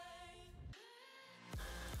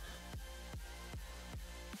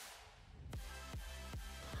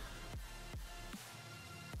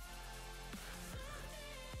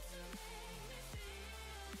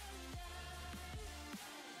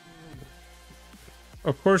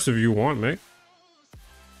 Of course, if you want, mate.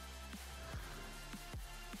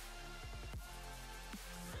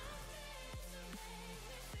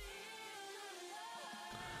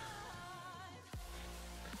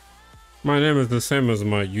 My name is the same as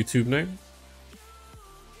my YouTube name.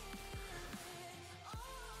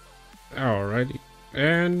 Alrighty.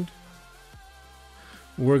 And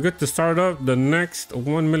we're good to start up the next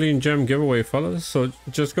 1 million gem giveaway, fellas. So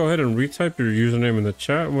just go ahead and retype your username in the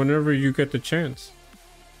chat whenever you get the chance.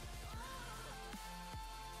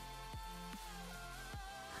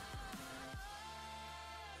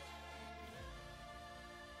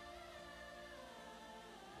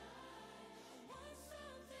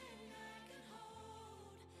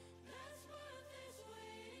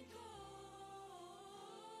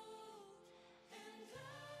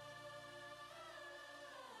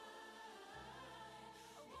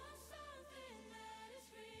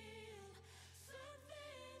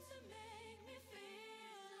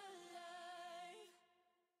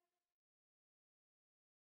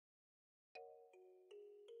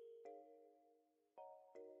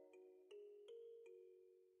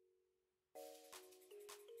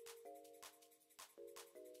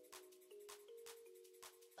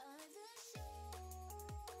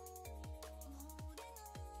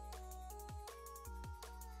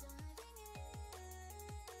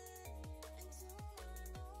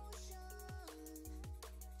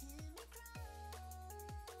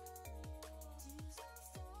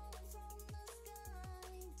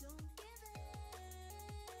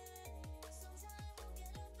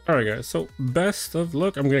 Alright guys, so best of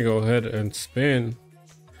luck. I'm gonna go ahead and spin.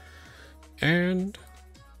 And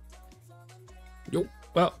yo,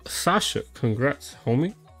 well, Sasha, congrats,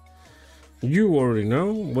 homie. You already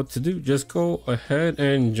know what to do. Just go ahead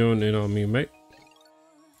and join in on me, mate.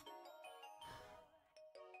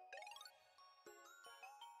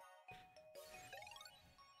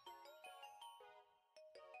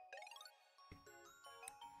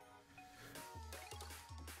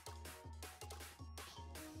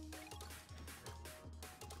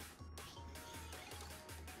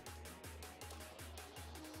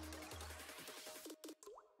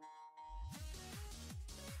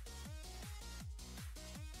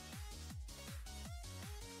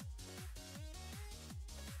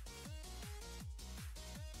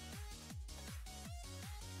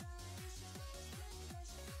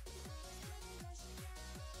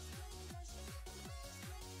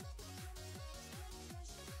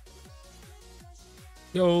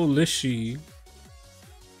 Yo, Lishi.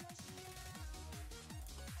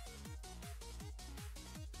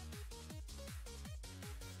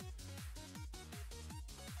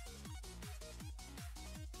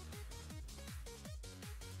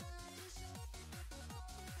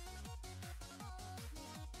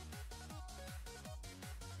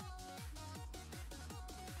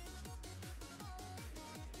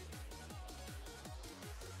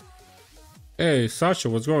 Hey, Sasha,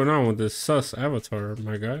 what's going on with this sus avatar,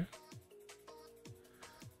 my guy?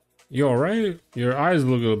 You alright? Your eyes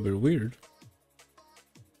look a little bit weird.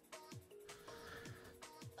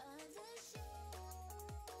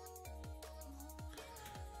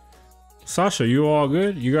 Sasha, you all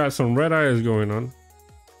good? You got some red eyes going on.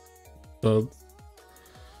 Whoa.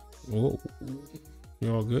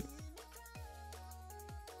 You all good?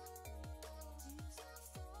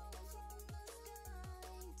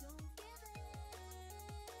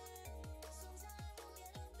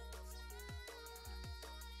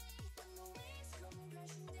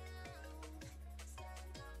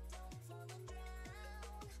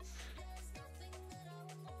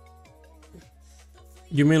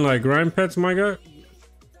 You mean like grind pets, my guy?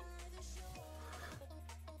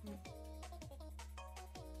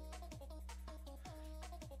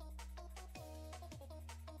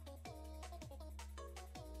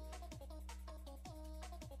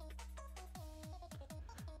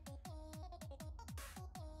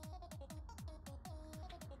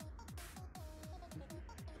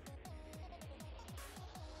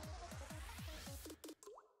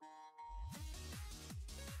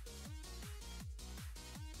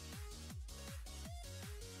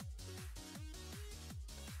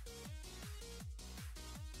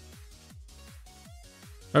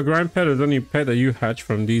 A grind pet is any pet that you hatch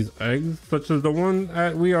from these eggs, such as the one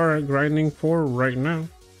that we are grinding for right now.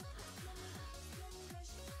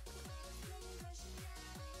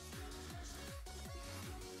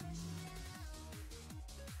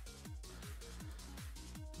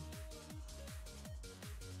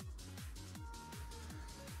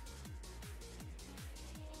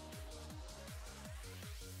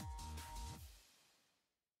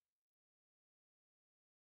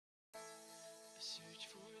 Search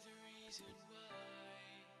for the reason why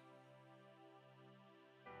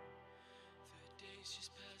the days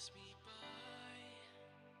just pass me by.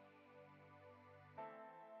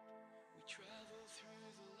 We travel through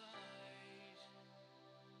the light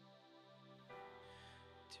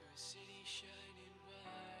to a city shining white.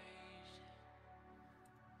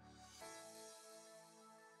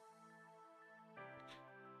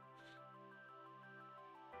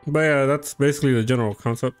 But yeah, that's basically the general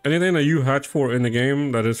concept. Anything that you hatch for in the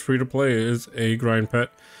game that is free to play is a grind pet.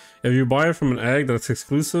 If you buy it from an egg that's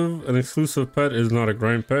exclusive, an exclusive pet is not a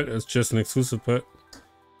grind pet, it's just an exclusive pet.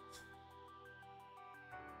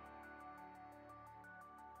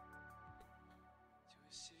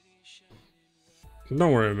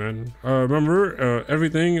 Don't worry, man. Remember,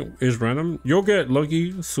 everything is random. You'll get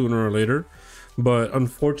lucky sooner or later, but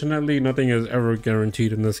unfortunately, nothing is ever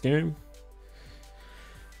guaranteed in this game.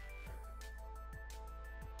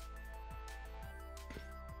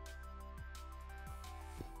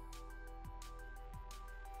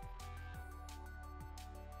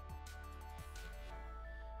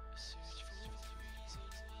 Search for the reason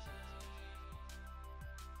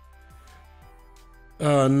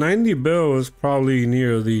why. 90 bill is probably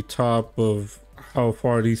near the top of how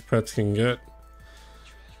far these pets can get.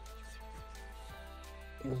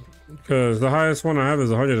 Because the highest one I have is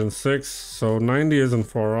 106, so 90 isn't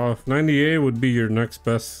far off. 98 would be your next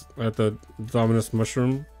best at the Dominus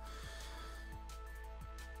Mushroom.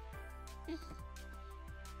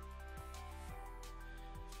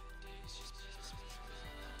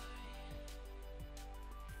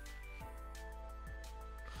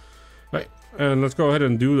 Right, and let's go ahead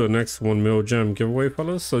and do the next 1 mil gem giveaway,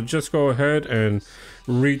 fellas. So just go ahead and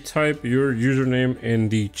retype your username in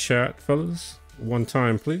the chat, fellas. One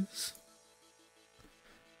time, please.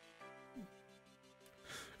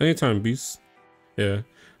 Anytime, beast. Yeah,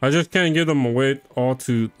 I just can't give them away all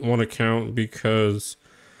to one account because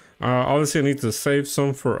obviously I need to save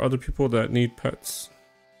some for other people that need pets.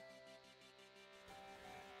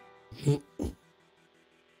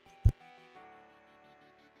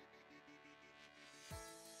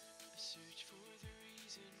 Search for the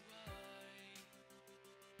reason why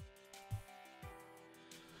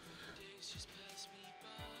the days just pass me by.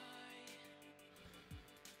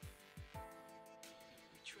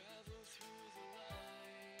 We travel through the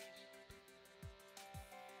light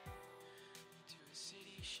to a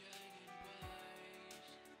city shining white.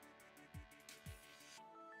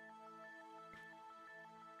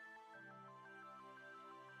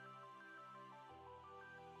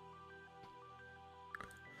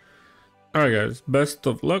 Alright guys, best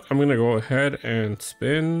of luck. I'm gonna go ahead and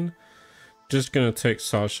spin. Just gonna take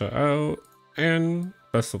Sasha out and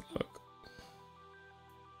best of luck.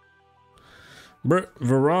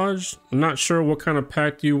 Viraj, not sure what kind of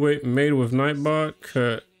pact you made with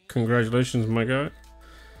Nightbot. Congratulations, my guy.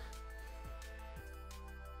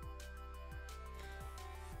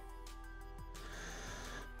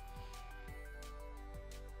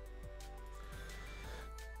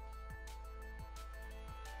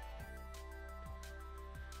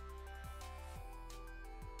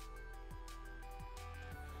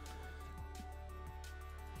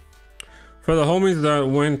 For the homies that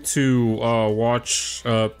went to watch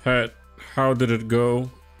Pet, how did it go?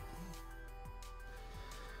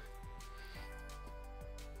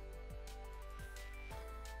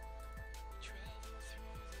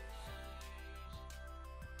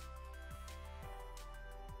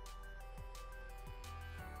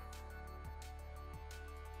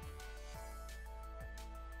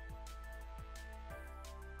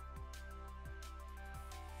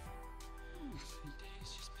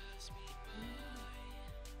 Days just pass me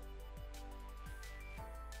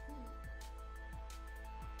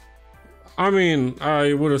by. I mean,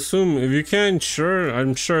 I would assume if you can, sure.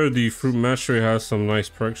 I'm sure the Fruit Mastery has some nice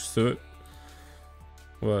perks to it.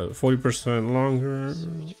 What, 40% longer?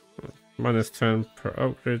 Minus 10 per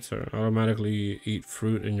upgrade to automatically eat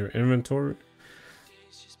fruit in your inventory.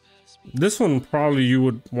 Days just pass me. This one probably you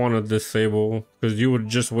would want to disable because you would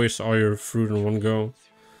just waste all your fruit in one go.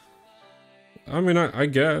 I mean, I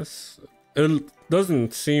guess it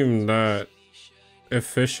doesn't seem that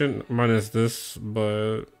efficient minus this,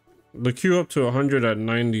 but the queue up to 100 at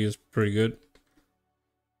 90 is pretty good.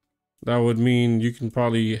 That would mean you can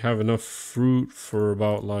probably have enough fruit for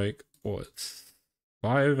about like what,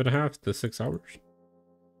 5.5 to 6 hours.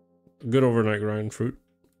 Good overnight grind fruit.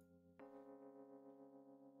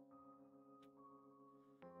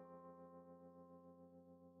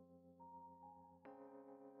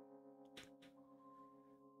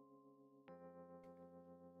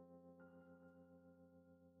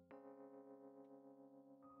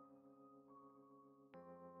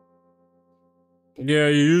 Yeah,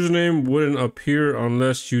 your username wouldn't appear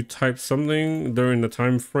unless you type something during the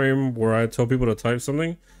time frame where I tell people to type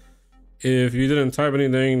something. If you didn't type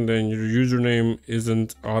anything, then your username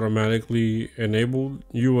isn't automatically enabled.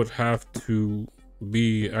 You would have to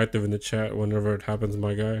be active in the chat whenever it happens,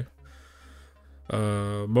 my guy.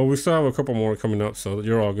 But we still have a couple more coming up, so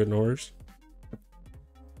you're all good, no worries.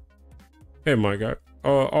 Hey, my guy.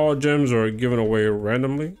 All gems are given away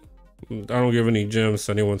randomly. I don't give any gems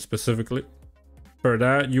to anyone specifically. For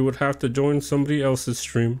that, you would have to join somebody else's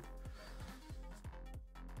stream.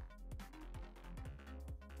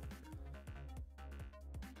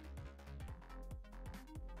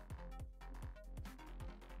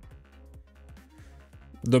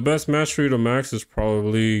 The best mastery to max is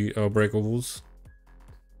probably breakables.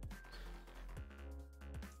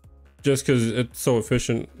 Just because it's so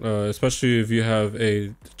efficient, especially if you have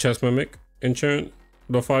a chest mimic enchant.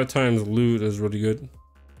 The 5 times loot is really good.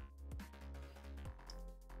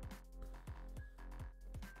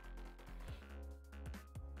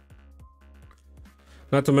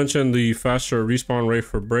 Not to mention the faster respawn rate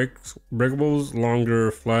for breakables,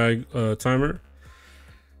 longer flag timer.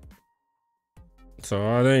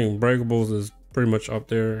 So I think breakables is pretty much up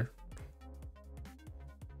there.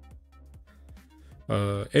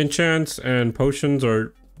 Enchants and potions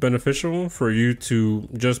are beneficial for you to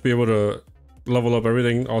just be able to level up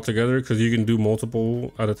everything all together because you can do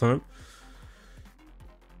multiple at a time.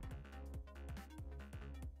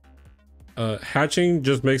 Hatching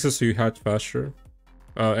just makes it so you hatch faster.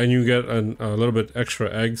 And you get a little bit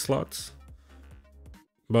extra egg slots.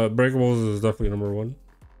 But breakables is definitely number 1.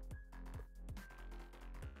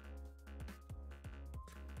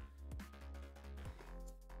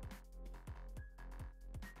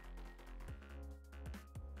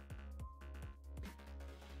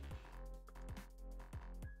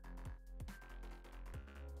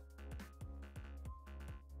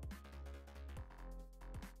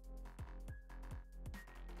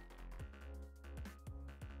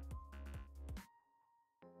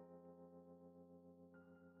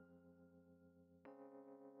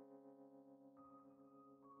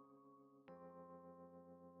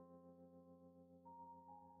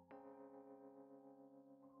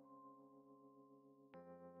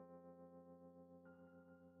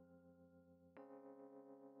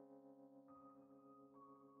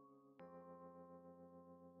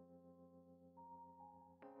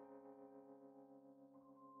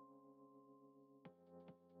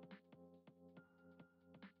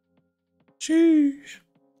 Sheesh.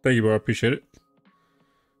 Thank you, bro. I appreciate it.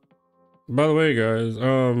 By the way, guys,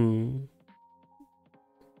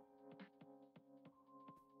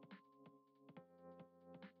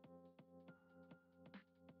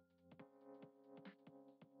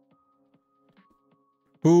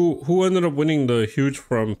 who ended up winning the huge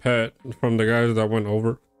from Pet from the guys that went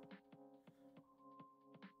over?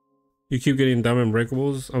 You keep getting diamond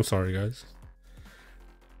breakables. I'm sorry, guys.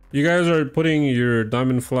 You guys are putting your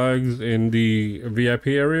diamond flags in the VIP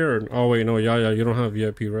area, or oh wait, no, yeah, you don't have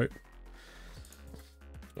VIP, right?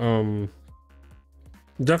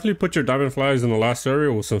 Definitely put your diamond flags in the last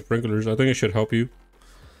area with some sprinklers. I think it should help you.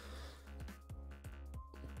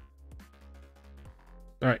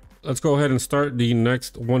 let's go ahead and start the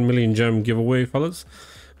next 1 million gem giveaway, fellas.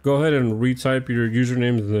 Go ahead and retype your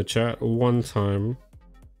usernames in the chat one time.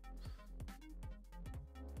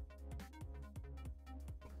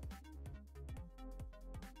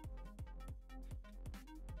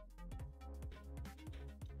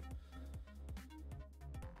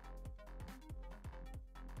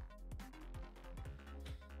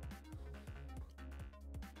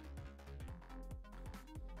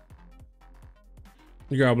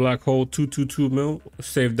 You got a black hole 222 mil.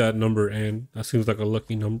 Save that number, and that seems like a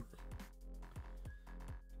lucky number.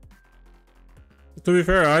 To be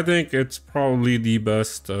fair, I think it's probably the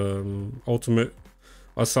best ultimate.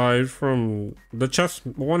 Aside from the chess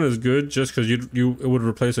one is good just because it would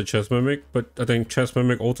replace a chess mimic, but I think chess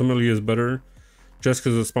mimic ultimately is better just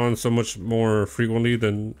because it spawns so much more frequently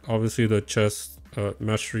than obviously the chess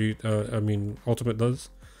mastery ultimate does.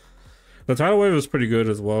 The tidal wave is pretty good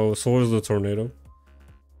as well, so is the tornado.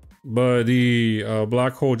 But the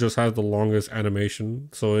black hole just has the longest animation,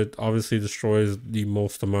 so it obviously destroys the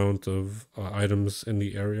most amount of items in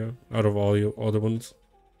the area out of all the other ones.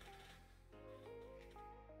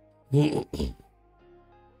 I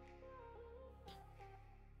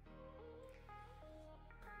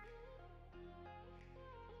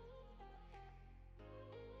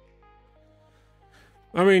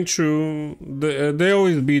mean, true. They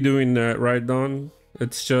always be doing that, right, Don?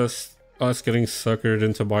 It's just us getting suckered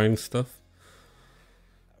into buying stuff.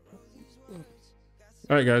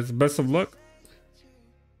 Alright guys, best of luck.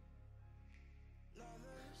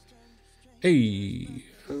 Hey,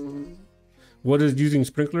 what is using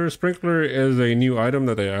sprinkler? Sprinkler is a new item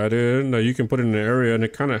that they added that you can put in an area, and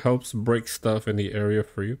it kind of helps break stuff in the area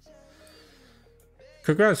for you.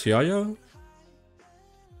 Congrats, Yaya.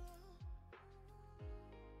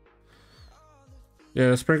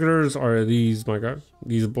 Yeah, sprinklers are these, my guy.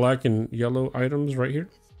 These black and yellow items right here.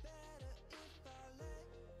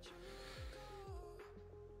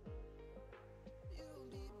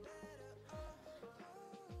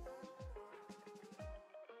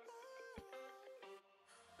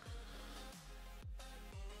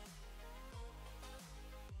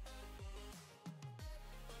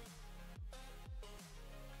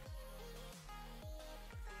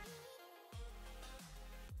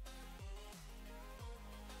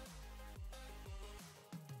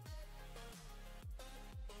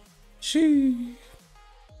 She.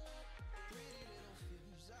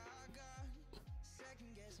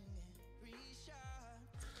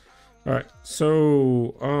 All right,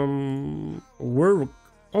 so we're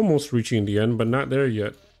almost reaching the end, but not there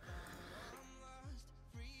yet.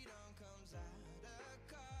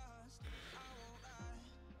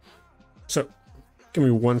 So give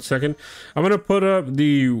me 1 second. I'm gonna put up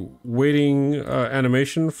the waiting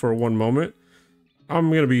animation for 1 moment. I'm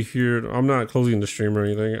gonna be here. I'm not closing the stream or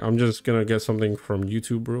anything. I'm just gonna get something from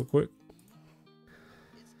YouTube real quick.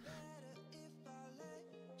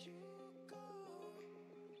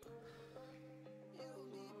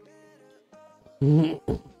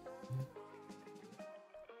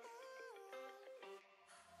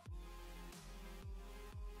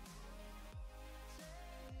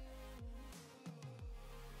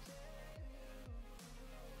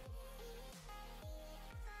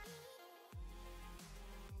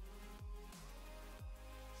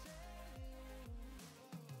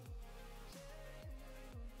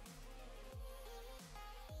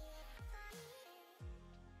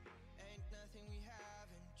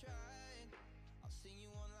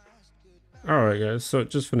 All right, guys. So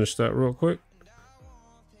just finish that real quick.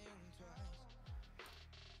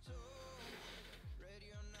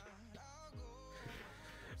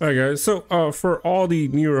 All right, guys. So for all the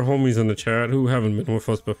newer homies in the chat who haven't been with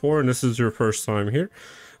us before, and this is your first time here,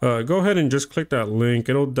 go ahead and just click that link.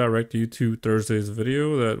 It'll direct you to Thursday's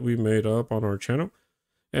video that we made up on our channel.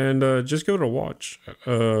 And just give it a watch.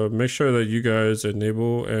 Make sure that you guys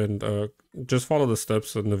enable and just follow the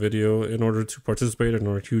steps in the video in order to participate in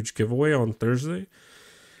our huge giveaway on Thursday.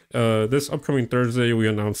 This upcoming Thursday, we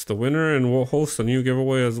announce the winner, and we'll host a new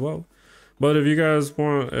giveaway as well. But if you guys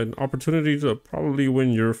want an opportunity to probably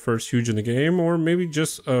win your first huge in the game, or maybe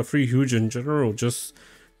just a free huge in general, just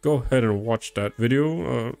go ahead and watch that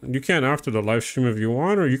video. You can after the live stream if you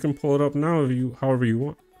want, or you can pull it up now if you, however you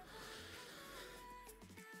want.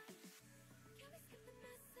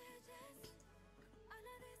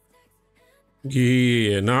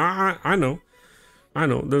 Yeah, nah, I know.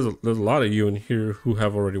 There's a lot of you in here who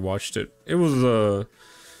have already watched it. It was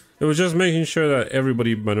just making sure that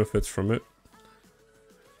everybody benefits from it.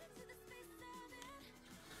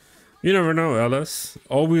 You never know, LS.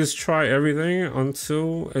 Always try everything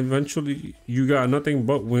until eventually you got nothing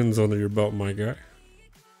but wins under your belt, my guy.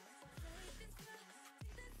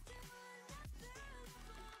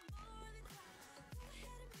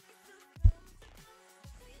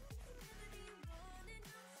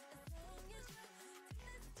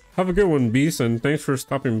 Have a good one, Beast, and thanks for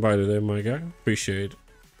stopping by today, my guy. Appreciate it.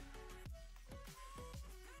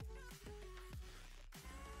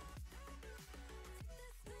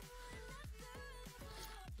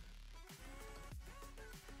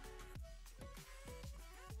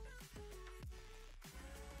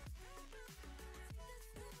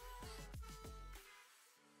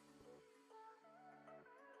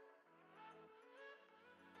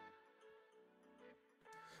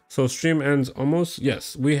 So stream ends almost.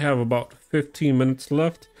 Yes, we have about 15 minutes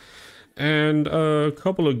left and a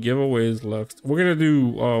couple of giveaways left. We're gonna do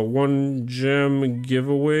one gem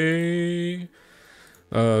giveaway.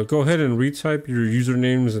 Go ahead and retype your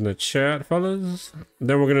usernames in the chat, fellas.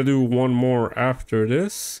 Then we're gonna do one more after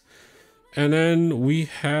this, and then we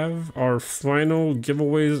have our final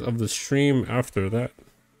giveaways of the stream after that.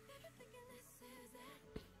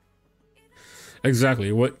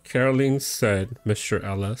 Exactly what Caroline said, Mr.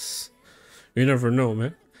 Ellis. You never know,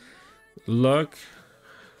 man. Luck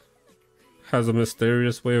has a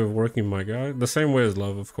mysterious way of working, my guy. The same way as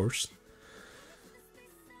love, of course.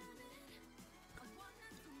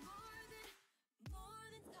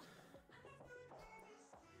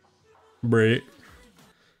 Break.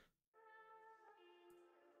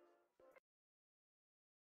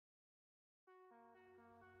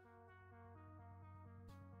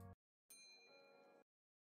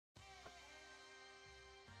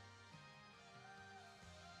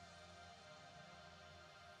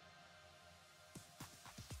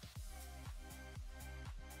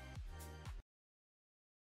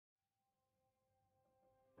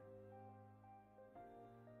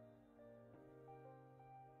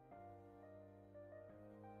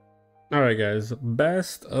 All right, guys,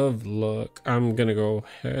 best of luck. I'm gonna go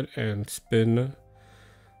ahead and spin.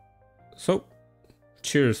 So,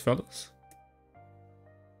 cheers, fellas.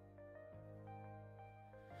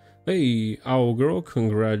 Hey, owl girl,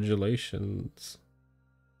 congratulations.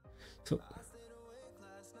 So,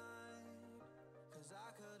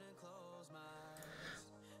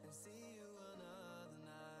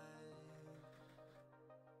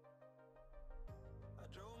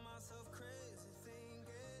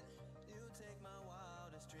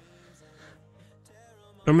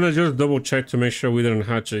 I'm gonna just double check to make sure we didn't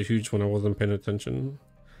hatch a huge one. I wasn't paying attention.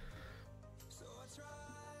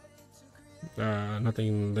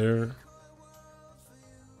 Nothing there.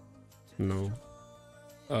 No.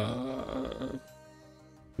 No.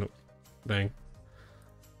 Dang.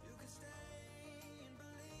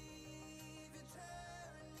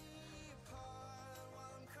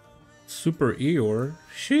 Super Eeyore.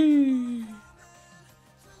 She.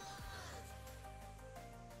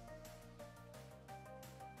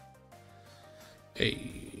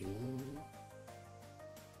 Hey.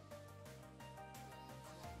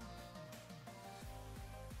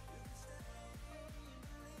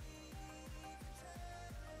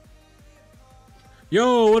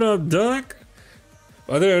 Yo, what up, Duck?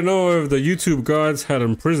 I didn't know if the YouTube gods had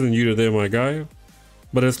imprisoned you today, my guy.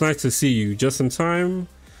 But it's nice to see you. Just in time.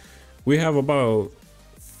 We have about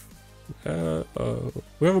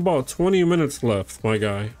 20 minutes left, my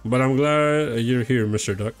guy. But I'm glad you're here,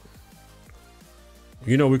 Mr. Duck.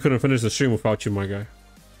 You know we couldn't finish the stream without you, my guy.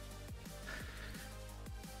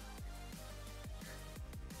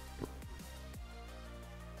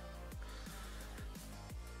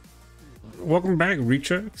 Welcome back,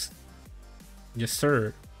 Rechex. Yes,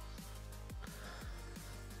 sir.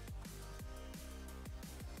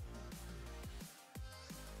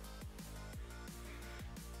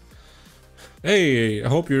 Hey, I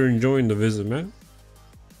hope you're enjoying the visit, man.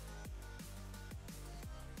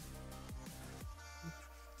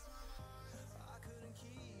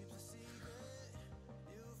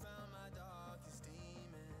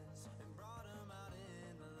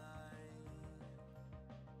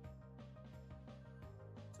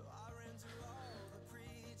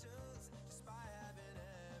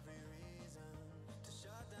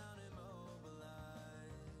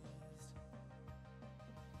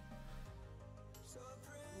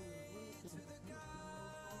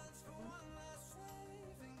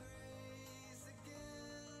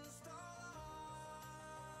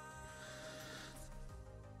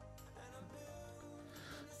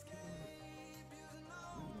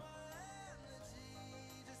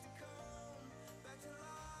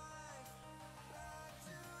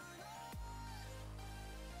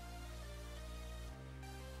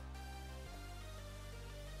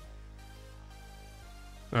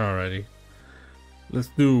 Alrighty, let's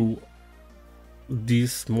do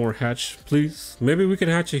these more hatch, please. Maybe we can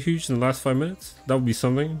hatch a huge in the last 5 minutes. That would be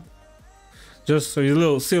something. Just so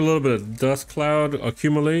you see a little bit of dust cloud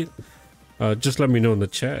accumulate. Just let me know in the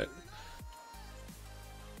chat.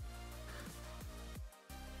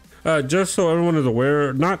 Just so everyone is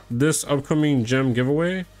aware, not this upcoming gem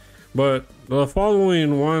giveaway, but the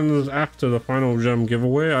following ones after the final gem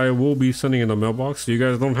giveaway, I will be sending in the mailbox, so you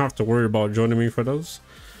guys don't have to worry about joining me for those.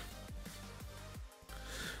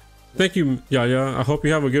 Thank you, Yaya. I hope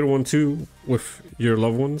you have a good one too with your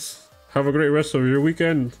loved ones. Have a great rest of your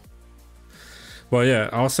weekend. But yeah,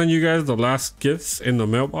 I'll send you guys the last gifts in the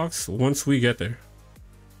mailbox once we get there.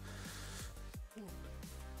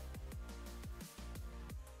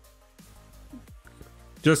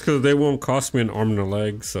 Just because they won't cost me an arm and a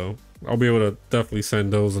leg, so I'll be able to definitely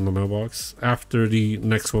send those in the mailbox after the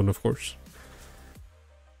next one, of course.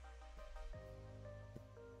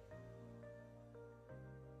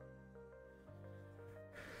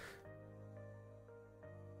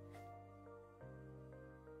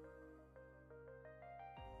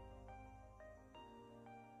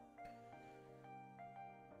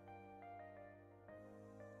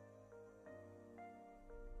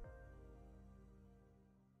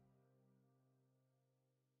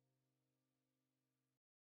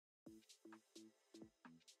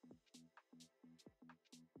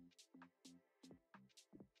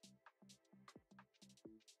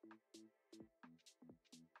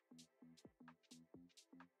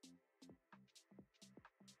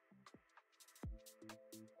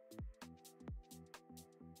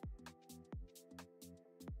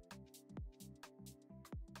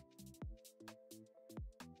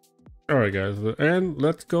 Alright guys, and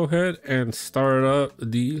let's go ahead and start up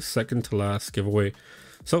the second to last giveaway.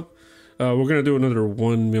 So we're gonna do another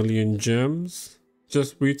 1 million gems.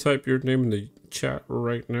 Just retype your name in the chat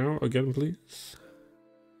right now again, please.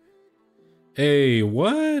 Hey,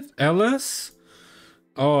 what? LS?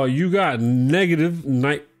 Oh, you got negative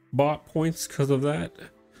Nightbot points because of that.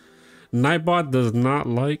 Nightbot does not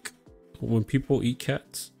like when people eat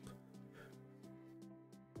cats.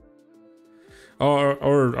 Or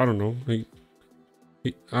I don't know.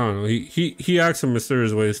 I don't know. He acts in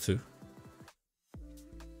mysterious ways too.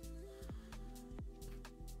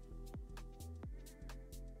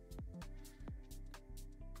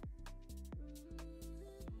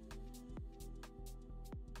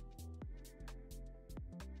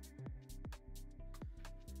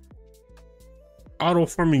 Auto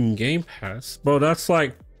farming game pass, bro. That's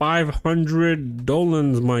like 500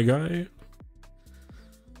 dolans, my guy.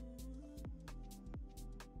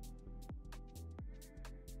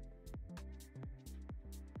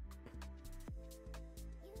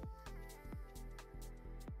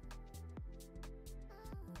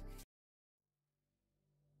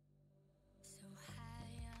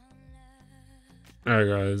 Alright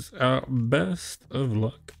guys, best of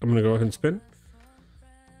luck. I'm gonna go ahead and spin.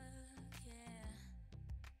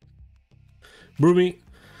 Broomy,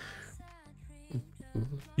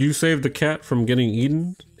 you saved the cat from getting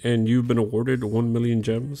eaten and you've been awarded 1 million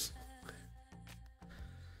gems.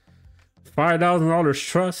 $5,000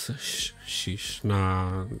 trust? Sheesh,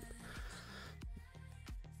 nah.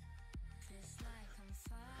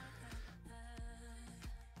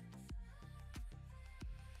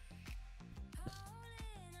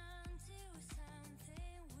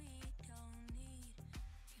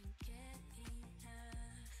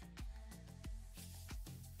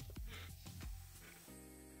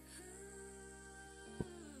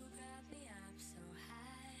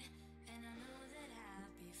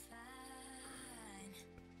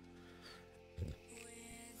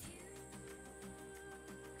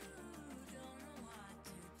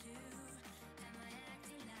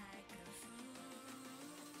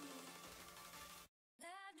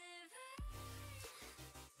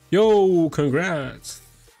 Yo, congrats.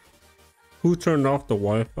 Who turned off the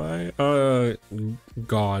Wi-Fi?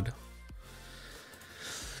 God.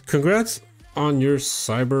 Congrats on your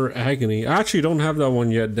cyber agony. I actually don't have that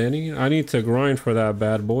one yet, Danny. I need to grind for that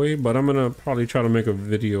bad boy, but I'm gonna probably try to make a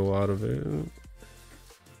video out of it.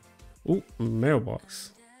 Ooh,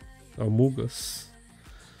 mailbox. Amogus.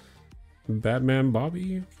 Batman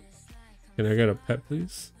Bobby. Can I get a pet,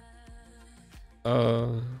 please?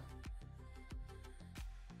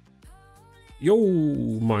 Yo,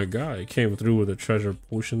 my guy came through with a treasure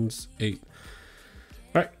potions 8.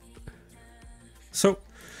 All right. So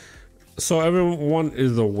everyone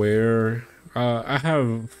is aware. I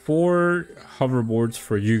have 4 hoverboards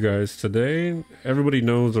for you guys today. Everybody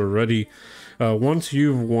knows already. Once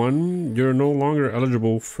you've won, you're no longer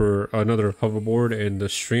eligible for another hoverboard in the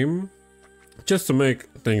stream. Just to make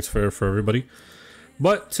things fair for everybody.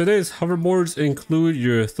 But today's hoverboards include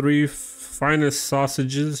your 3 finest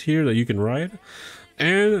sausages here that you can ride,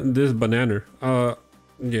 and this banana.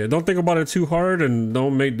 Yeah, don't think about it too hard and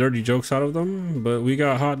don't make dirty jokes out of them, but we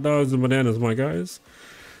got hot dogs and bananas, my guys.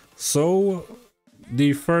 So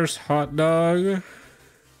the first hot dog.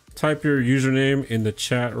 Type your username in the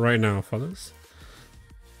chat right now, fellas.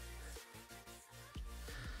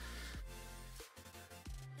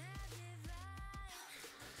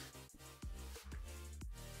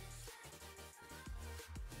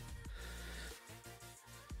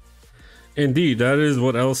 Indeed, that is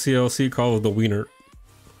what LCLC calls the wiener.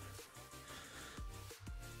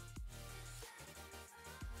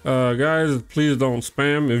 Guys, please don't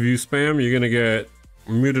spam. If you spam, you're gonna get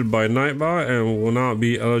muted by Nightbot and will not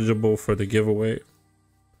be eligible for the giveaway.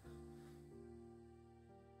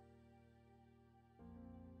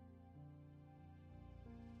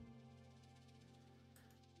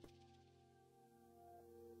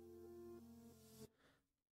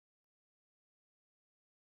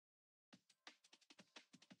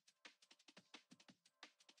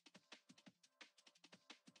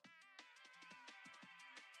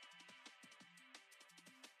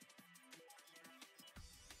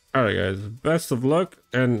 Alright guys, best of luck,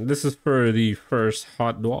 and this is for the first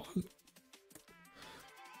hot dog.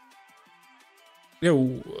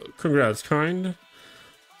 Yo, congrats kind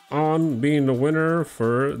on being the winner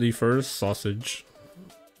for the first sausage.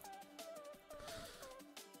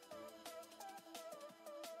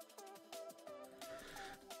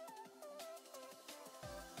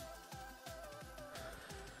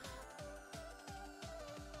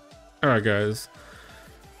 Alright guys,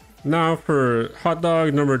 now for hot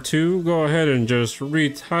dog number 2, go ahead and just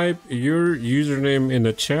retype your username in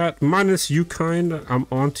the chat. Minus you kind, I'm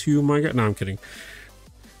on to you, my guy. No, I'm kidding.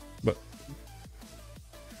 But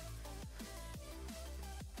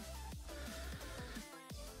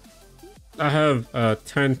I have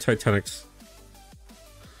 10 Titanics.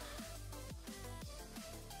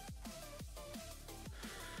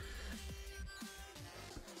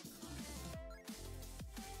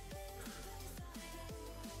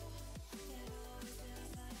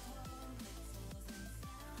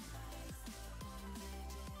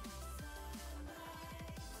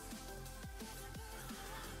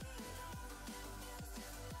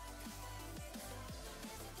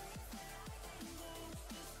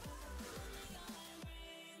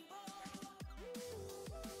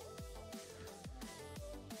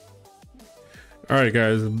 Alright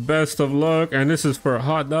guys, best of luck, and this is for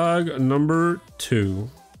hot dog number 2.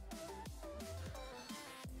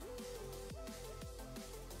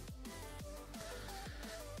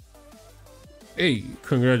 Hey,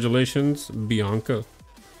 congratulations, Bianca.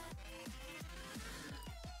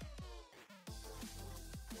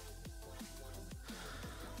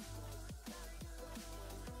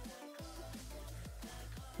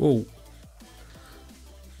 Whoa.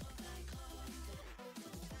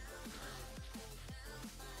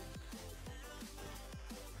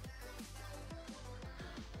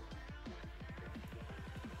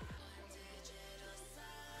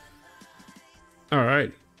 All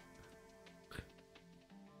right.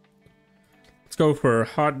 Let's go for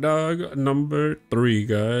hot dog number 3,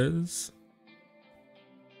 guys.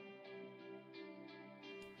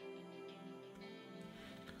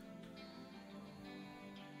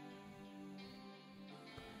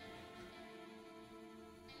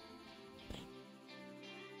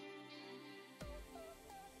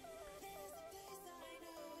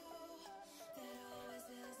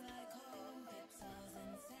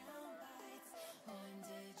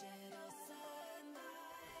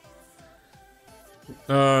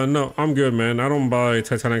 No, I'm good, man. I don't buy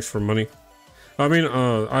Titanics for money. I mean,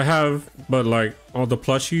 I have, but like all the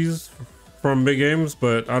plushies from big games,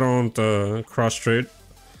 but I don't cross trade.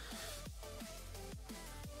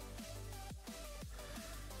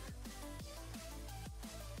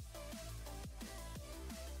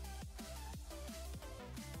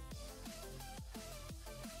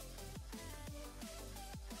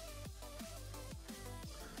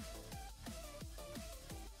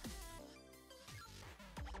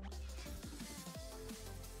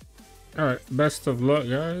 All right, best of luck,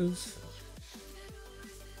 guys.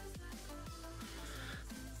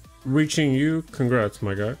 Reaching you, congrats,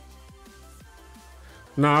 my guy.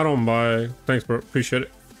 Nah, I don't buy. Thanks, bro. Appreciate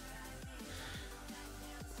it.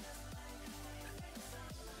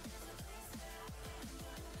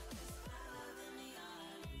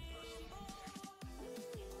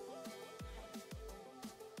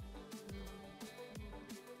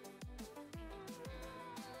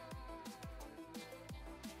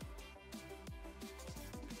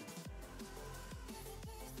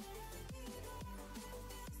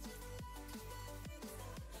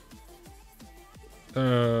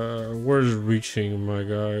 Where's reaching, my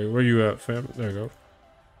guy? Where you at, fam? There you go.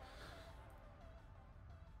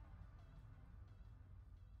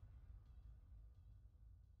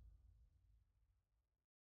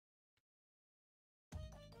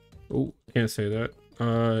 Oh, can't say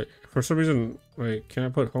that. For some reason, wait, can I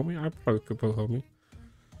put homie? I probably could put homie.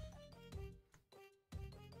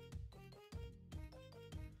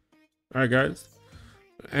 All right, guys.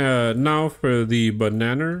 Now for the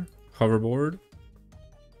banana hoverboard.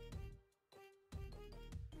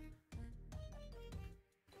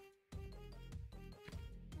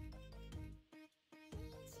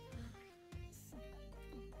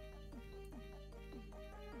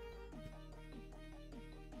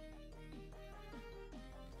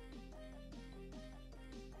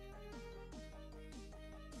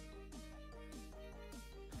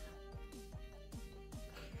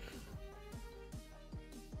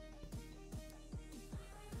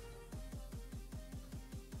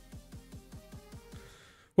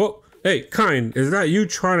 Well, hey, kind, is that you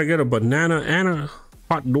trying to get a banana and a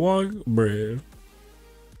hot dog? Bruh.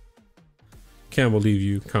 Can't believe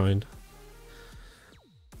you, kind.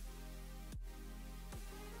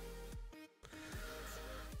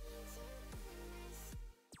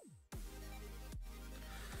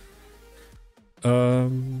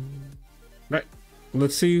 Right.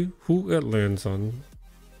 Let's see who it lands on.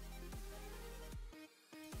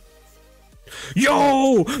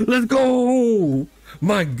 Yo, let's go,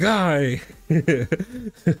 my guy.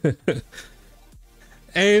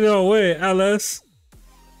 Ain't no way, Alice.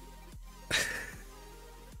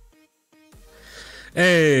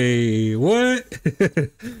 Hey, what?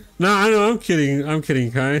 No, I know, I'm kidding. I'm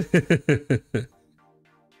kidding, kind.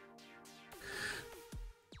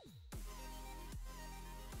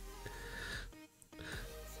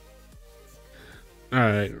 All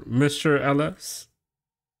right, Mr. Alice,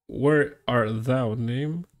 where art thou,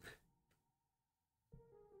 name?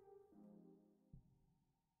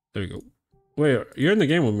 There you go. Wait, you're in the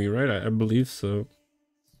game with me, right? I believe so.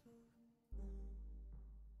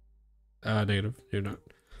 Negative. You're not.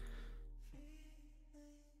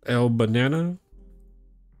 El Banana.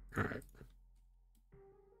 All right.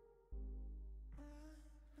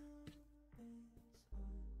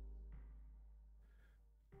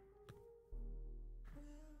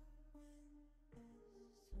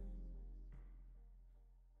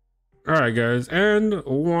 All right, guys, and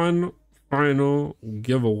one final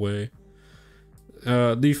giveaway.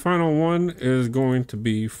 The final one is going to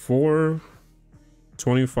be for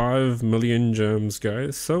 25 million gems,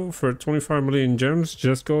 guys. So for 25 million gems,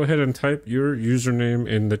 just go ahead and type your username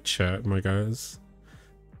in the chat, my guys.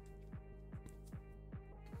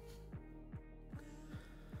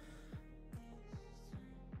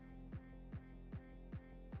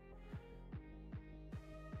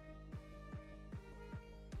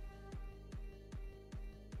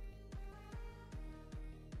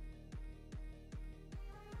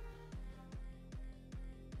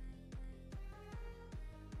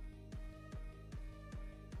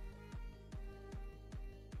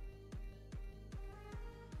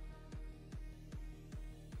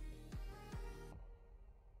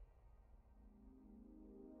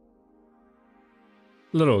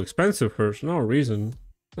 A little expensive for no reason.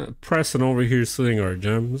 Pressing over here stealing our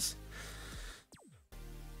gems.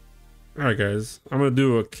 Alright, guys, I'm gonna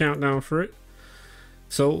do a countdown for it.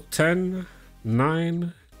 So 10,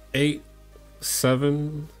 9, 8,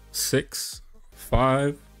 7, 6,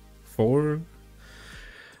 5, 4,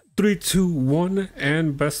 3, 2, 1,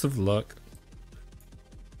 and best of luck.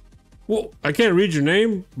 Well, I can't read your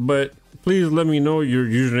name, but please let me know your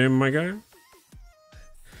username, my guy.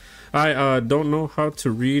 I don't know how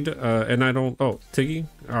to read, and I don't. Oh, Tiggy.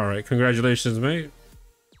 All right, congratulations, mate.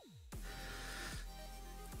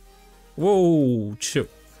 Whoa, chip.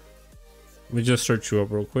 Let me just search you up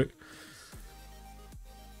real quick.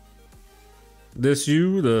 This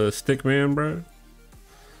you, the stick man, bro?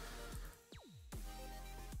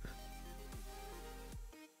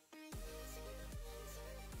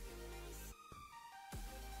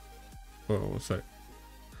 Oh, one sec.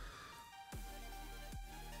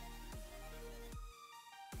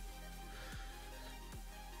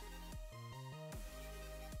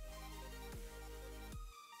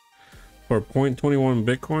 For 0.21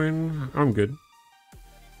 Bitcoin, I'm good.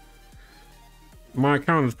 My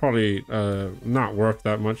account is probably not worth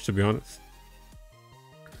that much, to be honest.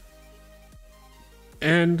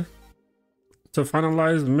 And to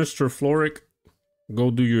finalize, Mr. Floric,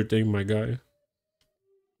 go do your thing, my guy.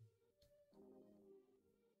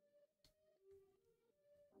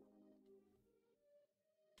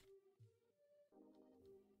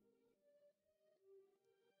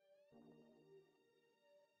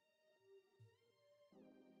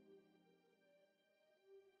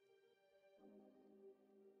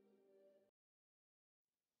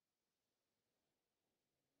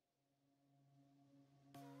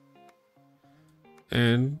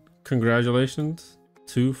 And congratulations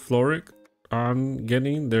to Floric on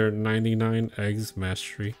getting their 99 eggs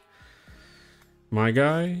mastery. My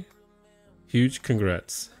guy, huge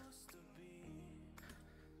congrats.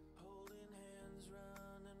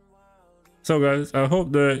 So guys, I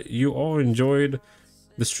hope that you all enjoyed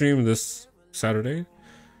the stream this Saturday.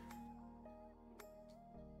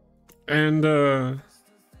 And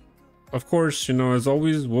of course, you know, as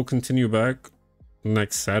always, we'll continue back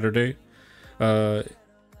next Saturday.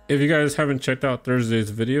 If you guys haven't checked out Thursday's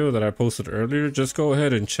video that I posted earlier, just go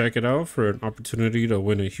ahead and check it out for an opportunity to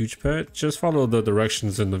win a huge pet. Just follow the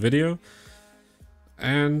directions in the video.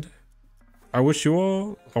 And I wish you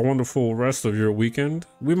all a wonderful rest of your weekend.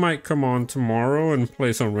 We might come on tomorrow and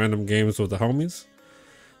play some random games with the homies.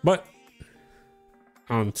 But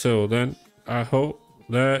until then, I hope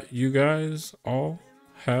that you guys all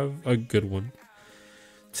have a good one.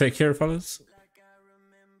 Take care, fellas.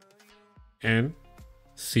 And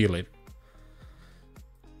see you later.